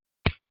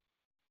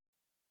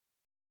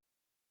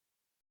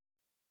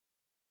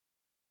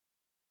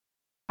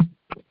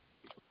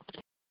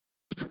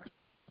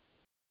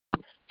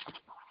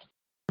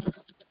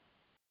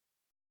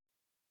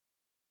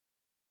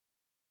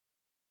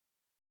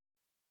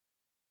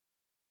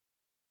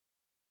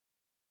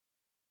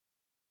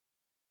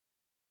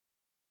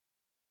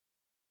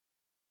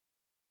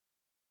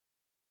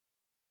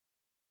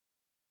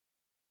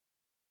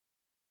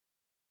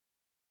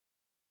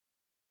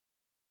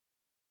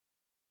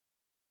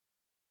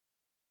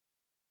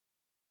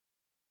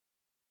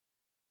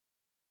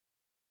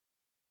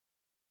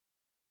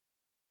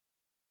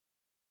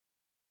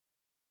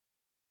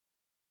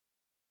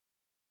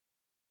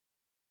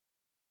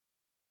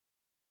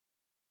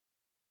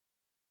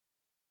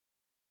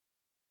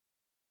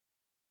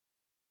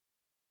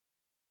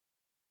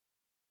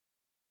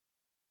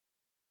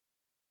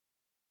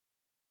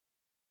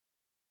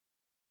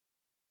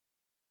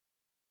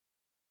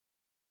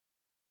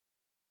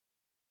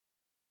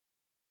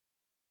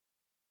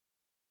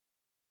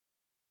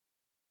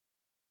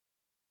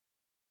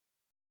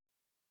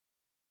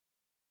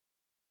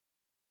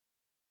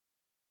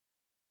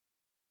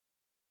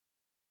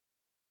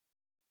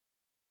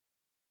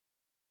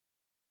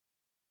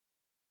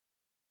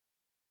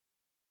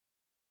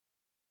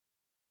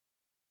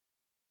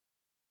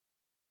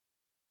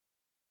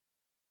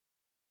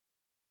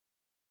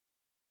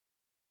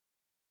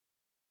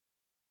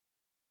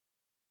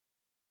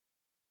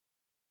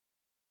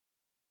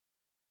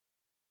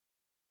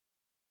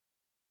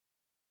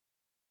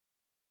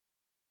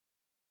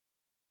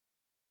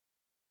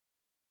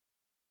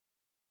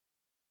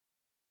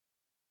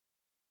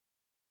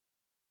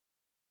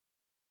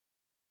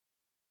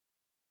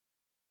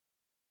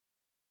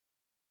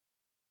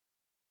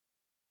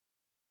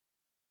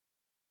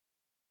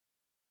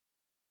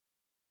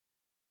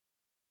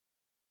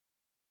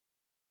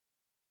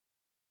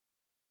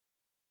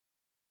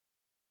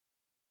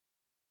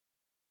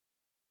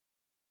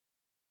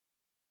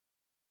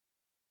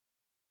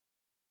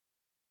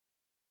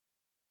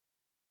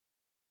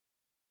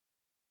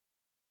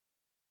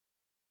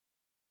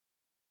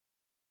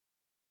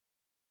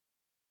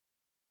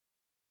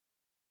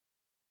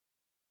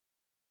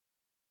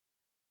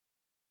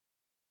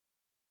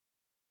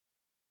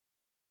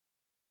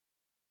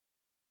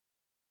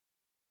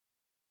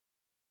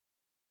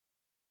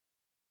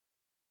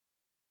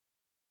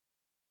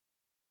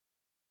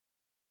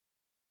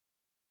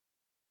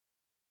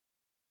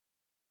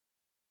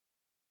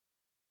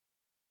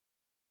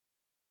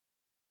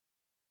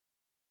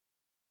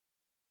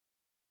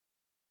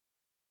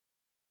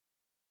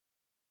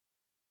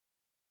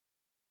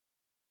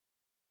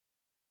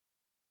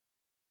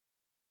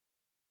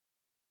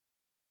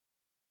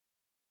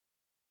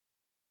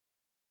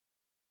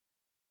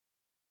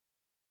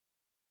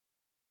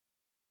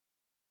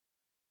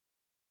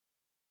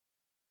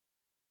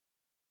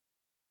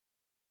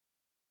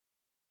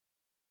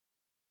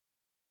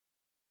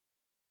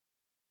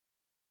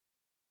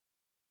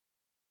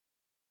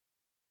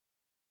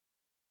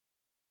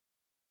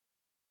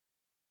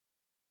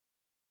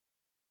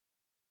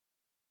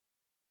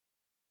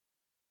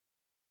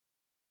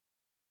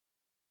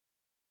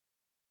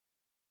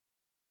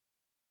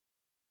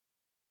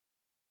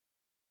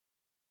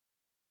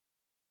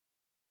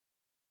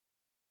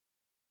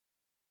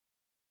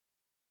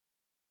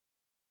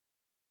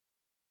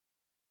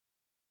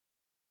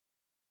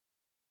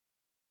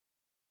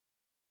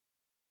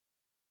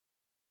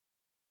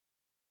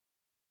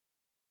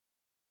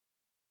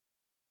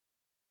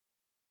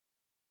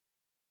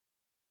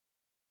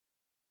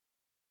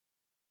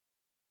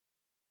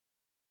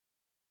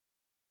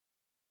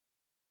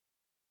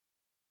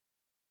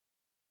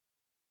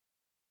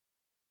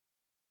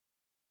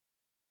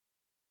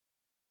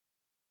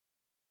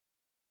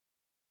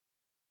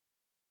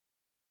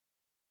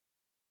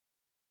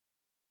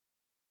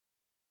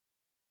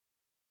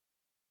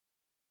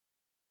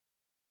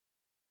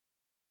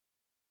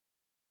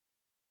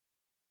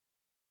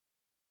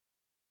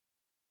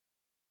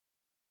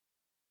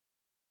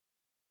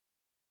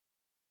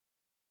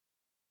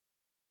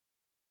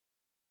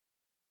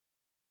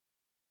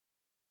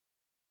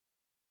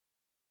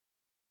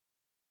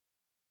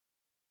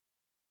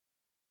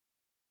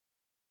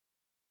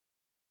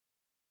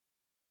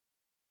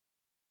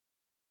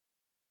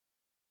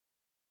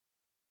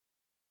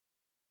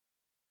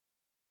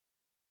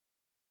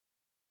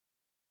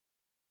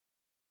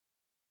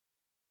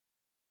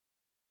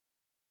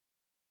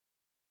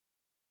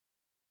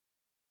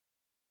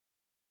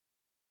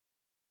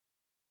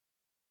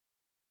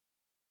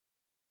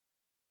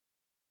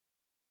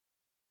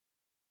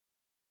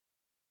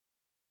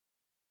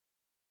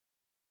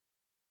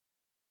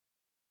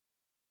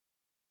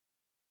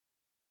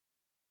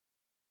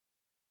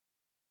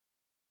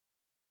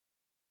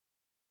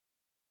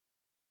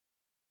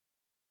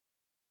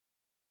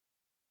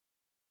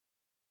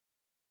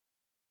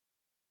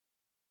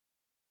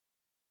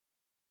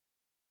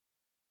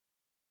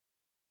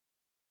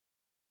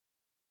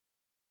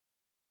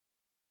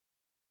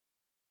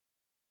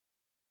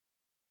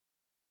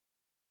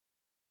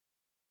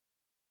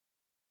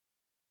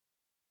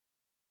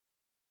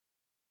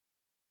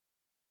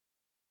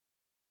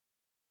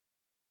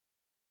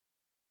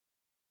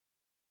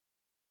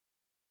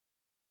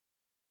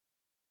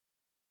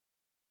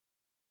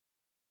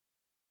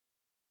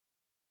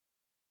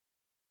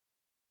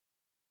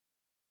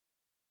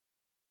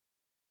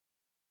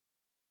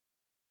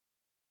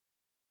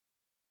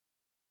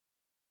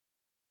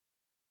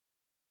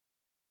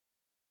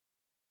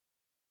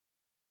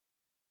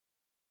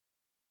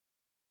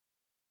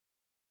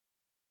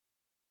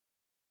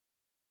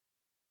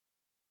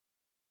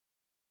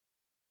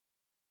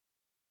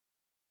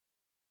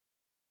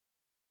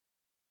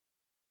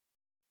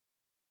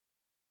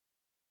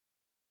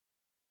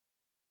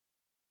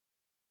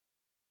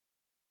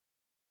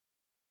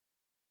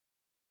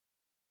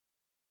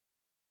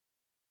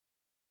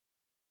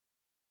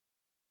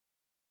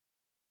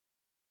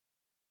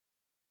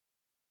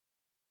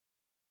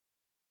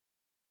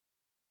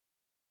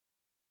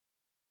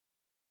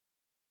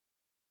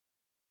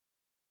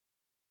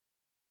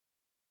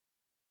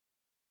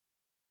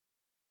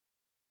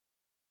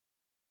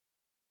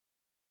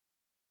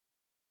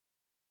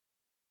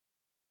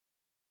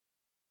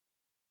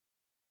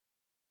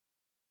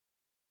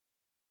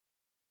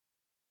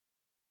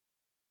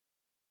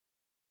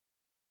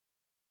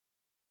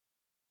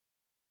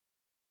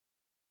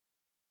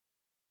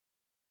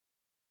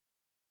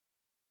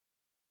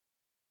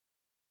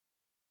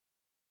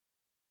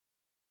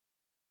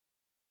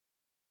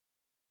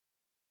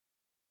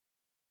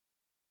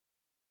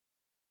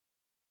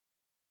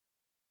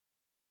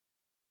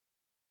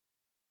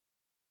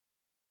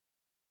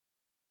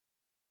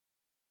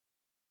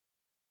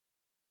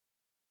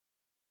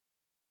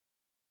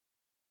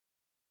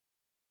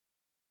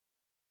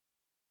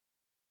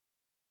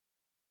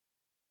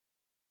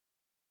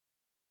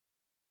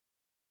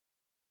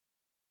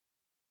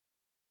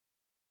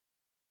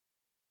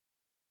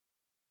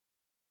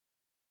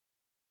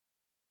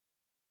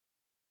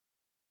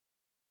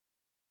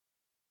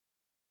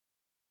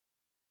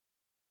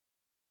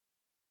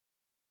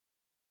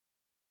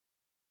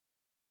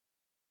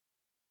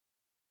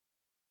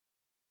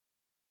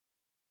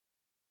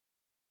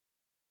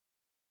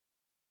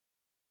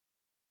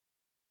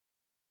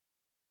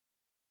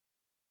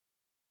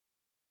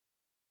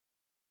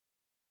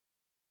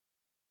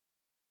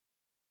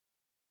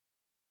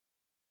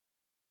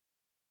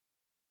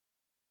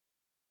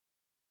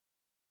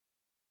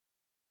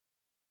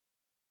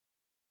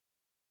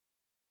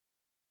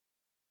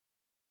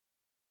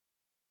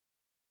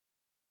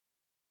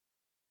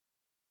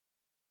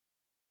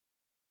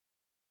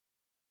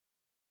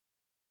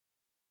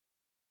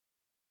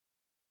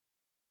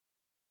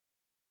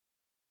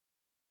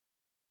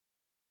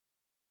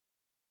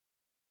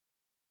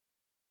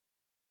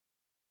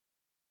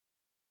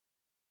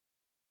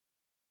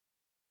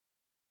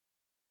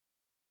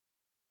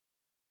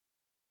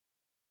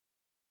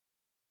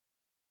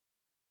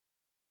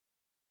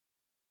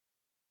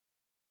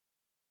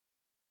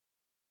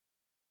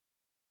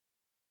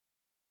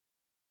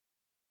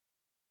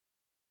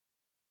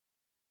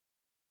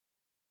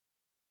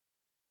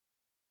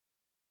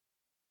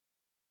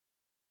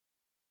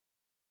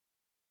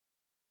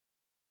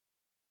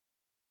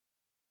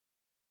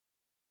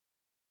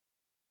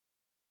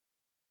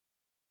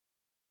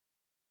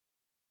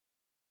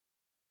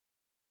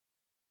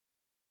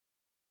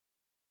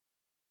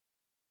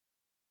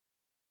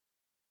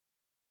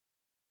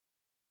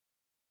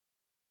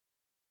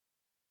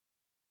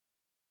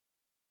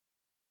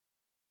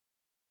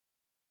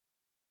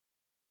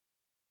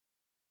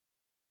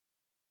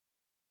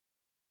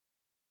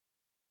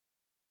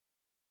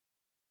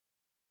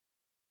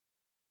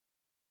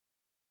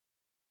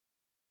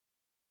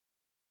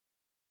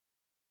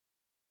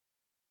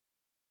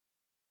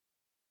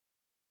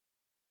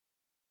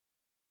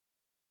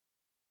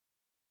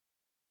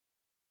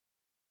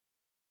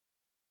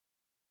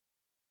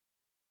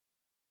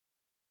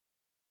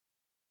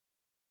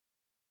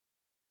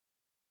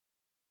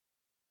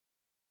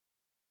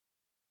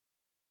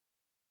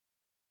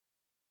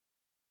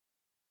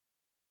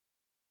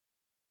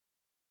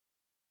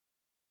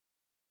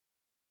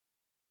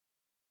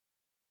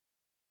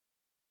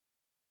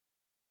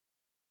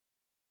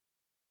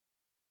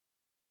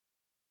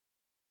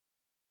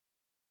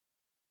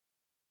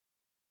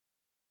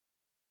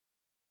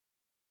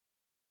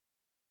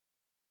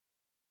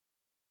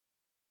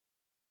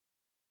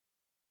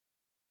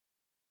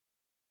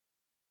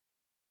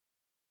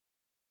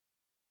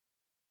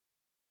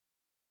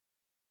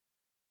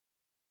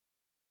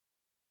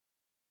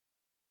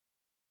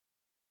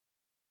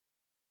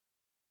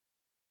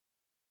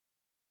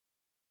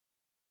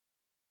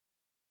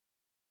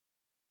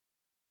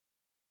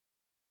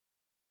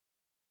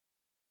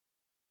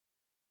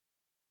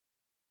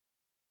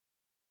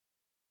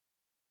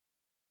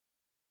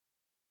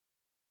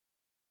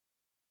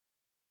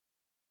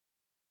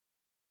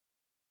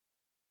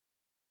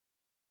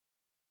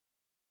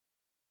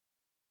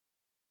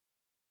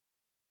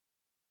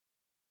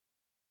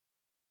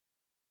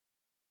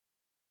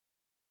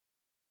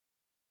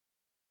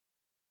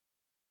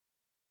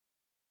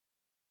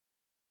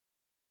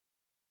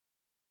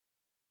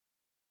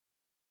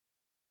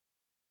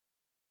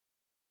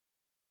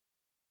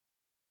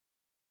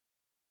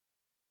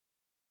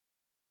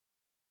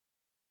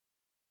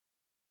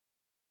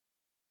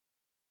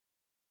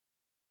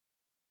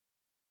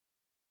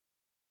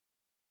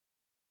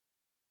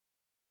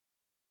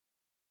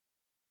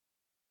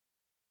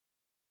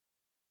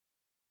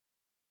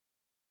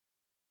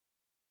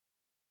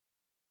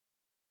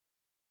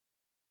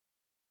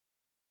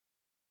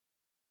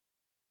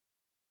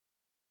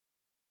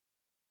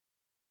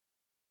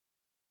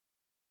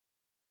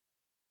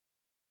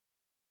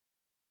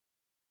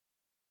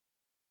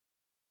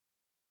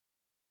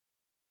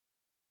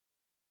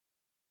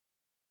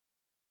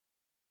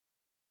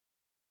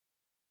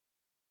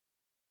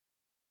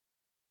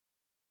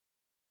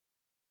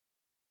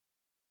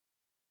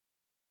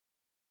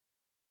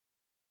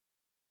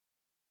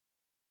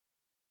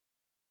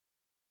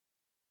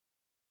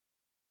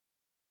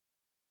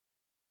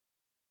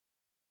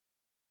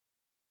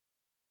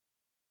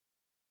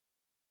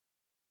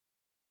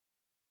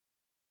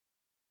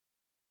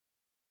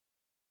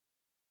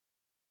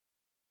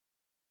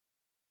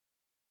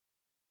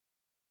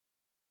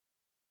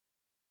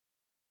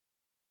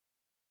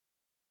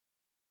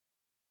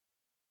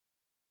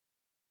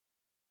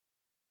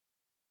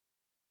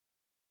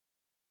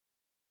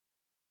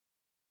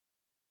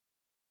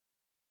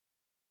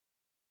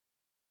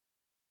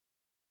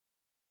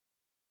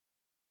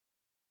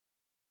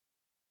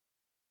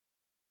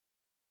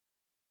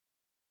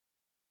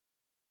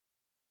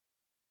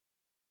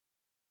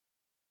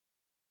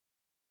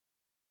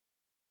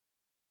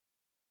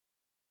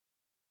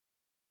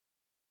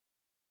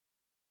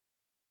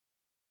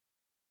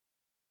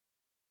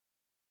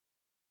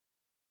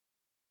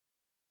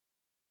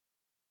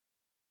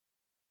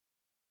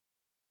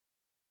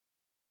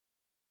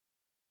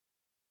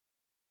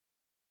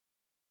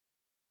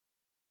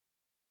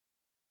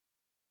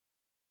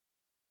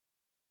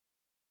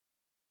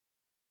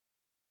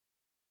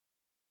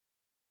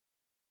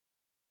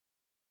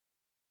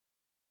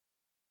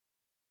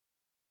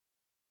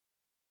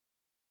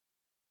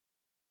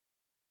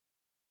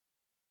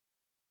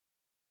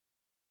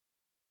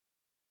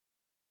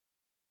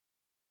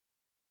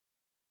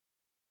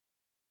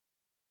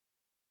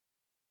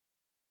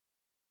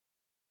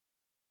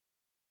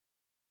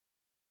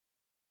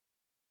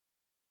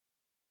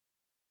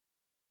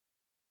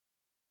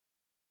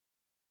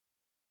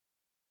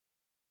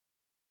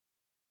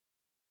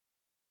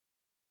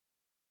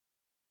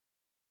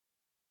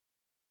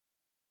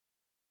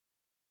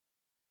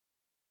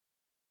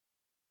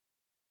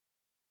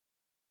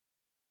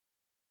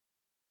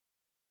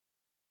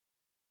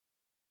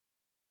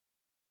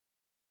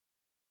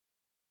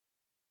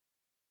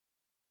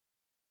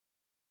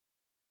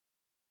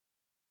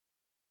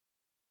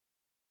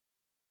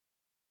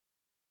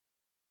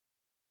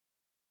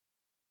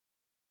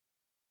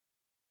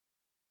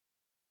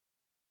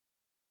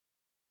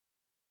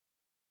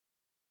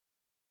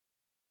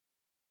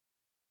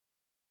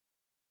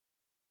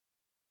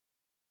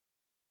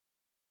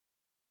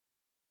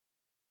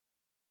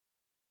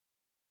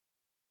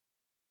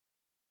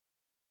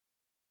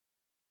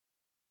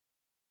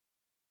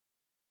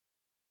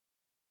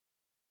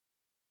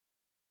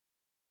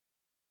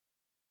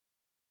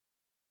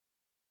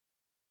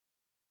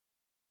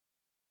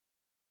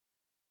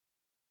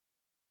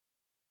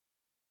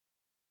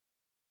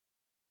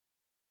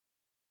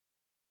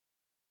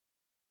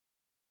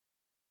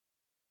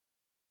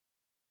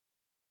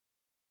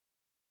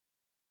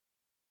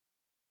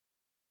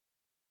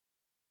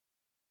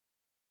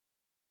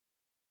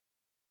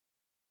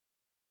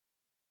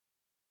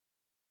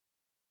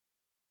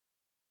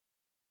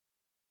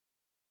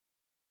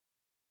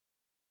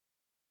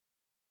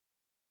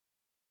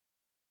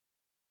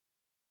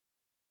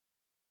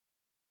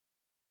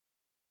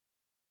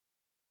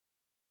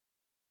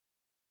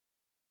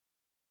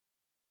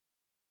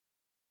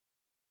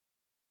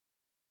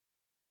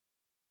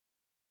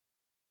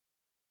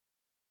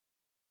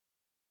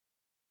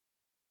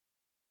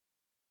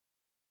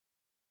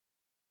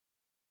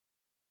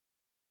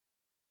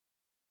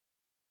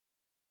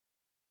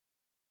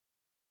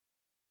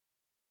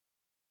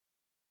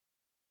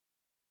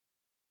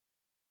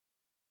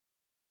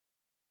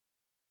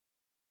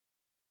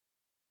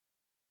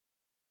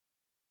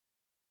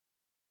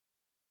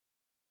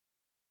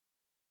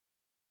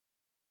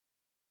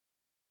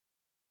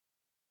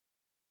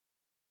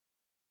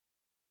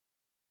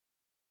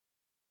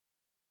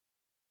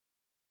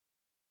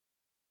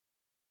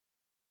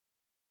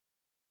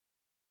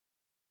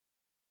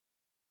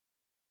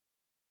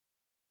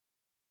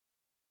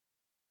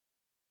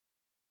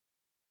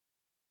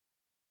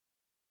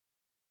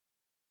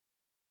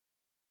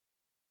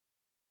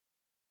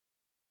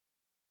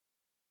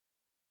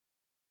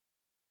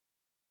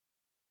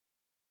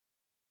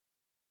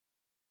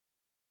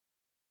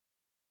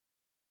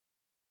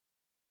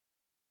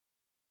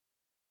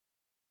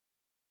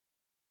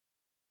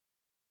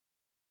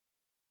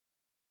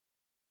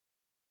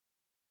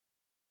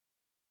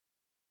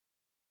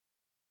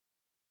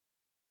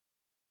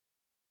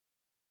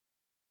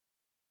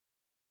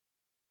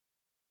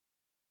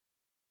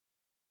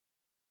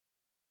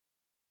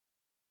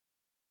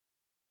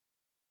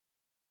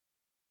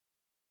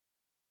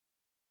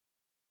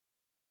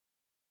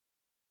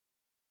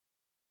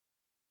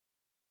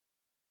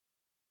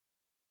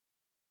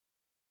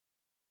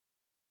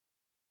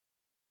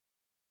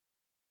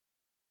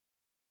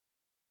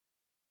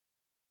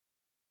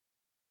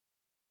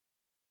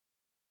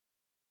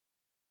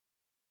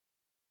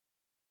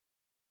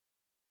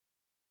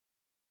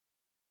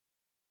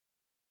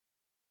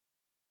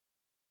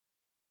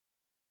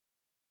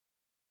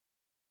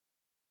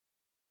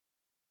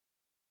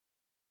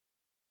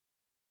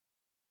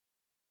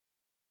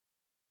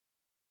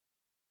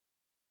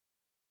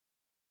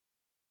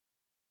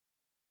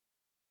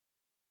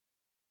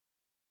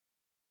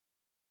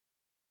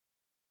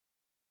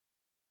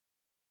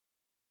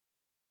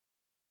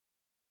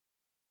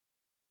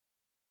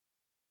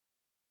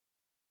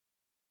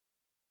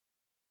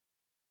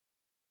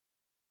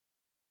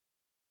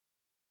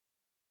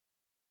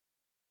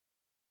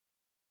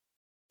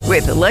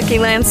 With the Lucky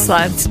Land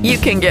Slots, you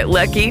can get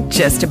lucky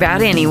just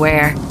about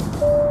anywhere.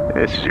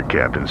 This is your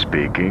captain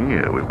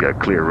speaking. We've got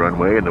clear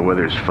runway and the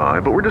weather's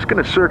fine, but we're just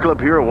going to circle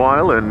up here a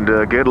while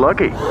and get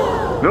lucky.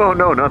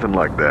 No, nothing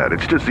like that.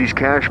 It's just these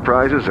cash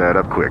prizes add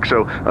up quick.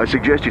 So I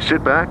suggest you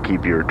sit back,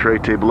 keep your tray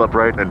table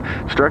upright, and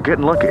start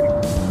getting lucky.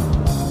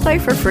 Play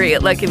for free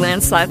at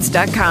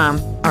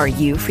LuckyLandSlots.com. Are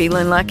you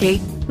feeling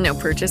lucky? No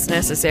purchase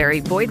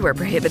necessary. Void where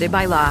prohibited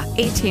by law.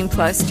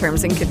 18+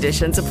 terms and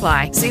conditions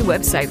apply. See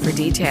website for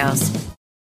details.